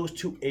goes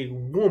to a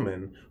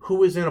woman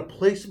who is in a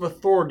place of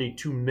authority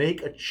to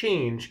make a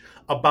change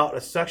about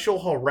a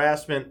sexual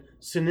harassment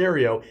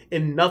scenario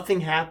and nothing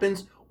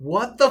happens,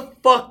 what the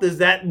fuck does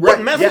that?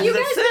 What message you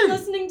does guys that been send?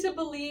 listening to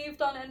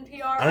Believed on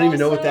NPR? I don't even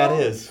know what that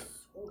is.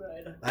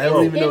 Good. I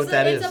don't even know what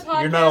that is.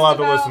 You're not allowed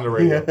to listen to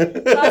radio.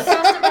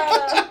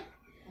 Podcast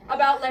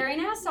about Larry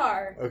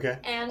Nassar. Okay.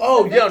 And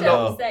the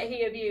victims that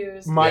he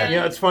abused.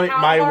 It's funny.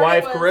 My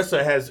wife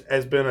Carissa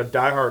has been a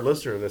diehard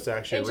listener of this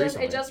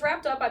recently. It just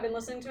wrapped up. I've been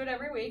listening to it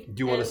every week.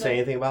 Do you want to say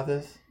anything about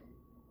this?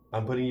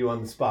 I'm putting you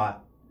on the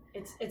spot.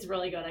 It's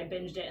really good. I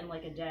binged it in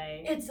like a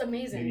day. It's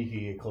amazing. Maybe you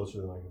can get closer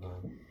to the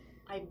microphone.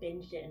 I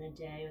binged it in a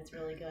day. It's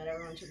really good.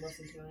 Everyone should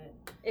listen to it.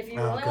 If you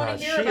really want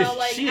to hear about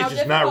like she how is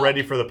just not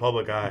ready for the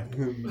public eye.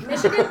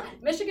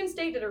 Michigan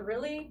State did a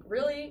really,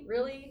 really,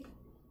 really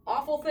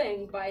awful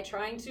thing by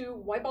trying to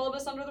wipe all of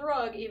this under the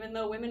rug, even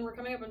though women were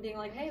coming up and being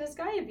like, "Hey, this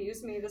guy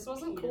abused me. This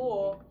wasn't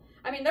cool."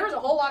 I mean, there was a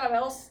whole lot of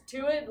else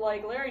to it.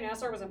 Like Larry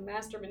Nassar was a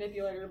master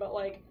manipulator, but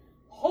like,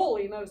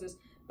 holy Moses!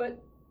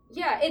 But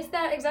yeah, it's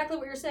that exactly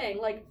what you're saying.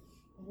 Like,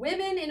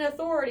 women in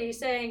authority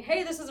saying,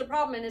 "Hey, this is a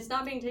problem," and it's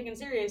not being taken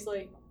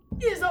seriously,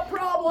 is a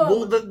problem.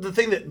 Well, the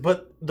thing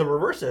but the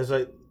reverse is,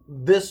 like,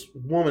 this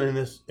woman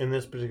in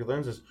this particular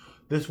instance,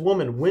 this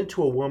woman went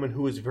to a woman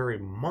who is very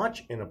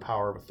much in a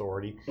power of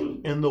authority,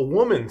 and the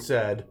woman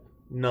said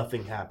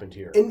nothing happened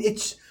here. And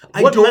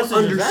I don't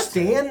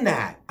understand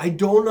that. I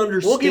don't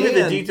understand. We'll give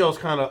you the details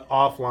kind of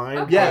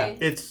offline. Okay.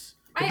 Yeah,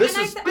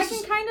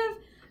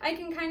 I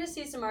can kind of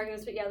see some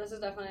arguments, but yeah, this is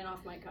definitely an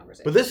off-mic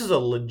conversation. But this is a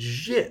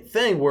legit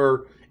thing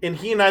where, and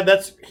he and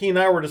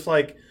I were just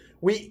like,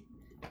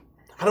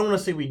 I don't want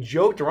to say we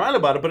joked around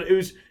about it, but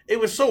it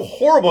was so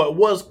horrible. It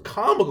was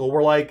comical.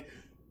 We're like,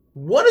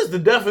 what is the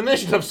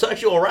definition of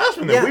sexual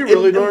harassment that we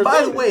really don't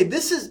understand? By the way,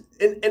 this is,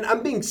 and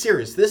I'm being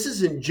serious. This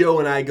isn't Joe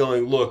and I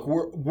going, look,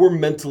 we're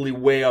mentally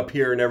way up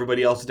here and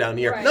everybody else is down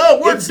here. Right. No,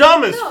 we're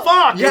dumb as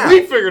fuck. Yeah. And we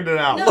figured it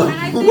out. No, and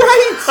I think,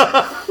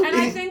 right. And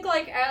I think,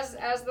 like, as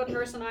the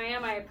person I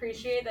am, I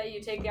appreciate that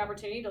you take the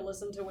opportunity to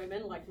listen to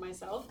women like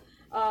myself,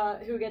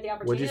 who get the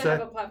opportunity to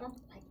have a platform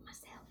like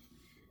myself.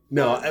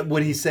 No,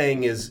 what he's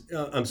saying is,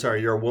 I'm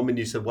sorry, you're a woman.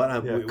 You said what?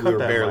 Yeah, we cut were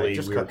that, barely. Mike.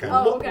 Just we were cut kind that.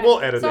 of- Oh, okay.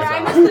 We'll edit Sorry, this I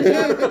out. missed the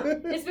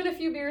joke. It's been a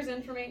few beers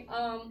in for me.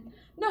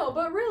 No,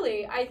 but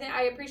really,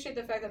 I appreciate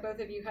the fact that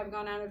both of you have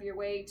gone out of your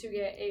way to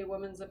get a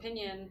woman's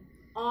opinion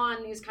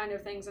on these kind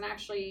of things and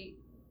actually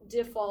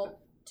default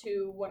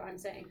to what I'm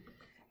saying.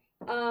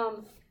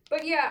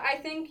 But yeah, I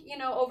think,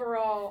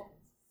 overall,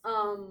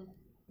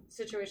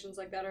 situations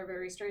like that are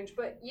very strange.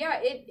 But yeah,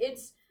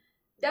 it's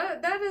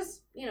that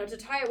is, to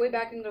tie it way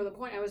back into the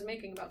point I was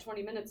making about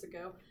 20 minutes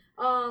ago.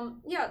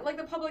 Like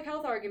the public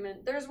health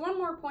argument, there's one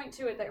more point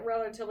to it that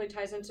relatively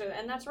ties into it,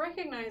 and that's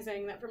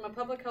recognizing that from a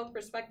public health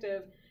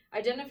perspective,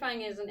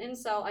 identifying as an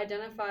incel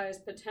identifies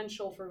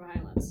potential for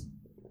violence.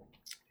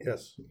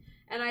 Yes.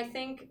 And I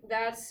think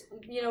that's,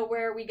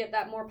 where we get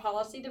that more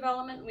policy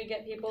development. We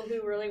get people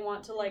who really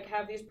want to,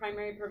 have these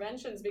primary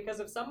preventions. Because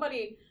if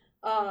somebody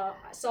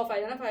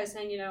self-identifies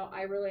saying,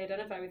 I really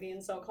identify with the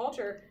incel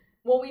culture,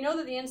 well, we know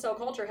that the incel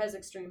culture has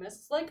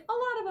extremists, like a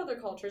lot of other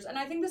cultures. And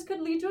I think this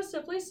could lead to a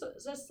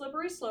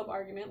slippery slope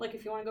argument. Like,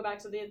 if you want to go back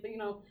to the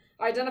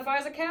identify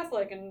as a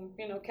Catholic, and,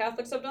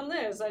 Catholics have done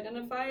this.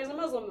 Identify as a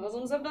Muslim.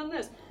 Muslims have done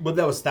this. But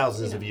that was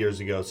thousands of years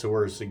ago, so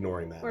we're just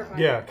ignoring that. We're now. fine.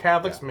 Yeah,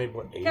 Catholics made,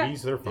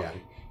 80s? They're fine. Yeah.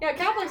 Yeah,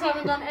 Catholics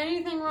haven't done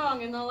anything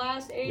wrong in the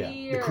last 80 The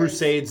years.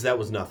 Crusades, that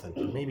was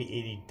nothing. Maybe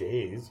 80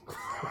 days.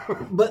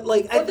 But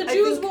But the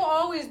Jews will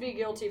always be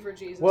guilty for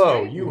Jesus.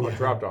 Whoa, right? you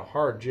dropped a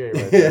hard J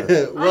right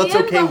there. well, it's I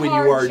am okay the when you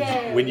hard are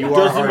J. when you It are.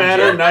 doesn't hard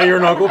matter. J. Now you're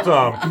an Uncle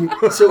Tom.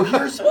 So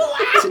here's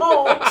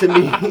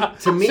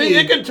to me. See,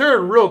 it can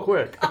turn real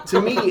quick. To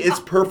me, it's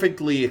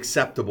perfectly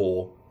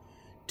acceptable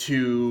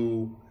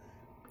to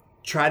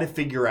try to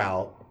figure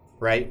out,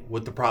 right,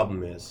 what the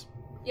problem is.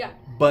 Yeah.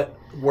 But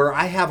where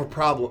I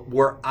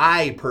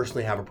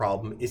personally have a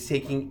problem, is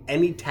taking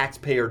any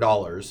taxpayer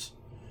dollars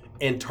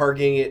and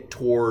targeting it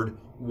toward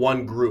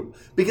one group.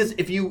 Because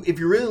if you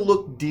really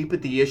look deep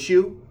at the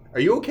issue,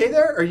 are you okay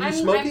there? Are you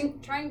smoking? I'm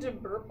trying to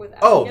burp without.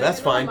 Oh, getting that's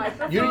into the fine.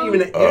 microphone. You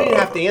didn't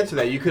have to answer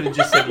that. You could have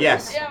just said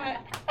yes. Damn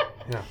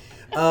it.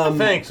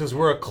 Thanks, because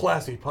we're a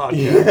classy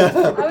podcast. Yeah.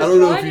 I I don't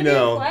know trying if you to be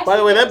know. classy. By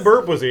the way, that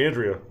burp was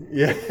Andrea.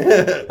 Yeah.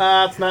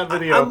 It's not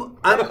video.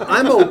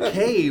 I'm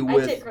okay I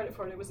with. take credit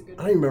for it. It was a good I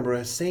one. don't even remember what I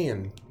was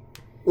saying.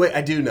 Wait,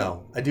 I do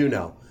know.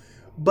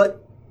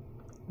 But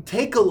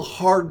take a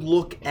hard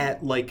look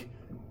at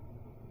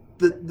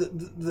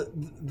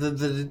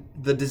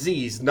the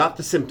disease, not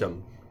the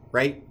symptom,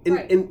 right?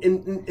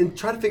 And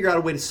try to figure out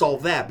a way to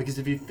solve that. Because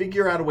if you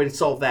figure out a way to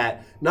solve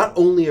that, not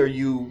only are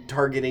you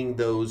targeting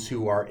those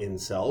who are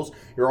incels,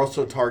 you're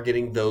also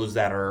targeting those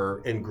that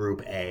are in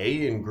Group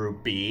A, in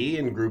Group B,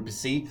 in Group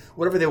C,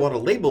 whatever they want to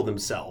label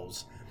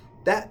themselves.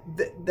 That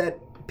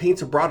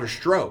paints a broader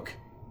stroke.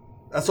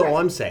 That's all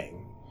I'm saying.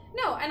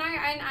 No, and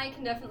I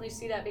can definitely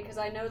see that, because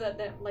I know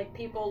that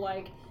people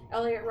like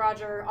Elliot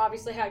Rodger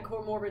obviously had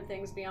comorbid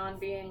things beyond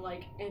being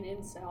like an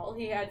incel.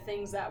 He had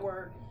things that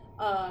were,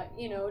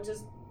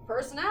 just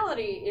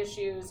personality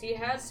issues. He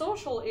had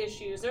social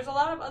issues. There's a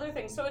lot of other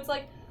things. So it's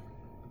like,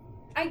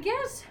 I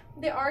guess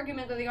the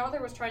argument that the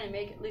author was trying to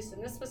make, at least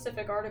in this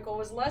specific article,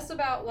 was less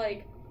about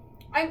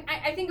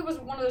I think it was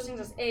one of those things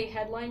as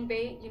headline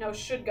bait.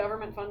 Should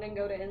government funding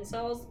go to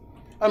incels?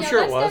 I'm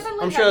sure it was.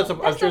 I'm sure it's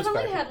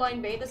definitely back.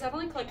 headline bait. That's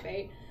definitely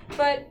clickbait.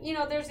 But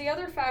there's the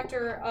other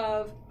factor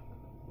of,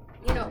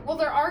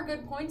 there are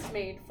good points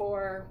made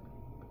for,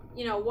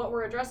 what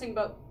we're addressing,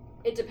 but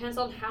it depends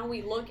on how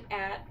we look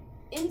at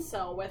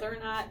incel, whether or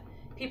not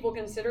people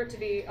consider it to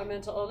be a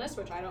mental illness,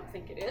 which I don't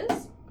think it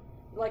is.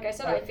 Like I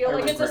said, I feel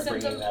like it's a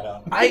symptom.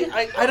 I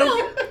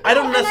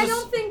don't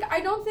necessarily. I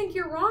don't think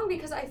you're wrong,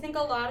 because I think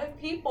a lot of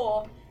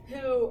people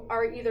who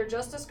are either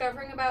just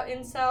discovering about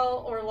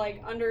incel or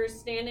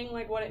understanding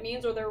what it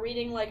means, or they're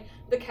reading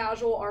the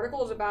casual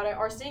articles about it,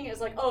 are seeing it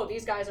as oh,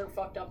 these guys are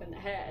fucked up in the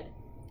head,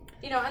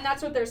 and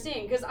that's what they're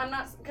seeing. Because not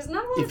a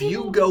lot of If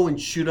people, you go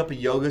and shoot up a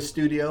yoga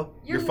studio,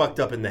 you're fucked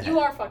up in the head. you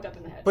are fucked up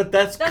in the head. But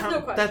that's no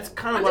kind question. that's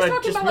kind I'm of what I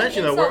talking just about,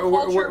 mentioned. incel Though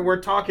culture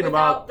we're talking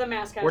without about the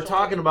mass we're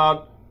talking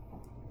about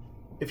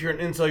if you're an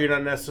incel, you're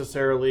not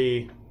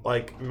necessarily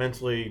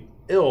mentally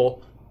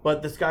ill.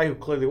 But this guy who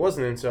clearly was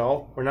an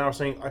incel, we're now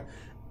saying.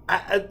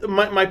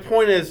 My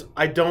point is,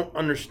 I don't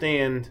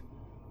understand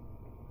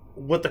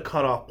what the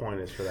cutoff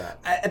point is for that.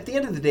 At the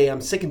end of the day, I'm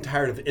sick and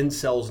tired of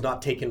incels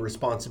not taking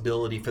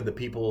responsibility for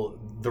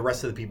the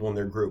rest of the people in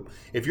their group.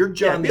 If you're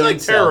John be the like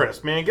incel,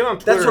 terrorists, man. Get on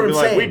Twitter That's what and be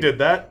I'm like, saying. we did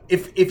that.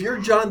 If you're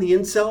John the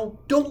incel,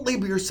 don't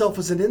label yourself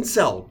as an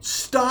incel.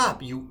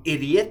 Stop, you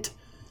idiot.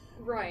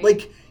 right.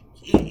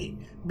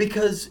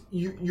 Because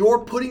you're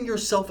putting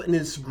yourself in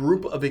this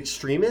group of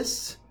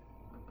extremists.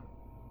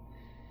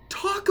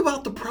 Talk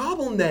about the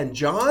problem then,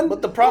 John.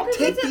 But the problem,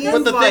 Take the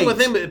but the thing invite.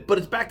 with him, but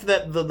it's back to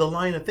that the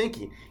line of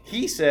thinking.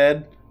 He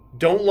said,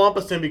 "Don't lump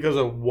us in because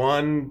of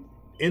one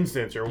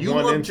instance or You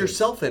one lumped instance."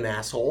 yourself in,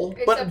 asshole.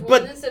 Except but-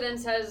 one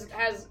incident has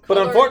But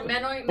colored unfortunately,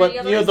 many but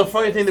other the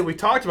funny thing instances. that we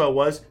talked about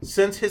was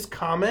since his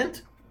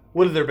comment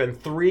What have there been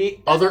 3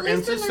 There's other at least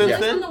instances been, since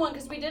there's then? been the one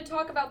because we did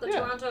talk about the Yeah.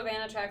 Toronto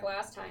van attack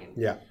last time.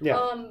 Yeah.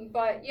 Yeah.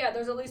 But yeah,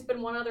 there's at least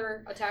been one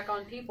other attack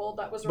on people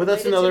that was. But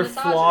that's related another to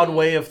misogyny. flawed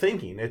way of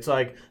thinking. It's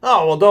like,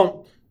 oh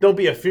well, don't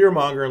be a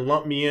fearmonger and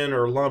lump me in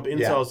or lump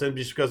incels in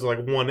just because of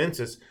like one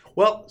instance.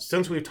 Well,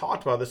 since we've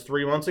talked about this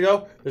 3 months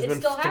ago, there's It's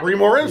been still 3 happening.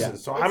 more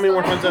instances. So It's how many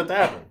more still times has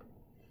that happened?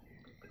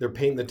 They're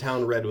painting the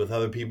town red with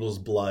other people's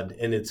blood,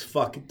 and it's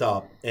fucked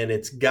up, and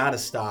it's got to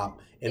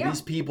stop. And Yeah.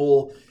 these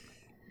people,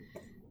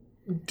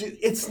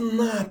 it's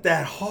not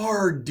that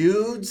hard,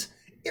 dudes.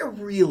 It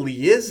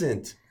really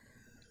isn't.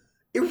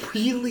 It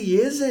really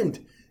isn't.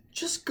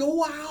 Just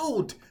go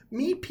out,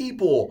 meet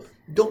people.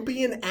 Don't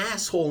be an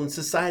asshole in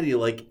society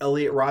like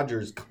Elliot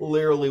Rodgers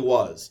clearly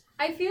was.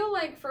 I feel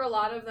like for a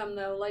lot of them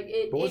though, like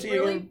it, What was it he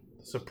really. again?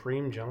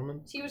 Supreme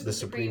Gentleman? He was The the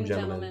Supreme Supreme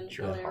Gentleman, Gentleman,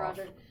 sure. Elliot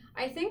Rodgers.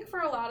 I think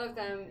for a lot of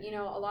them, you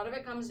know, a lot of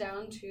it comes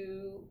down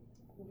to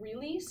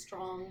really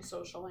strong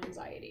social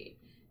anxiety.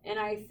 And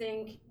I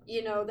think,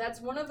 you know, that's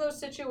one of those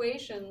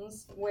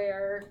situations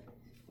where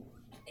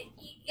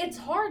it's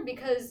hard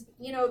because,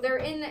 you know, they're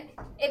in,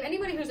 if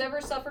anybody who's ever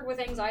suffered with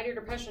anxiety or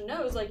depression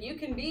knows, like, you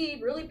can be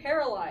really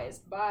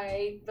paralyzed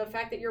by the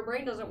fact that your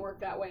brain doesn't work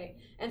that way.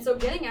 And so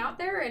getting out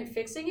there and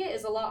fixing it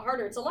is a lot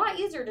harder. It's a lot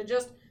easier to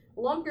just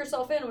lump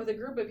yourself in with a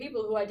group of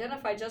people who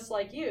identify just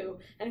like you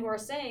and who are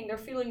saying they're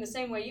feeling the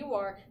same way you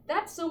are.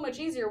 That's so much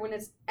easier when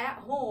it's at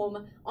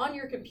home on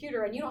your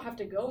computer and you don't have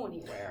to go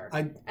anywhere.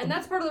 And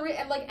that's part of the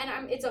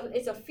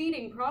it's a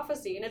feeding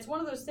prophecy, and it's one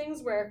of those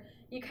things where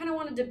you kind of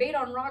want to debate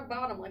on rock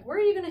bottom, like where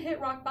are you going to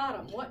hit rock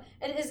bottom? What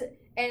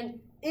and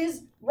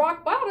is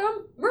rock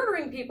bottom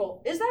murdering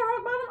people? Is that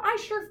rock bottom? I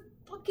sure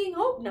fucking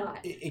hope not.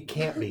 It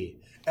can't be.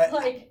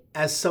 Like,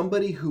 as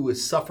somebody who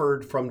has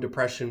suffered from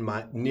depression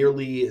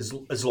nearly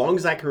as long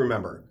as I can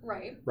remember,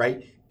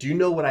 right? Do you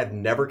know what I've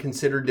never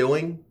considered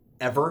doing,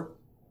 ever?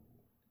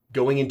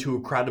 Going into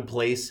a crowded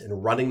place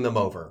and running them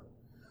over.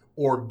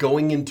 Or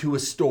going into a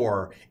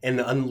store and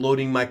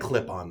unloading my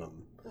clip on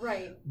them.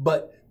 Right.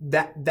 But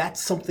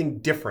that's something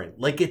different.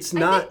 Like, it's I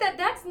not... think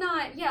that's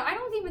not, yeah, I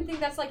don't even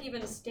think that's like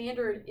even a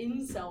standard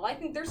incel. I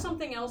think there's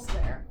something else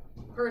there,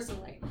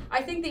 personally.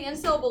 I think the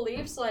incel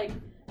beliefs, like,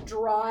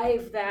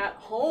 drive that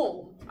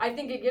home. I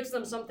think it gives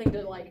them something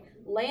to like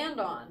land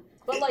on.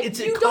 But like It's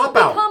a you don't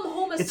cop-out. become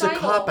homicidal. It's a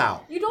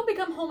cop-out. You don't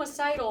become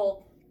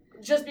homicidal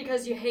just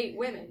because you hate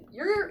women.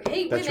 You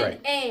hate That's women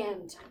right.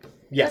 and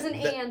Yeah, there's an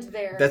and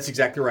there. That's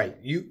exactly right.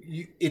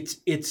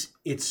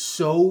 It's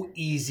so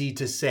easy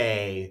to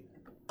say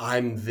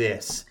I'm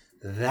this.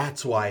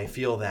 That's why I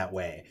feel that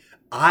way.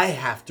 I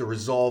have to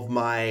resolve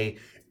my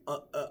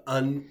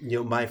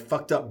my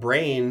fucked up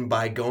brain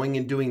by going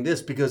and doing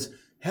this because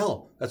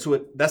hell, that's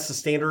the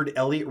standard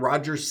Elliot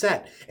Rodgers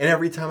set. And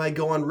every time I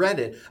go on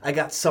Reddit, I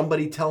got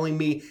somebody telling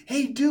me,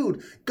 "Hey,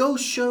 dude, go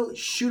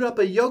shoot up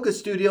a yoga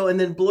studio and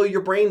then blow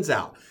your brains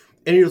out."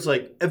 And he was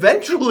like,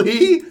 eventually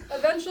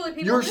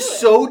people you're do it.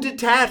 so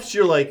detached.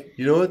 You're like,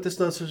 you know what? That's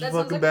not such That a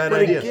sounds fucking like bad a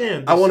idea.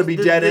 Again, I want to be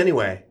dead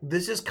anyway.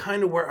 This is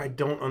kind of where I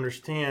don't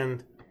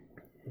understand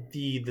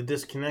the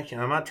disconnection.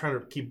 I'm not trying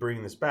to keep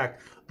bringing this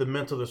back, the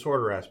mental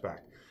disorder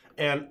aspect.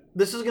 And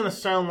this is going to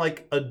sound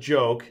like a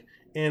joke,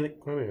 and it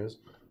clearly is,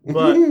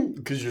 but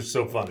Because you're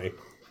so funny.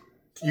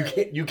 You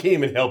can't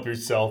even help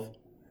yourself.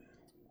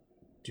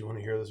 do you want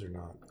to hear this or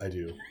not? I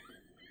do.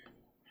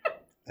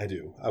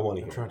 I want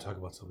to I'm hear. trying to talk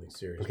about something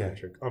serious, Okay.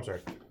 Patrick. I'm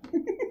sorry.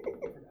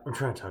 I'm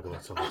trying to talk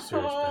about something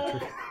serious,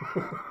 Patrick.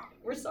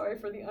 We're sorry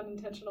for the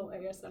unintentional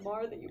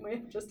ASMR that you may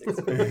have just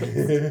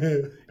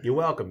experienced. You're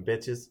welcome,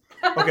 bitches.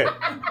 Okay,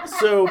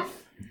 so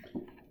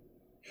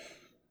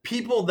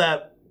people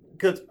that,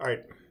 all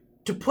right,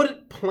 to put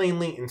it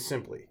plainly and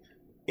simply,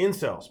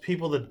 incels,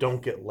 people that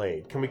don't get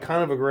laid. Can we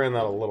kind of agree on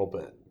that a little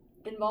bit?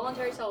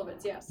 Involuntary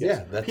celibates, yes.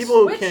 Yeah, that's People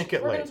who Which can't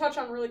get we're laid. going to touch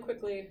on really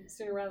quickly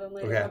sooner rather than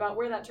later Okay. about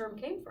where that term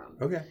came from.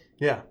 okay.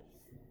 Yeah.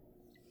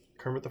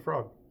 Kermit the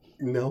Frog.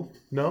 No,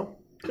 No?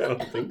 I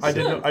don't think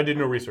so. I did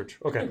no research.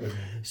 Okay.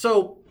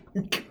 So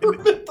What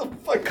the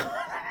fuck?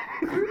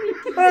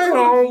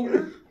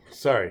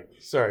 sorry.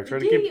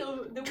 Trying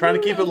to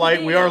keep it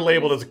light. We are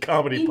labeled as a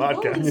comedy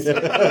podcast.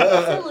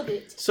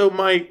 Celibate. So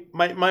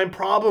my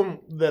problem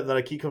that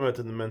I keep coming back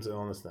to the mental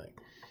illness thing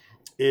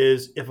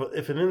is if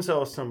an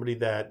incel is somebody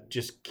that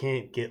just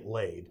can't get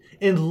laid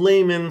in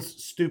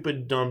layman's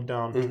stupid dumbed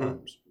down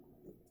terms.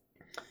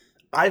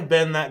 I've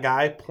been that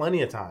guy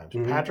plenty of times.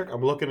 Patrick,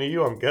 I'm looking at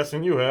you. I'm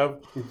guessing you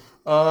have.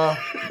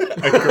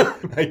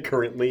 I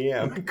currently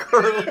am.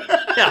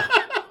 Yeah,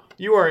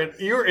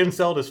 you're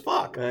incelled as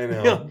fuck. I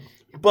know. Yeah.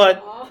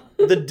 But Aw.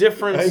 the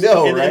difference, I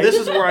know, and right? this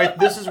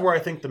is where I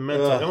think the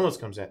mental illness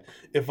comes in.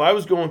 If I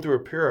was going through a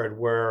period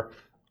where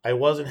I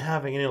wasn't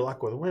having any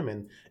luck with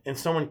women, and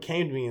someone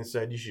came to me and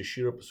said you should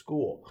shoot up a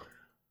school,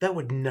 that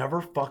would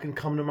never fucking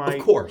come to my.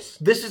 Of course.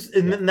 This is,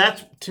 and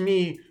that's to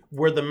me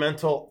where the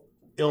mental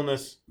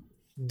illness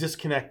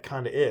disconnect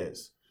kind of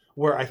is,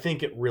 where I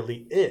think it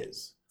really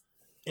is.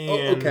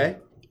 And okay.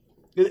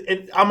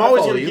 And I'm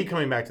always follow going to you. keep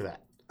coming back to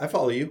that. I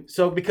follow you.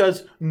 So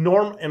because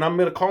and I'm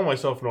gonna call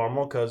myself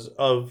normal because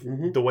of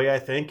the way I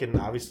think and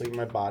obviously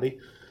my body,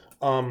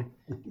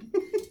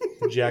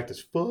 jacked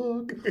as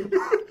fuck.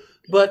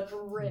 But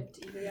Ripped,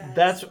 yes.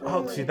 that's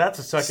that's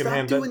a second Stop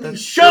hand. doing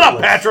these Shut up,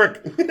 shitless.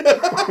 Patrick.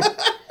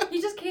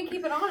 He just can't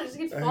keep it on. It just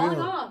keeps falling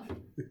off.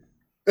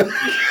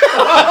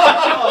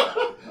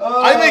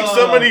 I make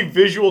so many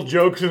visual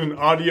jokes in an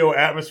audio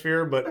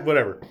atmosphere, but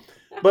whatever.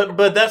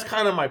 But that's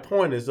kind of my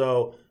point. Is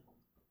though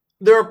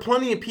there are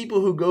plenty of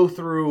people who go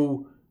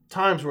through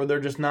times where they're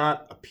just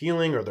not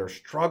appealing or they're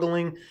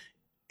struggling,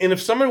 and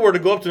if somebody were to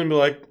go up to them and be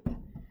like,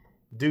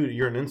 dude,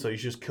 you're an incel. You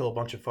should just kill a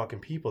bunch of fucking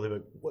people. They'd be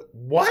like,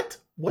 what?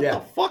 What Yeah.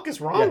 the fuck is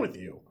wrong with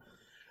you?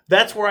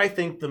 That's where I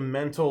think the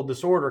mental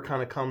disorder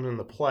kind of comes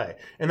into play.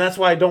 And that's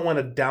why I don't want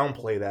to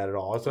downplay that at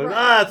all. It's like,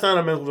 it's not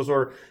a mental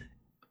disorder.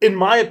 In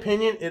my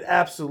opinion, it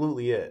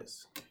absolutely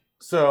is.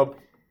 So,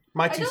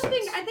 my two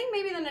cents. I think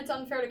maybe then it's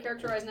unfair to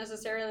characterize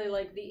necessarily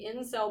like the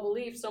incel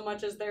belief so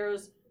much as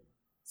there's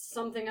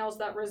something else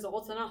that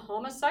results in a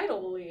homicidal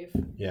belief.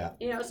 Yeah.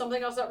 You know,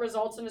 something else that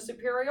results in a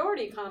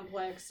superiority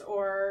complex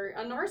or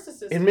a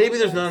narcissist. And maybe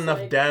there's complex. not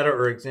enough data or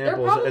There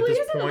examples probably at this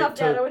isn't point. enough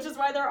data, which is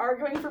why they're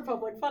arguing for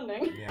public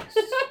funding. Yes.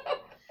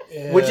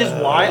 Which is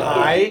why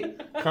I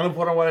kind of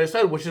put on what I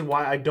said, which is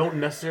why I don't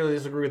necessarily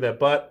disagree with that.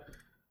 But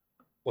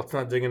let's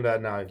not dig into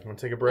that now. You want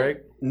to take a break?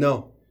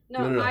 No.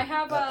 No, I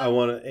have. I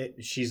want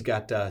to. She's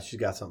got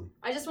something.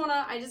 I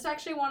just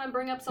actually want to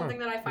bring up something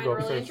that I find go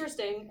really upstairs.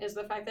 interesting is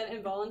the fact that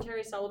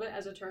involuntary celibate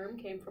as a term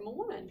came from a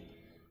woman.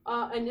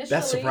 Initially,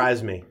 That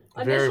surprised me.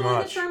 Very Initially,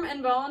 much. the term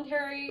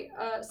involuntary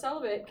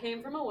celibate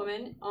came from a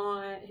woman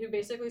who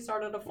basically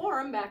started a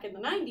forum back in the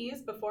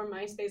 90s before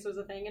MySpace was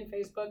a thing and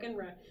Facebook and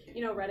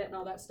Reddit and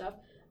all that stuff.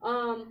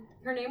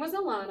 Her name was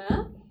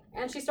Alana,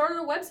 and she started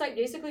a website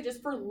basically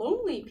just for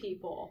lonely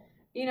people.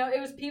 You know, it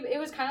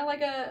was kind of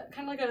like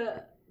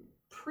a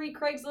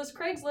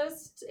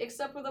pre-Craigslist,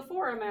 except with a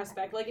forum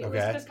aspect. Like it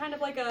was just kind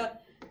of like a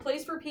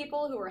place for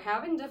people who were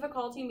having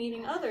difficulty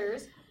meeting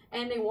others.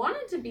 And they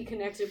wanted to be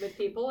connected with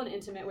people in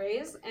intimate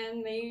ways,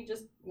 and they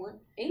just weren't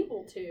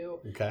able to.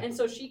 Okay. And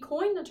so she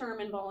coined the term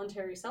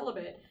involuntary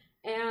celibate.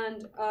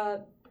 And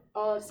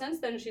since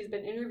then, she's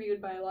been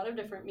interviewed by a lot of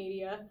different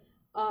media,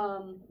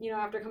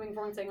 after coming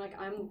forward and saying, like,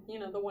 I'm,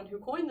 the one who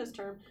coined this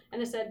term,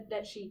 and has said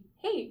that she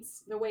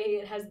hates the way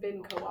it has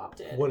been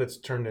co-opted. What it's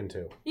turned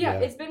into. Yeah,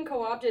 it's been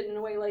co-opted in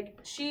a way, like,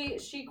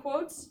 she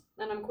quotes,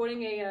 and I'm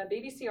quoting a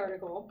BBC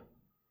article.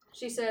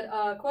 She said,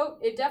 quote,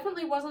 "It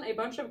definitely wasn't a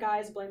bunch of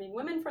guys blaming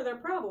women for their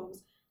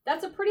problems.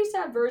 That's a pretty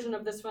sad version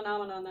of this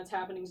phenomenon that's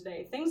happening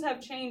today. Things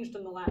have changed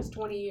in the last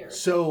 20 years."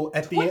 So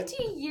at the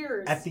 20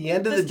 years. At the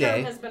end of this the day,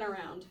 term has been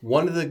around.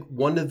 One of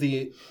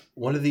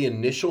the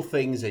initial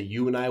things that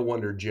you and I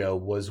wondered, Joe,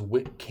 was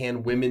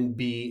can women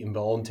be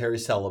involuntary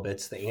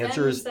celibates? The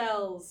answer is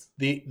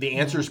the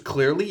answer is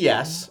clearly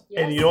yes.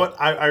 And you know what?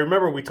 I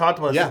remember we talked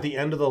about this at the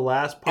end of the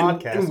last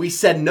podcast, and we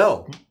said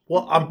no.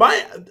 Well,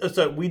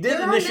 so we did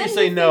There initially are men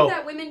say who no. think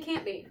that women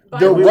can't be. But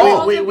They're we wrong.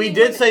 also We be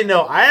did women. say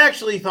no. I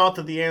actually thought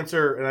that the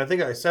answer, and I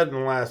think I said in the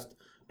last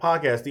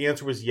podcast, the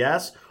answer was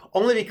yes,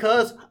 only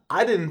because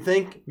I didn't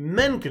think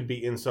men could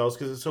be incels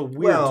because it's so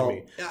weird to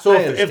me. So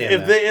I if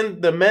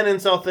understand the men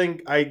incel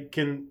thing I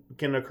can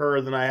occur,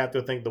 then I have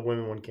to think the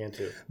women one can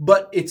too.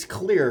 But it's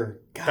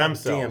clear. God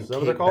Femcells. damn, Is that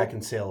what they're Kate called?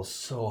 Beckinsale is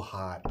so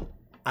hot.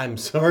 I'm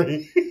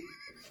sorry.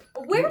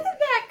 Where did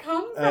that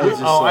come from? I just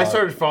saw I it.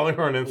 started following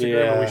her on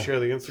Instagram, and we Yeah. share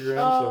the Instagram.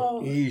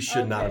 Oh, You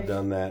should not have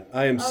done that.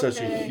 I am such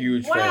a okay.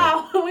 huge fan.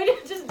 Wow, we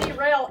didn't just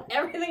derail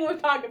everything we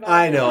talked about.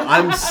 I know.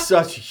 I'm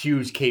such a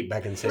huge Kate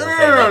Beckinsale No,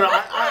 fan. no.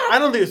 I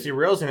don't think it's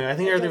derails anything. I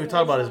think everything we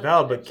talk about is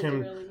valid, but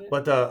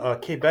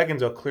Kate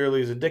Beckinsale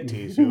clearly is a dick to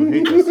you, so you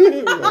hate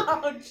this.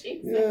 Oh,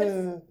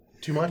 Jesus.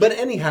 Too much? But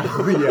anyhow,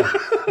 yeah.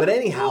 But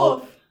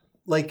anyhow,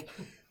 like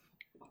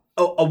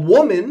a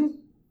woman,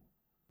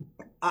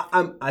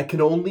 I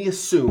can only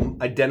assume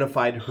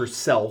identified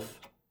herself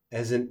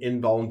as an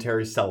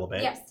involuntary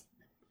celibate. Yes.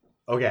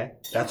 Okay,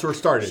 that's where it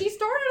started. She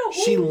started a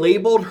whole She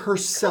labeled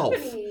herself,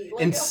 company,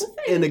 like and a whole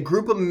thing. and a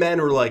group of men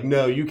were like,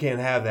 "No, you can't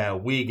have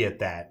that. We get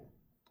that."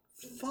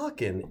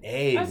 Fucking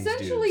A.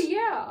 Essentially, these dudes.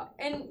 yeah.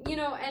 And,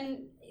 and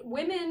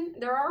women,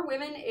 there are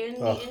women in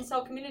the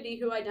incel community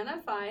who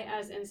identify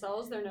as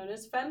incels. They're known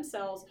as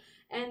femcels.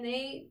 And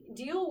they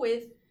deal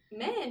with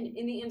men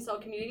in the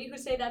incel community who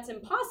say that's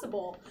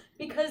impossible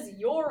because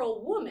you're a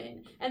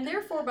woman. And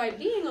therefore, by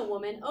being a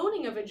woman,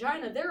 owning a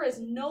vagina, there is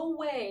no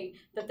way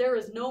that there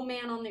is no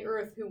man on the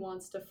earth who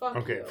wants to fuck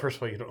you. Okay, first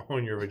of all, you don't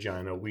own your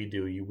vagina. We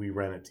do. We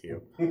rent it to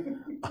you.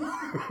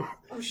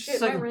 Oh, shit,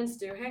 Second- my rent's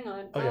due. Hang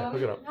on. Oh, yeah,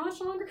 look it up. How much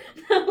longer?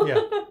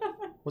 Yeah.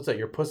 What's that,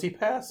 your pussy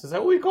pass? Is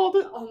that what we called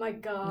it? Oh, my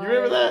God. You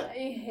remember that? I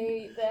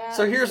hate that.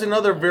 So here's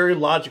another very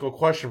logical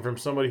question from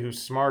somebody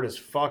who's smart as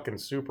fuck and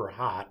super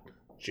hot,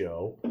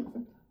 Joe.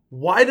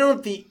 Why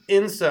don't the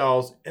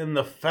incels and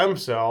the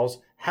femcells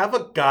have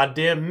a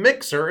goddamn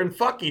mixer and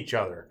fuck each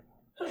other?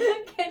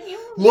 Can you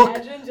Look.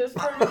 imagine just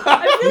for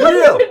I feel No, like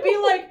no. it would be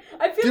like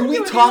I feel Did like we it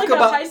would talk be like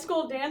about- a high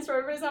school dance where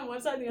everybody's on one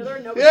side and the other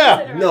and nobody Yeah.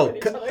 can interact No, with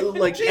each other.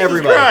 like Jesus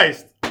everybody.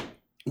 Christ!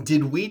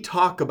 Did we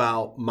talk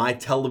about my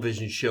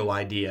television show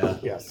idea?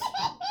 Yes.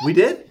 We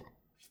did?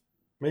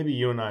 Maybe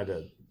you and I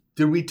did.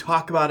 Did we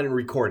talk about it and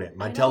record it?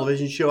 My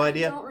television show I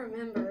idea? don't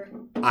remember.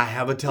 I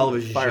have a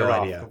television Fire show it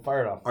off. idea.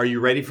 Fire it off. Are you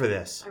ready for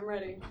this? I'm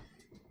ready.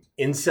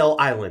 Incel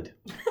Island.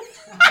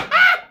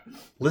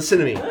 Listen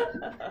to me.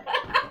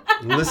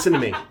 Listen to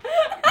me.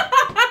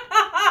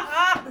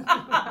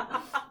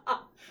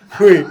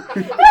 Wait.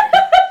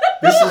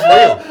 This is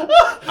real.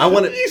 I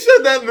want to. You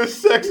said that in the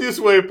sexiest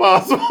way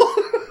possible.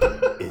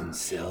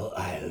 Incel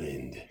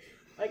Island.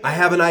 I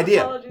have an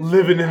idea. Apologies.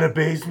 Living in a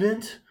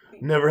basement?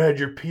 Never had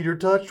your Peter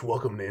touched?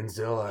 Welcome to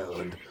Incel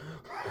Island.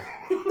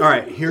 All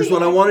right, here's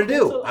what I want to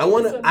do.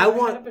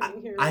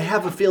 Happening here. I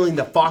have a feeling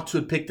that Fox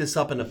would pick this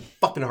up in a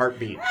fucking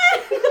heartbeat.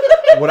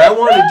 What I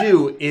want to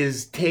do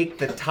is take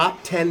the top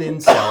 10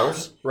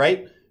 incels,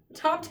 right?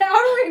 Top tower.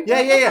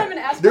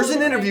 Yeah. There's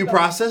an interview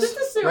process, Just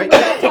assume right?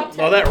 top 10.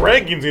 Well, that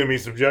ranking's going to be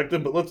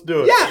subjective, but let's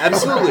do it. Yeah,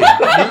 absolutely.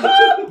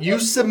 You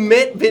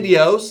submit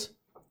videos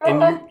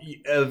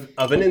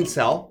of an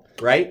incel,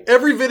 right?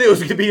 Every video is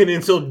going to be an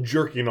incel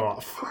jerking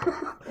off.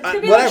 It's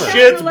gonna be whatever. Like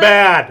Shit's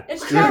bad.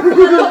 It's chat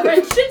roulette over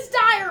it. Shit's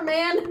dire,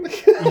 man.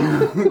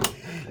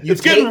 You It's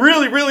getting take-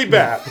 really, really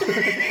bad.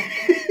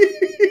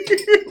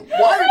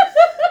 What?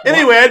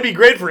 Anyway, I'd be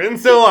great for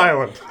Incel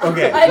Island.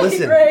 Okay, I'd be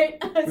listen. great.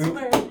 I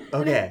swear.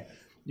 Okay,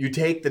 you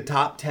take the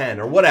top 10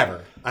 or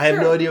whatever. I have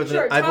no idea what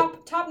Sure, the...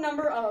 top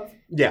number of.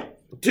 Yeah.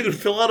 Dude,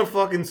 fill out a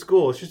fucking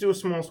school. Let's just do a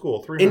small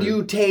school. 300. And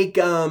you take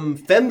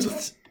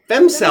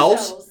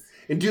femcells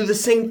and do the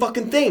same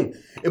fucking thing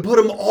and put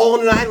them all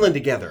on an island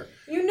together.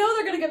 You know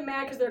they're gonna get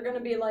mad because they're gonna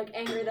be like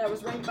angry that it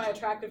was ranked by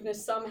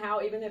attractiveness somehow,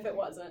 even if it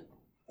wasn't.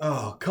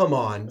 Oh, come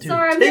on, dude.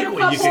 Sorry, I'm Take gonna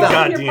what pop you holes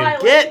can in your goddamn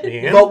pilot. get,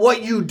 man. But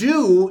what you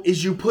do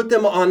is you put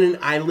them on an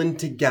island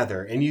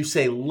together and you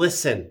say,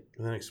 listen,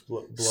 And then blow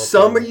up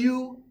some the- of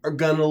you are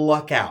going to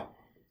luck out.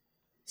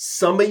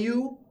 Some of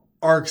you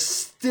are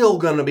still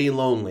going to be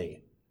lonely.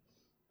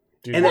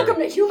 Dude, and Welcome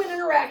to human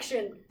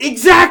interaction.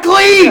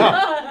 Exactly!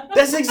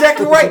 That's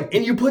exactly right.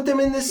 And you put them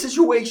in this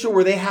situation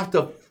where they have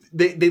to,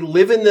 they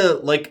live in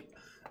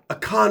a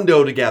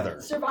condo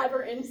together,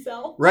 Survivor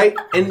incel. right?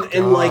 And God.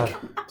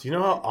 like, Do you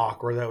know how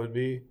awkward that would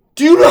be?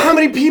 do you know how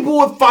many people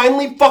would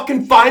finally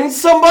fucking find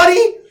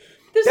somebody?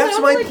 This That's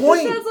sounds my like,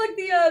 point. This sounds like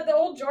the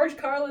old George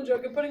Carlin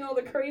joke of putting all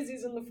the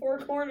crazies in the four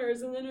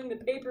corners and then doing the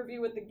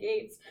pay-per-view with the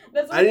gates.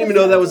 That's what I didn't even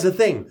this know that sounds was a like.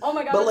 thing. Oh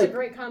my god, But, that's like, a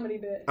great comedy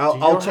bit. Do you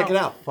know I'll check how it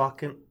out.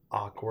 Fucking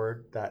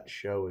awkward that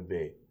show would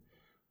be.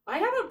 I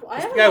have a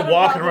This lot guy of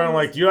walking around problems-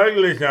 like, "Do you like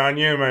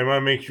lasagna? My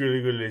mom makes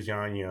really good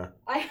lasagna."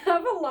 I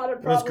have a lot of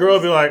And problems. this girl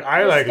would be like,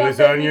 "I with like stuff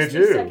that lasagna makes me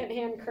too."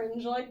 secondhand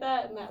cringe like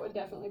that, and that would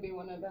definitely be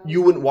one of them.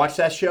 You wouldn't watch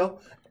that show?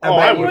 Oh,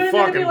 I bet would you- Wouldn't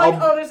it be fucking.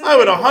 like, oh, this is I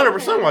would really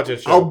 100% cool? watch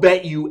this show. I'll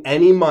bet you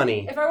any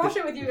money. If I watched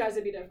it with you guys,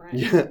 it'd be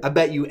different. I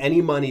bet you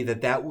any money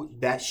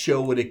that show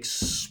would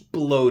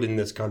explode in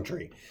this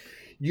country.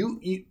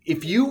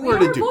 If you We were are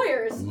to do,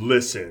 lawyers.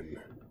 listen,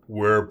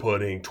 we're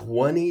putting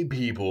 20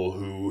 people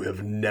who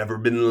have never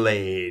been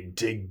laid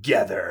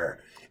together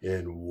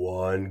in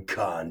one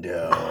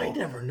condo. I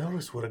never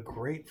noticed what a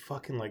great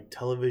fucking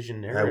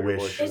television narrator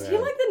wish. was. Is he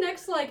like the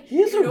next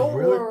He's in a a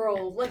really-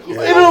 world? Like he's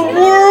In In like- a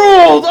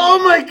world!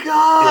 Oh my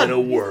god! In a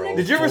world.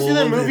 Did you ever see full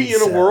that of movie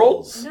In a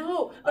World? incels.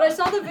 No, but I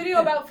saw the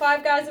video about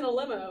 5 guys in a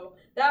limo.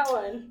 That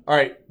one. All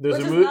right, there's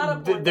Which a is not a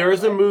movie. porn, There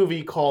is a by the way.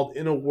 movie called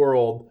In a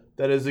World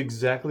that is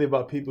exactly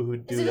about people who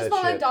do Is it just that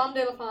about like shit. Dom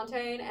De La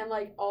Fontaine and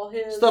like all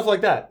his Stuff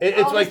like that. It's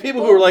all like these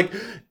people who people- are like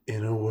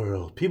in a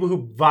world. People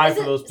who vie Is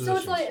for it- those so positions.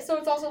 it's like so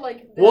it's also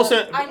like the,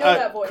 Wilson, I know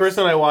that voice. Chris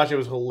and I watched it. It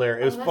was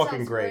hilarious. It was that fucking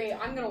sounds great.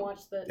 I'm gonna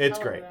watch the. It's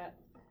hell out of great. that.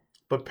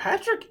 But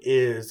Patrick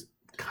is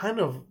kind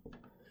of,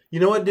 you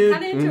know what, dude?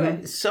 Kinda into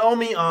it. Sell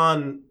me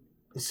on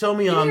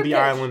your the pitch.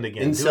 island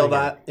again. Do it Incel again.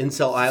 that Incel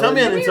Sell Island.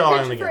 me on Give me Incel your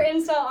Island pitch for again.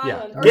 Incel Yeah,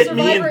 Island. Or get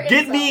me Survivor in.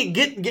 Incel.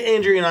 Get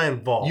Andrea and I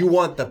involved. You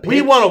want the pitch,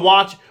 We want to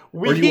watch.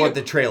 or do you want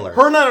the trailer?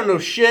 Her and I don't know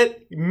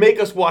shit. Make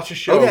us watch a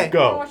show. Okay. I wanna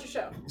Go. watch the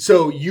show.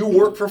 So you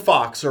work for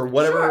Fox or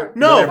whatever? Sure.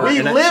 No, whatever, we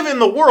and I- live in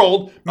the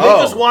world. Make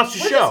Oh. us watch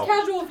the We're show. just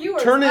casual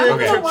viewers. Turn it I don't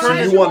into- know Okay, why so I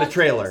you should want a watch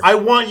trailer. this. I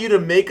want you to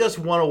make us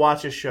want to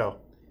watch a show.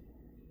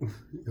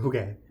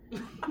 Okay.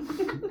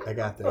 I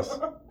got this.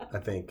 I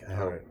think. I All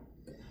hope. right.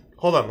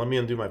 Hold on. Let me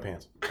undo my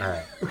pants. All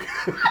right.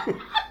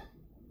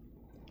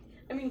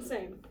 I mean,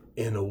 same.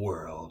 In a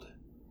world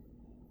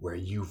where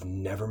you've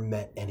never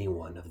met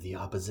anyone of the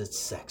opposite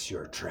sex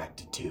you're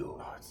attracted to,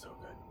 Oh, it's so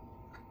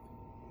good.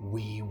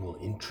 we will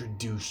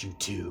introduce you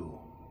to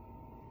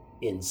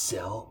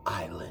Incel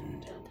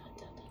Island.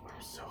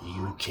 I'm so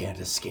You can't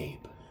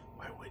escape.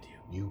 Why would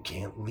you? You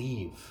can't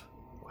leave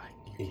Why?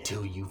 You can't.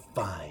 until you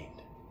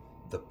find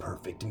the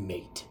perfect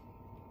mate.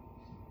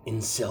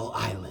 Incel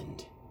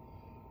Island.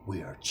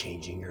 We are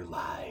changing your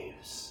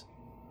lives.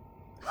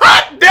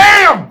 Hot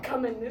damn!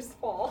 Coming this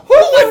fall. Who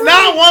would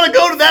not want to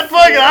go to that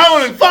fucking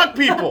island and fuck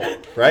people?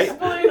 Right?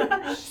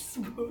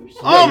 Swoosh.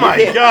 Oh you my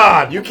can't-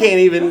 god! You can't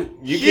even.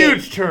 You can't.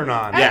 Huge turn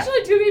on. Yeah.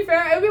 Actually, to be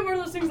fair, it would be one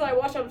of those things that I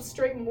watch out of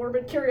straight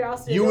morbid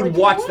curiosity. You I'd be would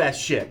like, watch know that what?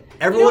 shit.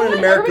 Everyone in what?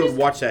 America Everybody's-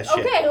 would watch that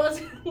shit. Okay,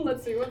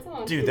 let's see what's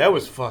on. Dude, that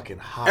was fucking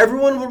hot.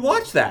 Everyone would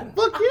watch that.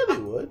 Fuck yeah,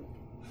 they would.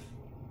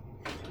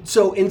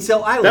 So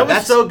Incel Island. That was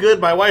that's so good.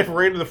 My wife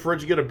ran to the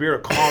fridge to get a beer to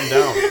calm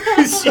down.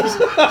 she's like,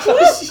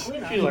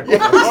 what the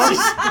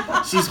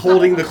fuck? she's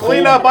holding the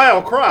Clean cold- up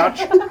aisle crotch.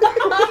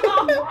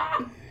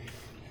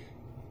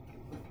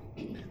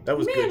 That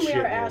was Man, good we shit.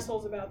 are man.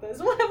 assholes about this.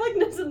 We'll have like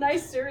this a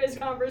nice serious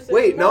conversation.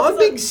 Wait, no, All of I'm a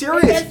being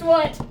sudden- serious. Guess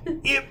what?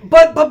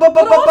 But But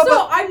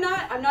also, I'm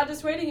not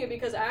dissuading you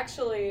because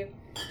actually,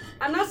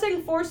 I'm not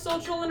saying forced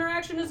social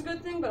interaction is a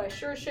good thing, but I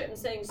sure as shit am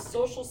saying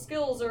social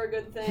skills are a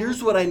good thing.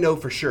 here's what I know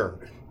for sure.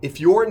 If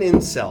you're an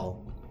incel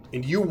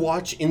and you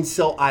watch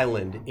Incel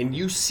Island and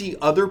you see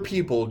other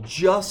people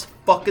just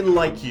fucking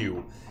like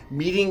you,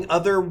 meeting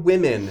other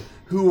women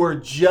who are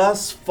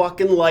just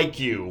fucking like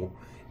you,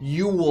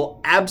 you will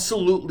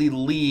absolutely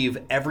leave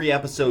every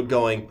episode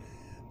going,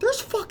 there's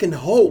fucking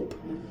hope.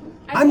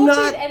 I I'm hope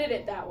not- they'd edit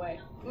it that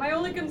way. My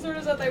only concern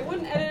is that they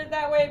wouldn't edit it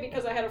that way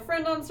because I had a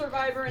friend on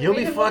Survivor and You'll made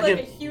be him look like a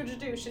fucking- huge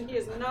douche, and he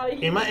is not a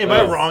huge Am douche.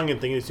 I wrong in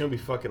thinking it's gonna be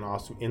fucking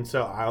awesome?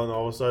 Incel Island,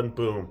 all of a sudden,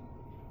 boom.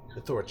 They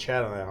throw a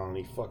chat on that island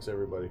and he fucks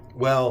everybody.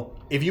 Well,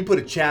 if you put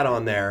a chat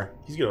on there,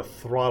 He's gonna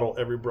throttle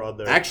every broad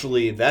there.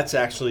 actually, that's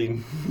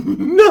actually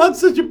not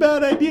such a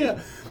bad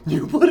idea.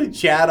 You put a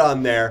chat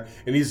on there,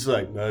 and he's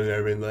like, "I've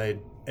never been laid,"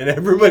 and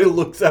everybody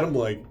looks at him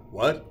like,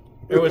 "What?"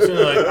 It was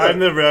something like, I've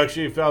never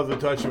actually felt the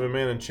touch of a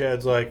man, and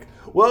Chad's like,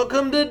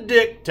 welcome to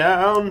Dick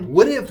Town.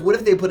 What if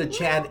they put a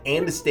Chad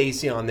and a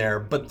Stacy on there,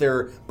 but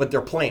they're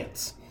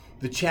plants?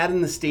 The Chad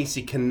and the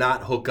Stacy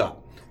cannot hook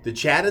up. The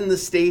Chad and the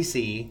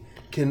Stacy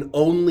can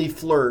only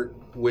flirt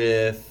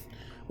with.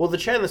 Well, the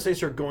Chad and the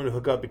Stacy are going to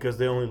hook up because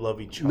they only love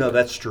each other. No,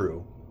 that's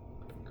true.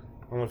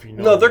 I don't know if you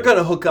know. No, they're that.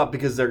 gonna hook up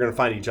because they're gonna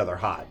find each other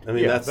hot. I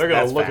mean, Yeah, that's they're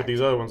gonna that's look fact. at these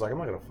other ones like, I'm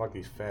not gonna fuck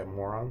these fat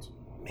morons.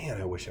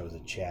 Man, I wish I was a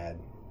Chad.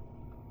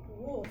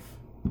 Wolf.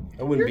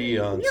 I wouldn't be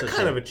on. You're such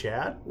kind a- of a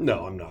Chad.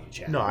 No, I'm not a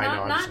Chad. No, I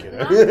know. I'm not, just kidding.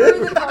 Not through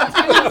the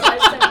cartoons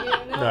I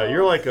sent you. No,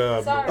 you're like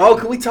a. Sorry. Oh,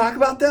 can we talk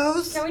about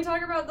those? Can we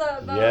talk about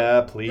the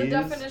Yeah, the please.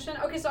 definition?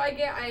 Okay, so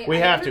We I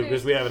have to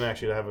because introduced- we haven't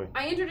actually have a.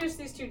 I introduced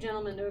these two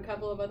gentlemen to a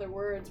couple of other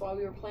words while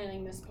we were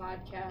planning this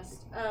podcast.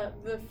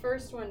 The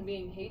first one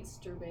being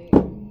hatesterbait.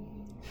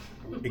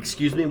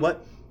 Excuse me,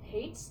 what?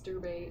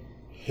 Hatesterbait.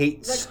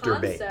 Hate The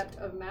sturbate. concept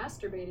of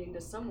masturbating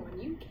to someone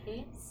you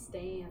can't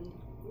stand.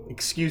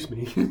 Excuse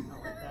me. I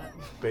like that.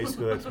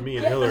 Basically, that's me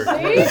and Yeah,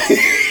 Hillary.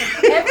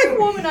 see? Every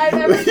woman I've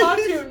ever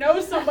talked to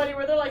knows somebody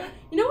where they're like,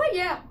 you know what?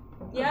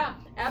 Yeah,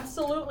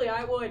 absolutely,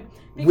 I would.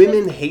 Because-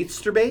 Women hate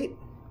sturbate?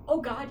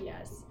 Oh God,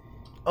 yes.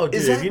 Oh, dude,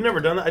 Is have that- you never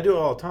done that? I do it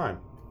all the time.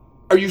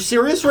 Are you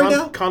serious right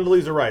now?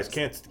 Condoleezza Rice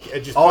can't. It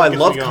just Oh, I fucking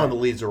love gets me on.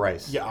 Condoleezza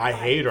Rice. Yeah, I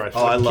hate her.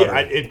 Oh, I love her.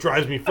 It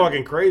drives me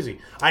fucking crazy.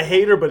 I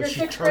hate her, but Your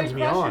she sixth grade turns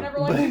me crush who on. never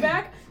liked me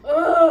back.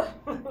 Ugh.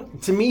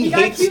 To me, He got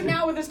hate cute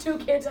now with his 2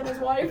 kids and his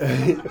wife.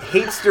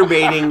 hate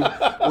sturbating,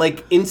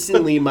 like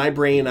instantly, my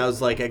brain, I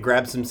was like, I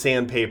grabbed some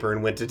sandpaper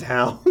and went to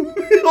town.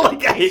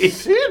 Like I hate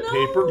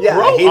Sandpaper. Yeah,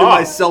 Grow I hated up.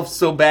 myself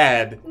so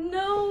bad.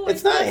 No,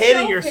 It's not hating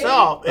self-hate.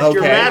 yourself. It's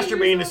you're Okay.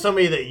 masturbating to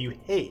somebody that you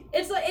hate.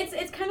 It's like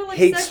it's kind of like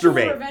Hate sexual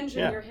masturbate. revenge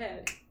Yeah. in your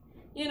head.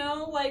 You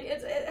know, like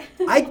it's.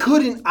 I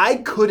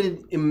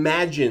couldn't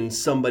imagine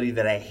somebody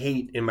that I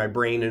hate in my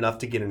brain enough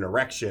to get an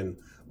erection,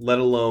 let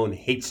alone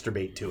hate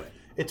sturbate to it.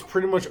 It's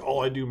pretty much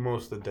all I do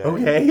most of the day.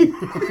 Okay.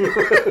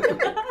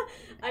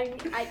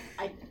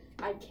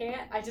 I can't.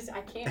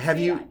 I can't. have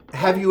say you I-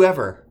 have you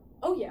ever?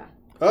 Oh yeah.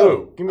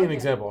 Oh, give me an Okay.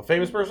 example. A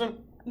famous person?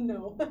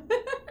 No.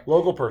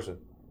 Local person?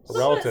 A Someone-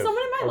 relative?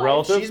 someone in my a life.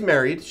 relative? She's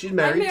married. She's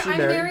married. She's I'm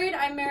married.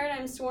 married.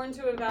 I'm sworn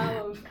to a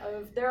vow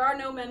of there are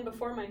no men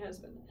before my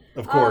husband.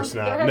 Of course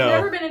There not. have No.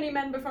 never been any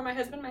men before my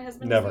husband. My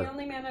husband Never. is the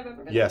only man I've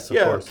ever been. Yes, of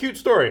yeah, course. cute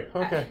story.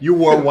 Okay. You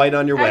wore white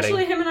on your Actually,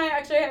 wedding. him and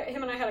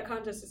I had a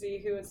contest to see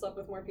who had slept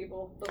with more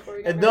people before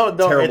we got No, married.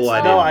 no, Terrible it's,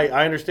 idea. no.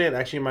 I understand.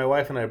 Actually, my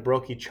wife and I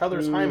broke each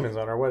other's hymens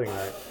on our wedding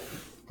night.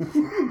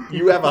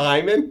 You have a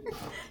hymen?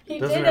 He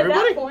Doesn't did at that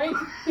everybody? point.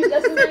 He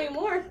doesn't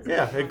anymore.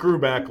 Yeah, it grew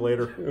back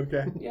later.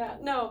 Okay. Yeah,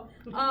 no,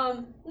 it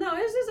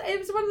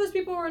was one of those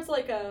people where it's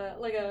like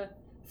a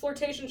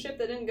flirtationship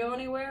that didn't go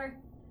anywhere.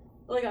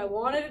 Like I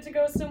wanted it to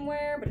go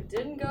somewhere, but it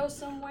didn't go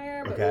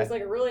somewhere. But Okay. it was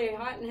like a really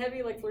hot and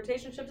heavy like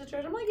flirtationship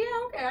situation. I'm like, yeah,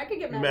 okay, I could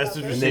get mad Message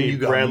about this. And then you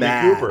received. got Bradley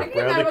mad. Cooper. I could get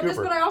mad Bradley about this,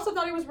 Cooper. but I also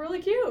thought he was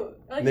really cute.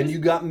 Like, And then he you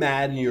was- got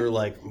mad and you were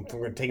like,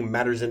 we're taking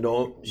matters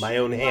into my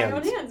own hands. my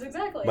own hands,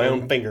 exactly. My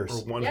own Or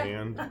fingers. one Yeah.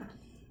 hand.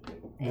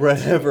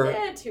 Whatever.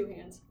 Yeah, 2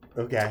 hands.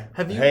 Okay.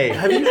 Have you Hey.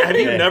 have you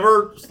Hey.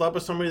 never slept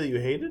with somebody that you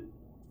hated?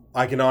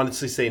 I can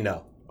honestly say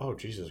no. Oh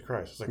Jesus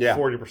Christ! It's like Yeah.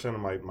 40%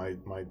 of my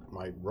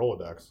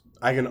Rolodex.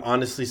 I can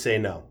honestly say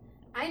no.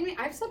 I mean,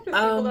 I've slept with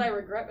people that I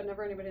regret, but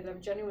never anybody that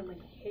I've genuinely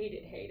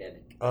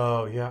hated.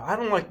 Oh, yeah. I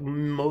don't like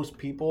most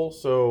people,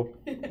 so...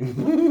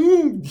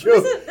 This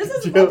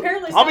is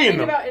apparently I'll be in something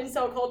the- about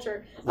incel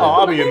culture.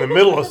 I'll be in the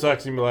middle of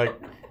sex and be like,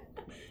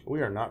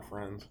 we are not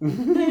friends. You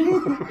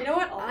know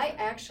what? I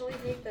actually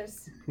hate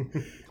this.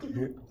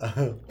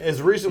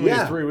 As recently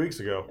Yeah. as 3 weeks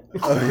ago.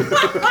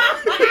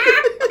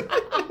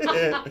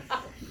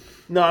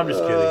 No, I'm just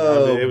kidding.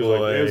 Oh, it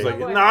was like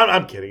boy. no,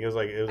 I'm kidding. It was I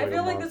like feel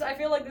a like month. this. I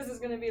feel like this is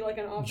going to be like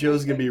an off.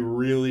 Joe's gonna be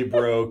really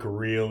broke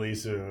really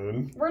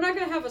soon. We're not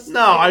going to have a.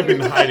 No, I've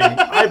been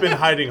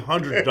hiding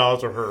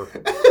 $100 of her.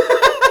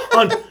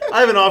 I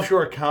have an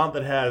offshore account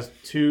that has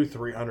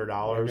 $200-$300,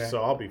 Okay.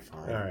 so I'll be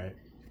fine. All right.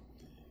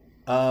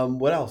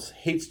 What else?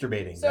 Hatester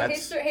baiting. So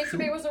hate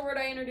debate was a word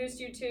I introduced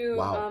you to.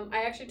 Wow.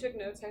 I actually took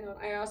notes. Hang on.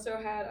 I also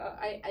had.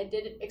 I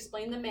did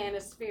explain the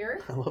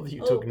manosphere. I love that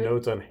you A little took bit.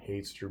 notes on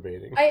hatester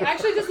baiting. I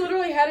actually just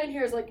literally had it in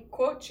here as like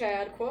quote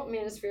Chad, quote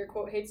manosphere,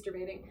 quote hatester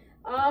baiting.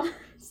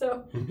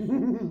 So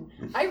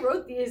I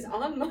wrote these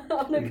on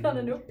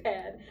a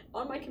notepad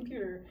on my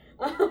computer.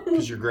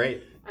 Because you're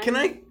great. Can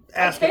I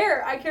ask?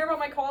 I care about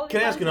my quality.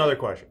 Can I ask content. another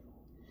question?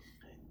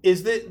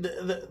 Is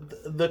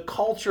the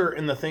culture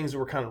and the things that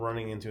we're kind of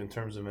running into in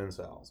terms of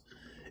incels,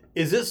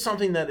 is this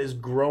something that is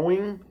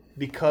growing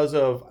because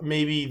of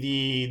maybe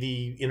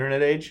the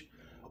internet age,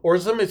 or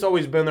is it something that's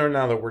always been there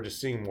now that we're just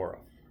seeing more of?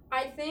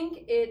 I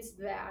think it's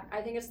that.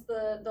 I think it's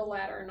the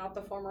latter, not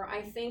the former.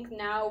 I think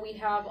now we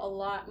have a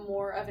lot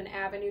more of an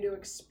avenue to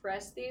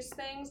express these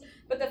things.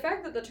 But the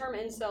fact that the term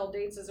incel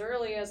dates as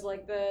early as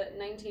like the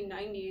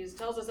 1990s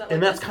tells us that. Like,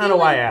 And that's this kind of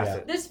why I feeling- asked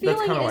it. This That's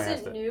feeling kinda why I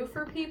asked isn't it. new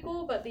for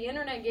people, but the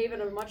internet gave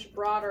it a much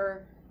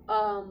broader,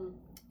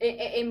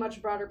 a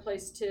much broader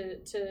place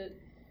to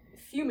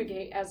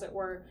fumigate, as it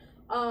were.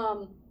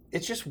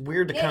 It's just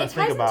weird to Yeah, kind it of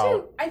think ties about.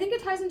 into, I think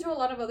it ties into a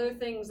lot of other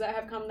things that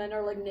have come that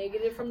are like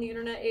negative from the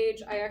internet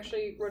age. I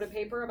actually wrote a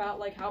paper about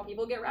like how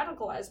people get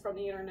radicalized from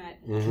the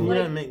internet. Can Mhm. you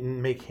Like- not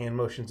make hand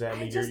motions at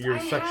me? You're I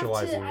have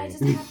sexualizing to, I me.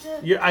 just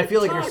have to. I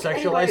feel like you're talk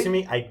sexualizing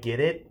anyway. me. I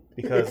get it I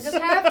because just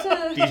have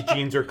to. these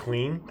jeans are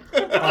clean.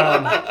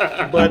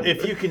 But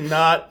if you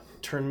cannot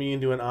turn me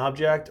into an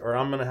object, or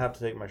I'm gonna have to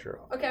take my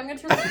shirt off. Okay, I'm gonna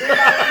turn this video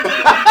back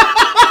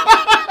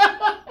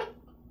on.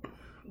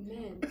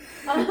 Man.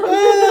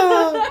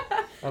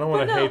 I don't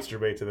want to But no. hate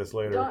debate to this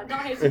later. Don't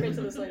hate me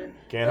to this later.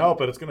 Can't help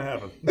it. It's gonna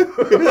happen.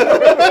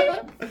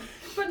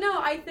 But no,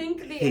 I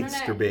think the Hatester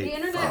internet, bait. the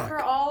internet, Fuck. for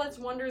all its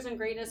wonders and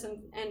greatness and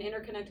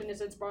interconnectedness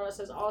it's brought us,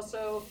 has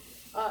also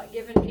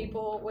given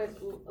people with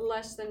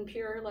less than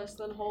pure, less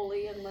than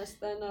holy, and less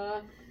than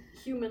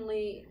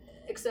humanly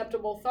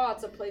acceptable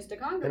thoughts a place to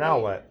congregate. An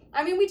outlet.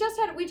 I mean, we just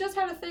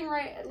had a thing,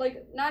 right?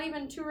 Like not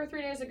even 2 or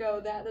 3 days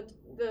ago that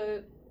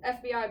the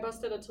FBI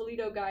busted a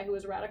Toledo guy who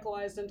was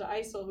radicalized into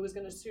ISIL who was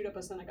going to shoot up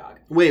a synagogue.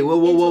 Wait, whoa,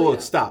 Toledo.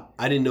 stop.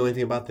 I didn't know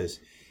anything about this.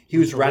 He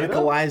was Toledo?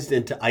 radicalized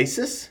into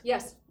ISIS,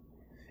 Yes.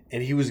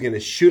 and he was going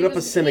to shoot He up a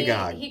was-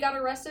 synagogue. He got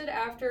arrested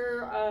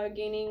after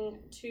gaining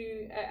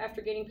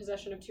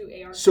possession of 2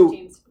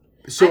 AR-15s.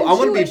 So I'm I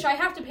want to Jewish. be I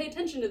have to pay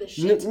attention to this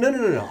no, shit.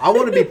 no. I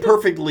want to be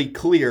perfectly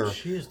clear.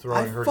 She is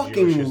throwing I her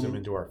fucking- Jewishism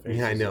into our faces.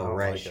 Yeah, I know, don't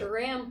right. like it. Sure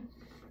am.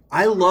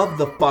 I love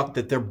the fuck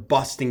that they're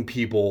busting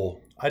people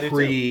I do too.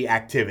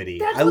 pre-activity.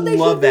 That's I what they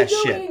love should be that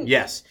doing. shit.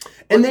 Yes,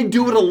 and they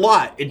do it a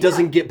lot. It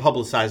doesn't get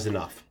publicized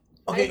enough.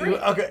 Okay, agree.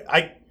 okay.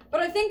 But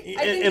I think In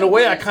the a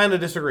way, point I is- kind of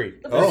disagree.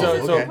 The point, Oh,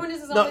 is, okay. the point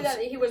is No, only that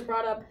he was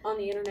brought up on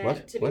the internet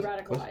What? to be What?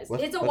 radicalized. What?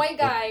 It's a What? white What?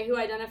 guy who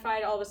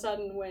identified all of a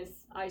sudden with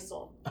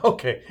ISIL.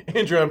 Okay,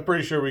 Andrew, I'm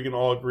pretty sure we can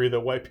all agree that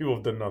white people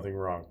have done nothing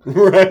wrong.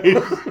 Right,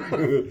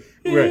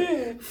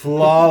 right.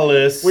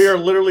 Flawless. We are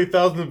literally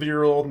thousands of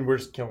years old, and we're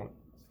just killing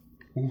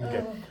it.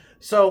 Okay.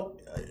 So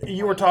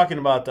you were talking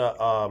about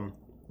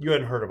you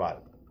hadn't heard about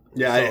it,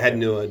 Yeah, I had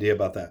no idea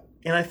about that.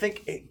 and I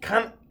think it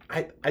kind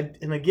of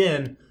and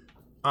again,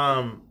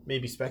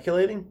 maybe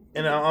speculating,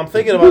 and I'm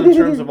thinking about in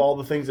terms of all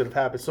the things that have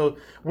happened. So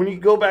when you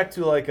go back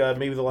to like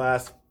maybe the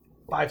last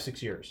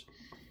 5-6 years,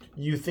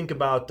 you think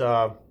about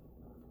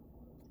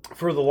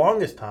for the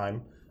longest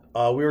time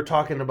we were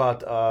talking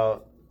about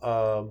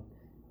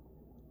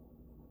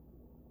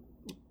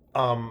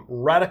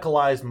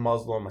radicalized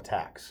Muslim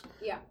attacks.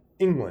 Yeah.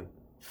 England,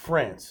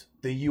 France,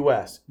 the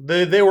U.S.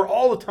 They were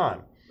all the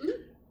time.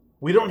 Mm-hmm.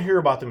 We don't hear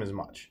about them as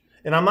much.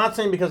 And I'm not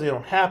saying because they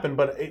don't happen,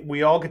 but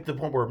we all get to the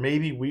point where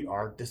maybe we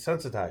are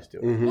desensitized to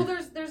it. Mhm. Well,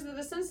 there's the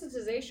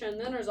desensitization, and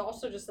then there's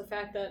also just the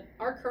fact that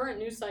our current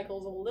news cycle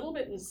is a little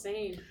bit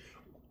insane.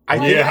 I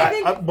Like, think, Yeah. I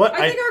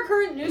think our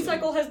current news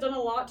cycle has done a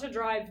lot to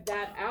drive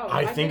that out.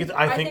 I think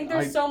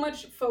there's so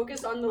much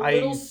focus on the I-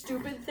 little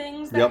stupid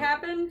things that Yep.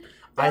 happen.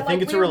 I that, think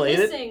like, it's we're related.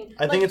 missing.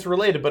 I think it's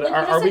related, but like you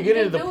are just we said, you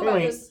getting to the didn't know about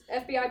point? this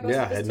FBI busted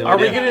Yeah, I this had no Are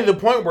we idea. getting to the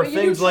point where But you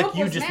knew things like Trump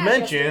you was just mad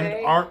mentioned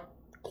yesterday. aren't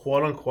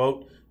quote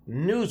unquote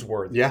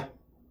newsworthy? Yeah.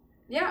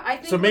 Yeah, I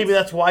think So maybe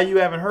what's- that's why you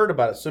haven't heard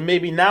about it. So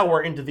maybe now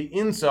we're into the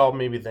incel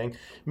maybe thing.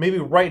 Maybe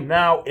right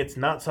now it's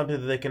not something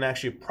that they can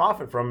actually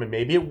profit from, and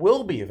maybe it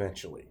will be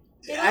eventually.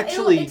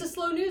 Actually, it's a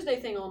slow news day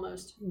thing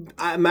almost.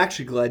 I'm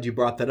actually glad you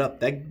brought that up.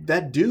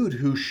 That dude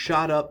who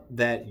shot up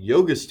that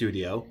yoga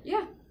studio.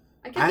 Yeah,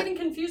 I kept getting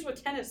confused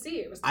with Tennessee.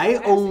 It was. I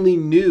Tallahassee. only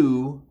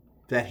knew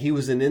that he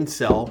was an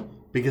incel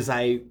because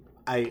I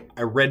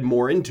read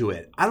more into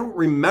it. I don't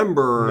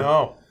remember.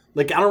 No.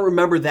 Like, I don't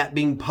remember that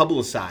being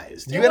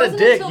publicized. You It got to wasn't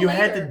dig. until You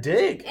had later. to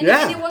dig. And,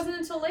 Yeah. and it wasn't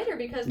until later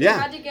because they Yeah.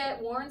 had to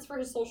get warrants for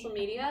his social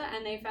media,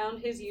 and they found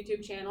his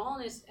YouTube channel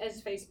and his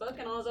Facebook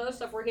and all his other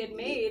stuff where he had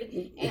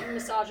made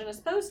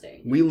misogynist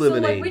posting. We live So,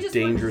 in like, a we just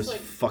dangerous were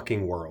just,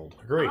 fucking world.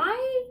 Agree.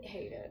 I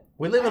hate it.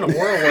 We live in a world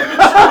where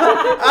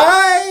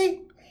I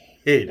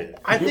hate it.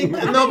 I think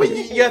no, but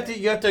you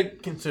have to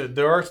consider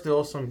there are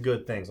still some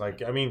good things.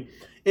 Like, I mean,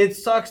 it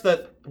sucks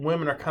that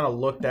women are kind of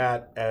looked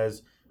at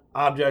as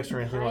objects or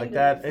anything like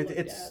that.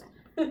 It's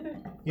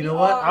you know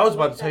what? I was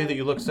about to tell you that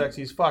you look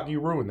sexy as fuck.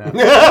 You ruined that.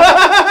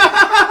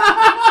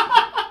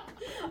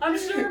 I'm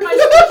sure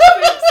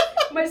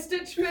my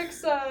Stitch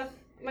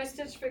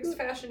Fix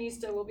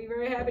fashionista will be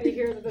very happy to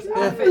hear that this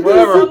outfit is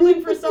Whatever.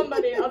 something for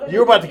somebody other than You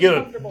were about to being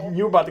get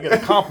comfortable. a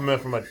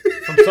compliment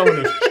from someone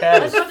who's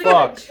Chad I as was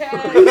about fuck.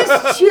 to get a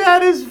Chad.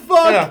 Chad as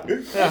fuck.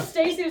 Yeah.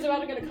 Stacy was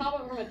about to get a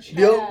compliment from a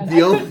Chad.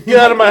 The only- Get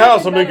out of my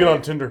house. I'm gonna get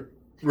on Tinder.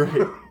 Right.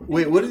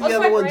 Wait, what are the Let's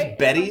other swipe ones? right.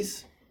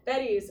 Betty's?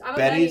 Betty's. I'm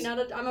Betty's? a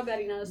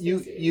Betty, not a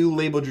Stacy. You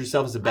labeled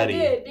yourself as a Betty. I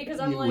did because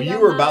I'm like you I'm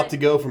were not- about to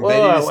go from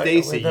Betty to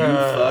Stacy. You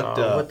fucked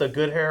With up. the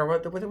good hair.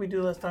 What did we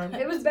do last time?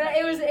 It was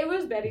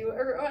Betty,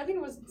 or I think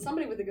it was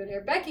somebody with the good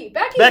hair. Becky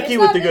Becky it's with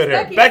not- the it's good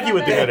hair. Becky, Becky it's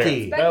with not the good Becky.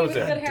 hair. It's Becky That with was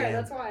the it. good hair. Damn.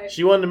 That's why.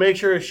 She wanted to make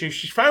sure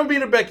she's fine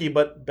being a Becky,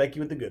 but Becky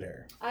with the good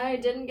hair. I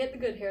didn't get the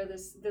good hair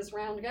this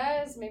round,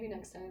 guys. Maybe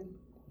next time.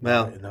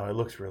 Well, No, it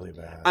looks really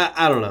bad.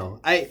 I don't know.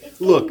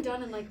 It's Look, getting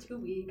done in like 2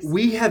 weeks.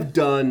 we have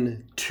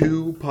done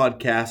 2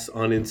 podcasts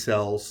on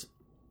incels.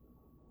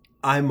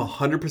 I'm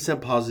 100%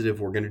 positive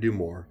we're going to do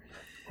more.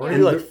 We're And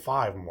gonna do the- like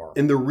 5 more.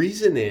 And the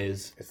reason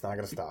is, It's not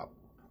gonna stop.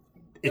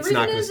 it's The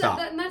not reason going to is stop.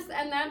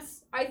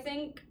 that's I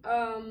think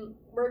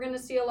we're going to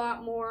see a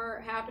lot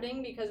more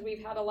happening because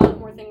we've had a lot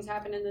more things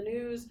happen in the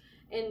news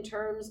in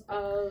terms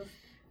of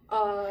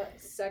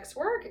sex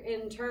work,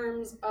 in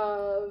terms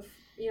of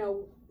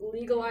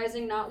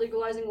legalizing, not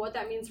legalizing, what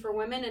that means for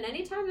women. And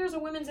anytime there's a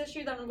women's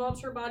issue that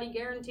involves her body,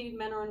 guaranteed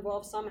men are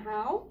involved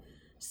somehow.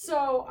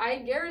 So I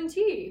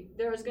guarantee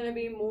there's going to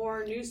be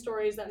more news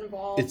stories that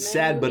involve. It's men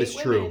sad, who but hate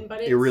it's women, true.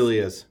 but It really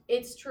is.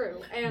 It's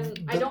true, and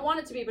I don't want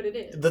it to be, but it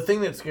is. The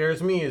thing that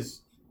scares me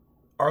is,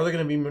 are there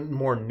going to be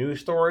more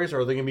news stories, or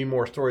are there going to be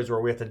more stories where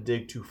we have to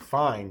dig to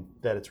find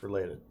that it's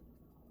related?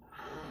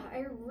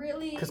 I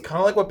really, Because kind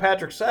of like what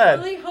Patrick said,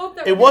 really hope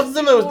that it wasn't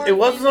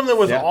something that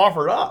was Yeah.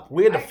 offered up.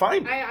 We had to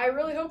find it. I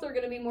really hope there are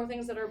going to be more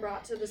things that are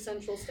brought to the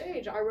central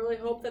stage. I really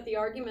hope that the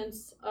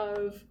arguments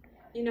of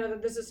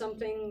that this is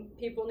something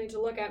people need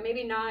to look at,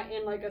 maybe not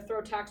in like a throw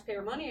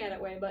taxpayer money at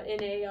it way, but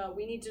in a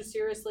we need to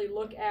seriously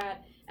look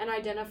at and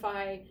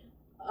identify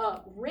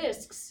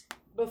risks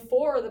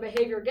before the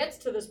behavior gets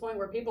to this point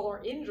where people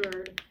are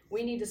injured.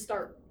 We need to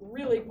start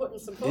really putting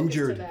some focus to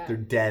Injured. that. They're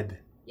dead.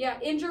 Yeah,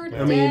 injured, I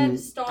dead, mean,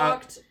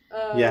 stalked,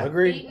 yeah.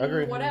 Agreed, beaten,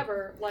 agreed.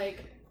 whatever.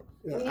 Like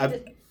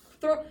I've-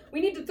 we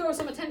need to throw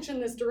some attention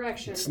in this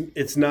direction.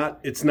 It's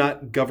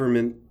not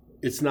government.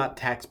 It's not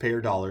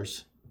taxpayer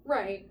dollars.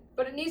 Right,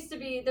 but it needs to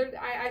be there.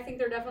 I think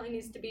there definitely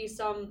needs to be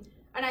some,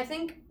 and I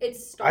think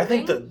it's I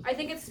starting. think I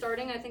think it's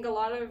starting. I think a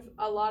lot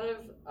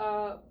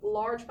of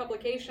large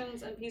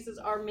publications and pieces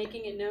are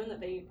making it known that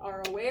they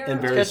are aware. And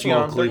of- very catching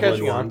small on. They're Cleveland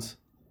catching on. ones.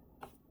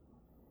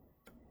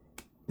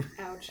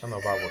 Ouch. I don't know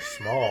about we're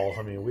small.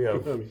 I mean, we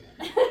have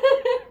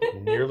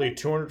nearly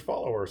 200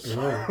 followers.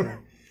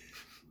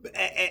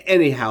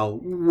 Anyhow,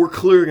 we're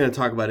clearly going to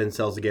talk about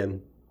incels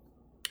again.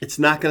 It's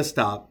not going to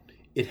stop.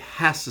 It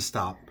has to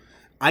stop.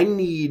 I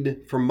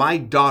need, for my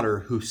daughter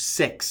who's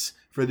 6,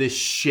 for this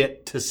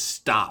shit to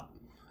stop.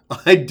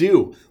 I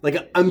do. Like,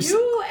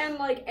 You and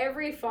like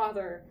every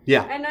father.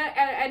 Yeah. And All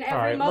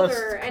every right, mother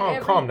let's and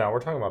every. calm down. We're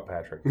talking about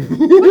Patrick. But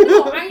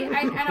no,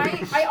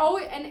 I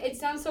always, and it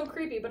sounds so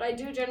creepy, but I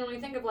do generally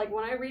think of like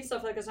when I read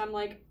stuff like this, I'm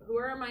like, who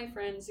are my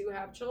friends who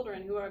have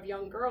children, who have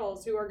young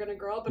girls, who are going to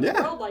grow up in a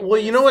world like Well,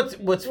 this? you know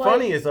what's Like,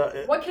 funny is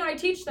what can I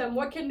teach them?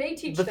 What can they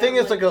teach the them? thing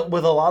is like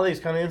with a lot of these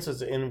kind of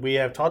instances, and we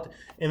have talked,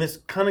 and this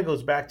kind of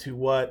goes back to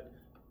what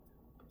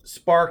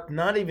sparked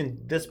not even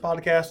this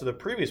podcast or the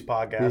previous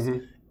podcast.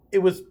 Mhm.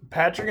 It was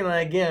Patrick and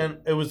I again.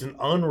 It was an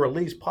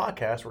unreleased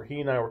podcast where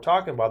he and I were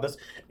talking about this,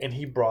 and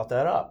he brought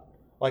that up.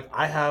 Like,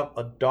 I have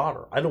a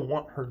daughter. I don't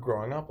want her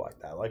growing up like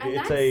that. Like, and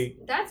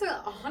that's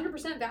a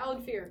 100%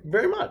 valid fear.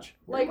 very much.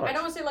 Like, I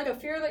don't want to say like a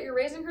fear that you're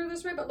raising her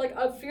this way, but like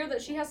a fear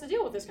that she has to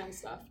deal with this kind of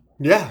stuff.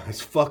 Yeah,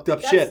 it's fucked up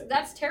shit.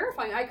 That's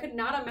terrifying. I could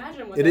not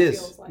imagine what It that is.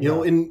 feels like. You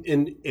know, and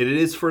it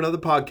is for another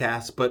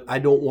podcast, but I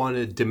don't want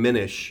to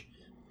diminish.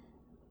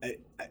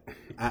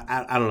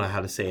 I don't know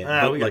how to say it.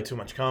 but we got like, too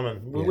much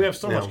coming. Yeah. We have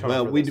so much No, coming.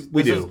 well, for we this. do-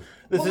 we This do. is-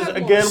 This We'll is have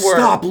again more. where.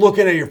 stop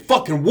looking at your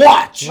fucking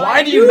watch.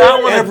 Why do you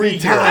not want to Every be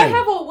time. I here?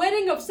 have a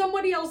wedding of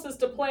somebody else's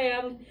to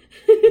plan.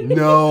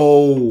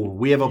 No,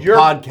 we have a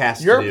podcast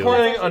to You're do.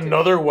 planning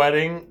another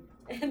wedding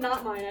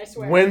Not mine, I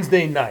swear.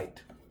 Wednesday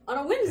night. On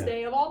a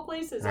Wednesday, of all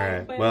places, All I'm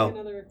right, planning well,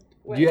 another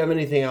Do you have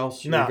anything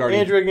else No, regarding?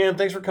 Andrew, again,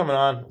 thanks for coming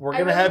on. We're I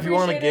going to really have you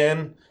on appreciate it.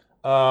 again.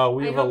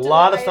 We have a hope to-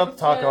 lot of I stuff to hope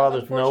talk to about.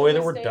 There's no way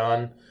that we're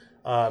unfortunately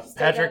done. stay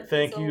Patrick, up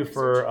thank until you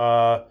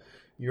for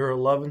your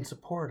love and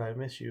support. I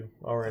miss you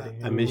already.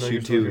 I Even miss though you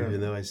you're still too, here.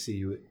 even though I see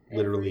you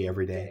literally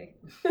every day.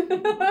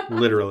 day.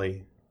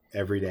 Literally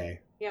every day.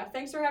 Yeah,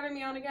 thanks for having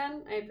me on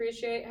again. I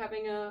appreciate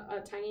having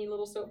a tiny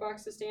little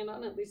soapbox to stand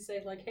on. At least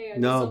say like, hey, I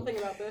did No. something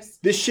about this.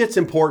 This shit's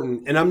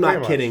important, and I'm Very not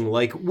much. kidding.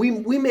 Like we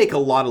make a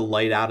lot of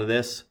light out of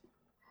this.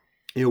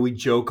 You know, we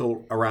joke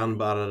around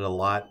about it a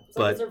lot, It's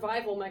like but a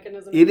survival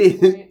mechanism. it at this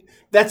is. point.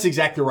 That's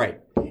exactly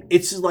right.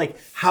 It's just like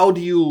how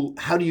do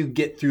you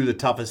get through the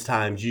toughest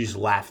times? You just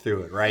laugh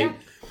through it, right?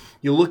 Yeah.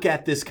 You look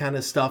at this kind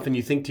of stuff and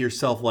you think to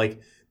yourself like,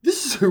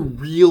 this is a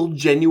real,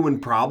 genuine We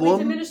problem.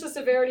 diminish the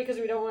severity because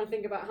we don't want to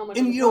think about how much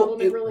And of a you know,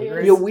 problem it really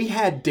is. you know, we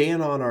had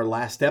Dan on our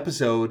last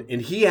episode,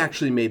 and he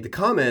actually made the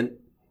comment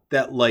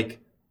that, like,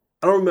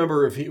 I don't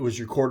remember if it was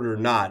recorded or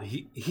not.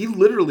 He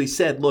literally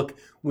said, "Look,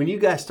 when you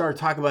guys started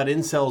talking about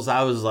incels,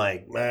 I was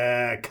like,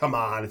 come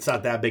on, it's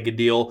not that big a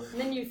deal." And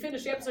then you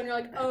finish the episode and you're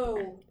like,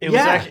 oh. It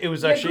Yeah.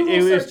 was Yeah, actually Google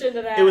it was search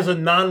into that. it was a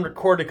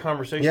non-recorded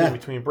conversation Yeah.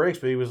 between breaks,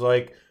 but he was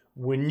like,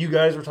 when you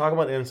guys were talking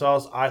about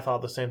incels, I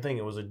thought the same thing.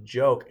 It was a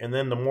joke, and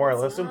then the more I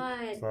listened,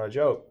 it's not a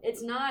joke.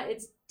 It's not.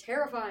 It's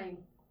terrifying.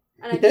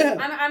 And I Yeah.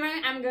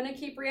 I'm gonna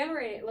keep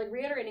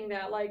reiterating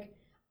that. Like,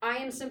 I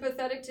am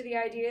sympathetic to the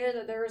idea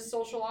that there is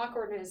social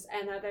awkwardness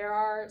and that there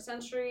are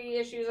sensory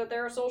issues, that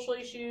there are social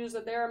issues,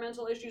 that there are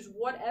mental issues,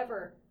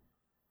 whatever.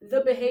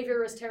 The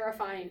behavior is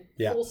terrifying.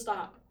 Yeah. Full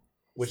stop.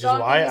 Which is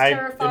Stalking why I am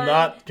terrifying.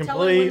 not Telling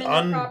completely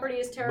women that property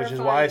is terrifying. which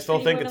is why I still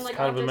Treating think women it's like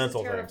kind of a objects is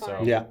mental thing. So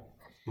terrifying. Yeah.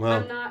 Well,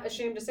 I'm not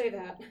ashamed to say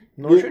that.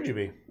 nor should you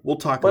be. we'll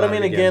talk But about I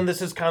mean, it again,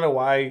 this is kind of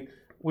why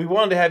we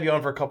wanted to have you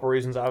on for a couple of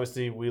reasons.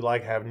 Obviously, we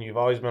like having you. You've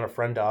always been a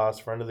friend to us,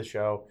 friend of the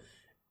show.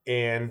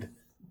 And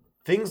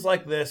things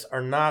like this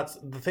are not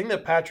the thing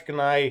that Patrick and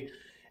I,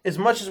 as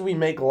much as we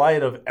make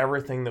light of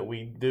everything that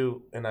we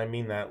do, and I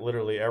mean that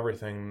literally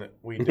everything that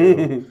we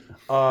do,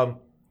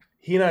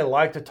 he and I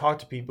like to talk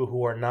to people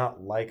who are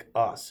not like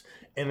us.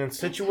 And in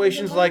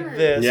situations like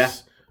this, Yeah.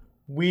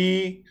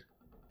 we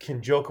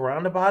can joke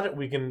around about it.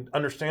 We can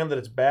understand that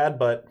it's bad,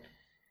 but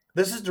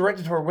this is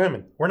directed toward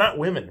women. We're not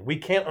women. We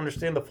can't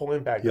understand the full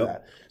impact Yep. of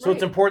that. So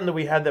it's Right. important that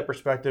we had that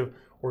perspective.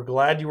 We're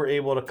glad you were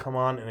able to come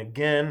on and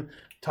again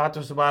talk to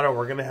us about it.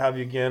 We're going to have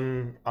you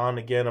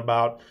again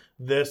about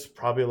this,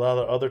 probably a lot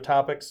of other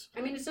topics.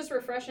 I mean, it's just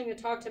refreshing to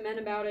talk to men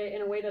about it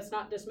in a way that's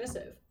not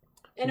dismissive.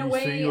 In a So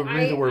way, you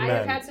agree that we're I men.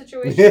 have had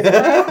situations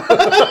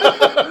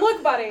where,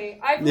 look, buddy,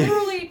 I've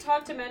literally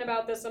talked to men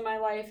about this in my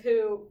life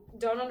who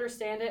don't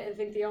understand it and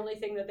think the only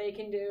thing that they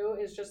can do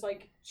is just,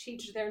 like,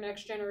 teach their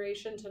next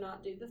generation to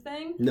not do the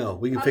thing. No,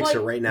 we can I'm fix like, it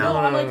right No, now.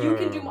 I'm like, you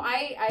can do.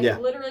 I Yeah.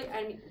 literally.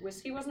 I mean,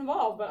 whiskey was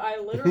involved, but I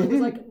literally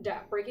was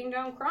like breaking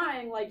down,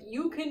 crying. Like,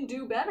 you can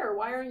do better.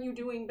 Why aren't you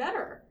doing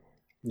better?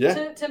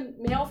 Yeah. To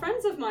male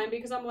friends of mine,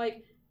 because I'm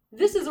like,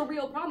 this is a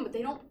real problem, but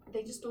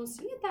they just don't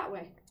see it that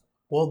way.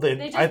 Well, They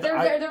just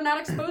they're not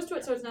exposed to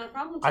it, so it's not a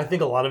problem. To I them.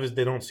 think a lot of it is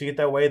they don't see it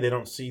that way. They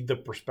don't see the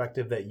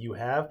perspective that you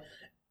have.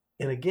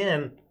 And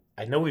again,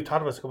 I know we've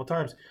talked about this a couple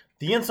times.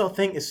 The incel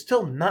thing is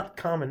still not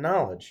common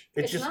knowledge.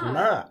 It's just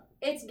not.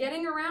 It's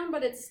getting around,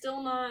 but it's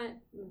still not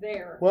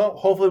there. Well,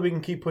 hopefully we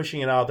can keep pushing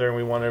it out there, and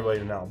we want everybody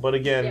to know. But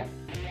again,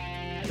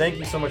 Yeah. thank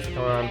you so much for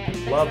coming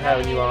on. Love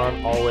having you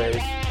on always.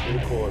 You're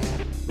the coolest.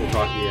 We'll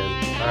talk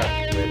again. All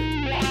right, later.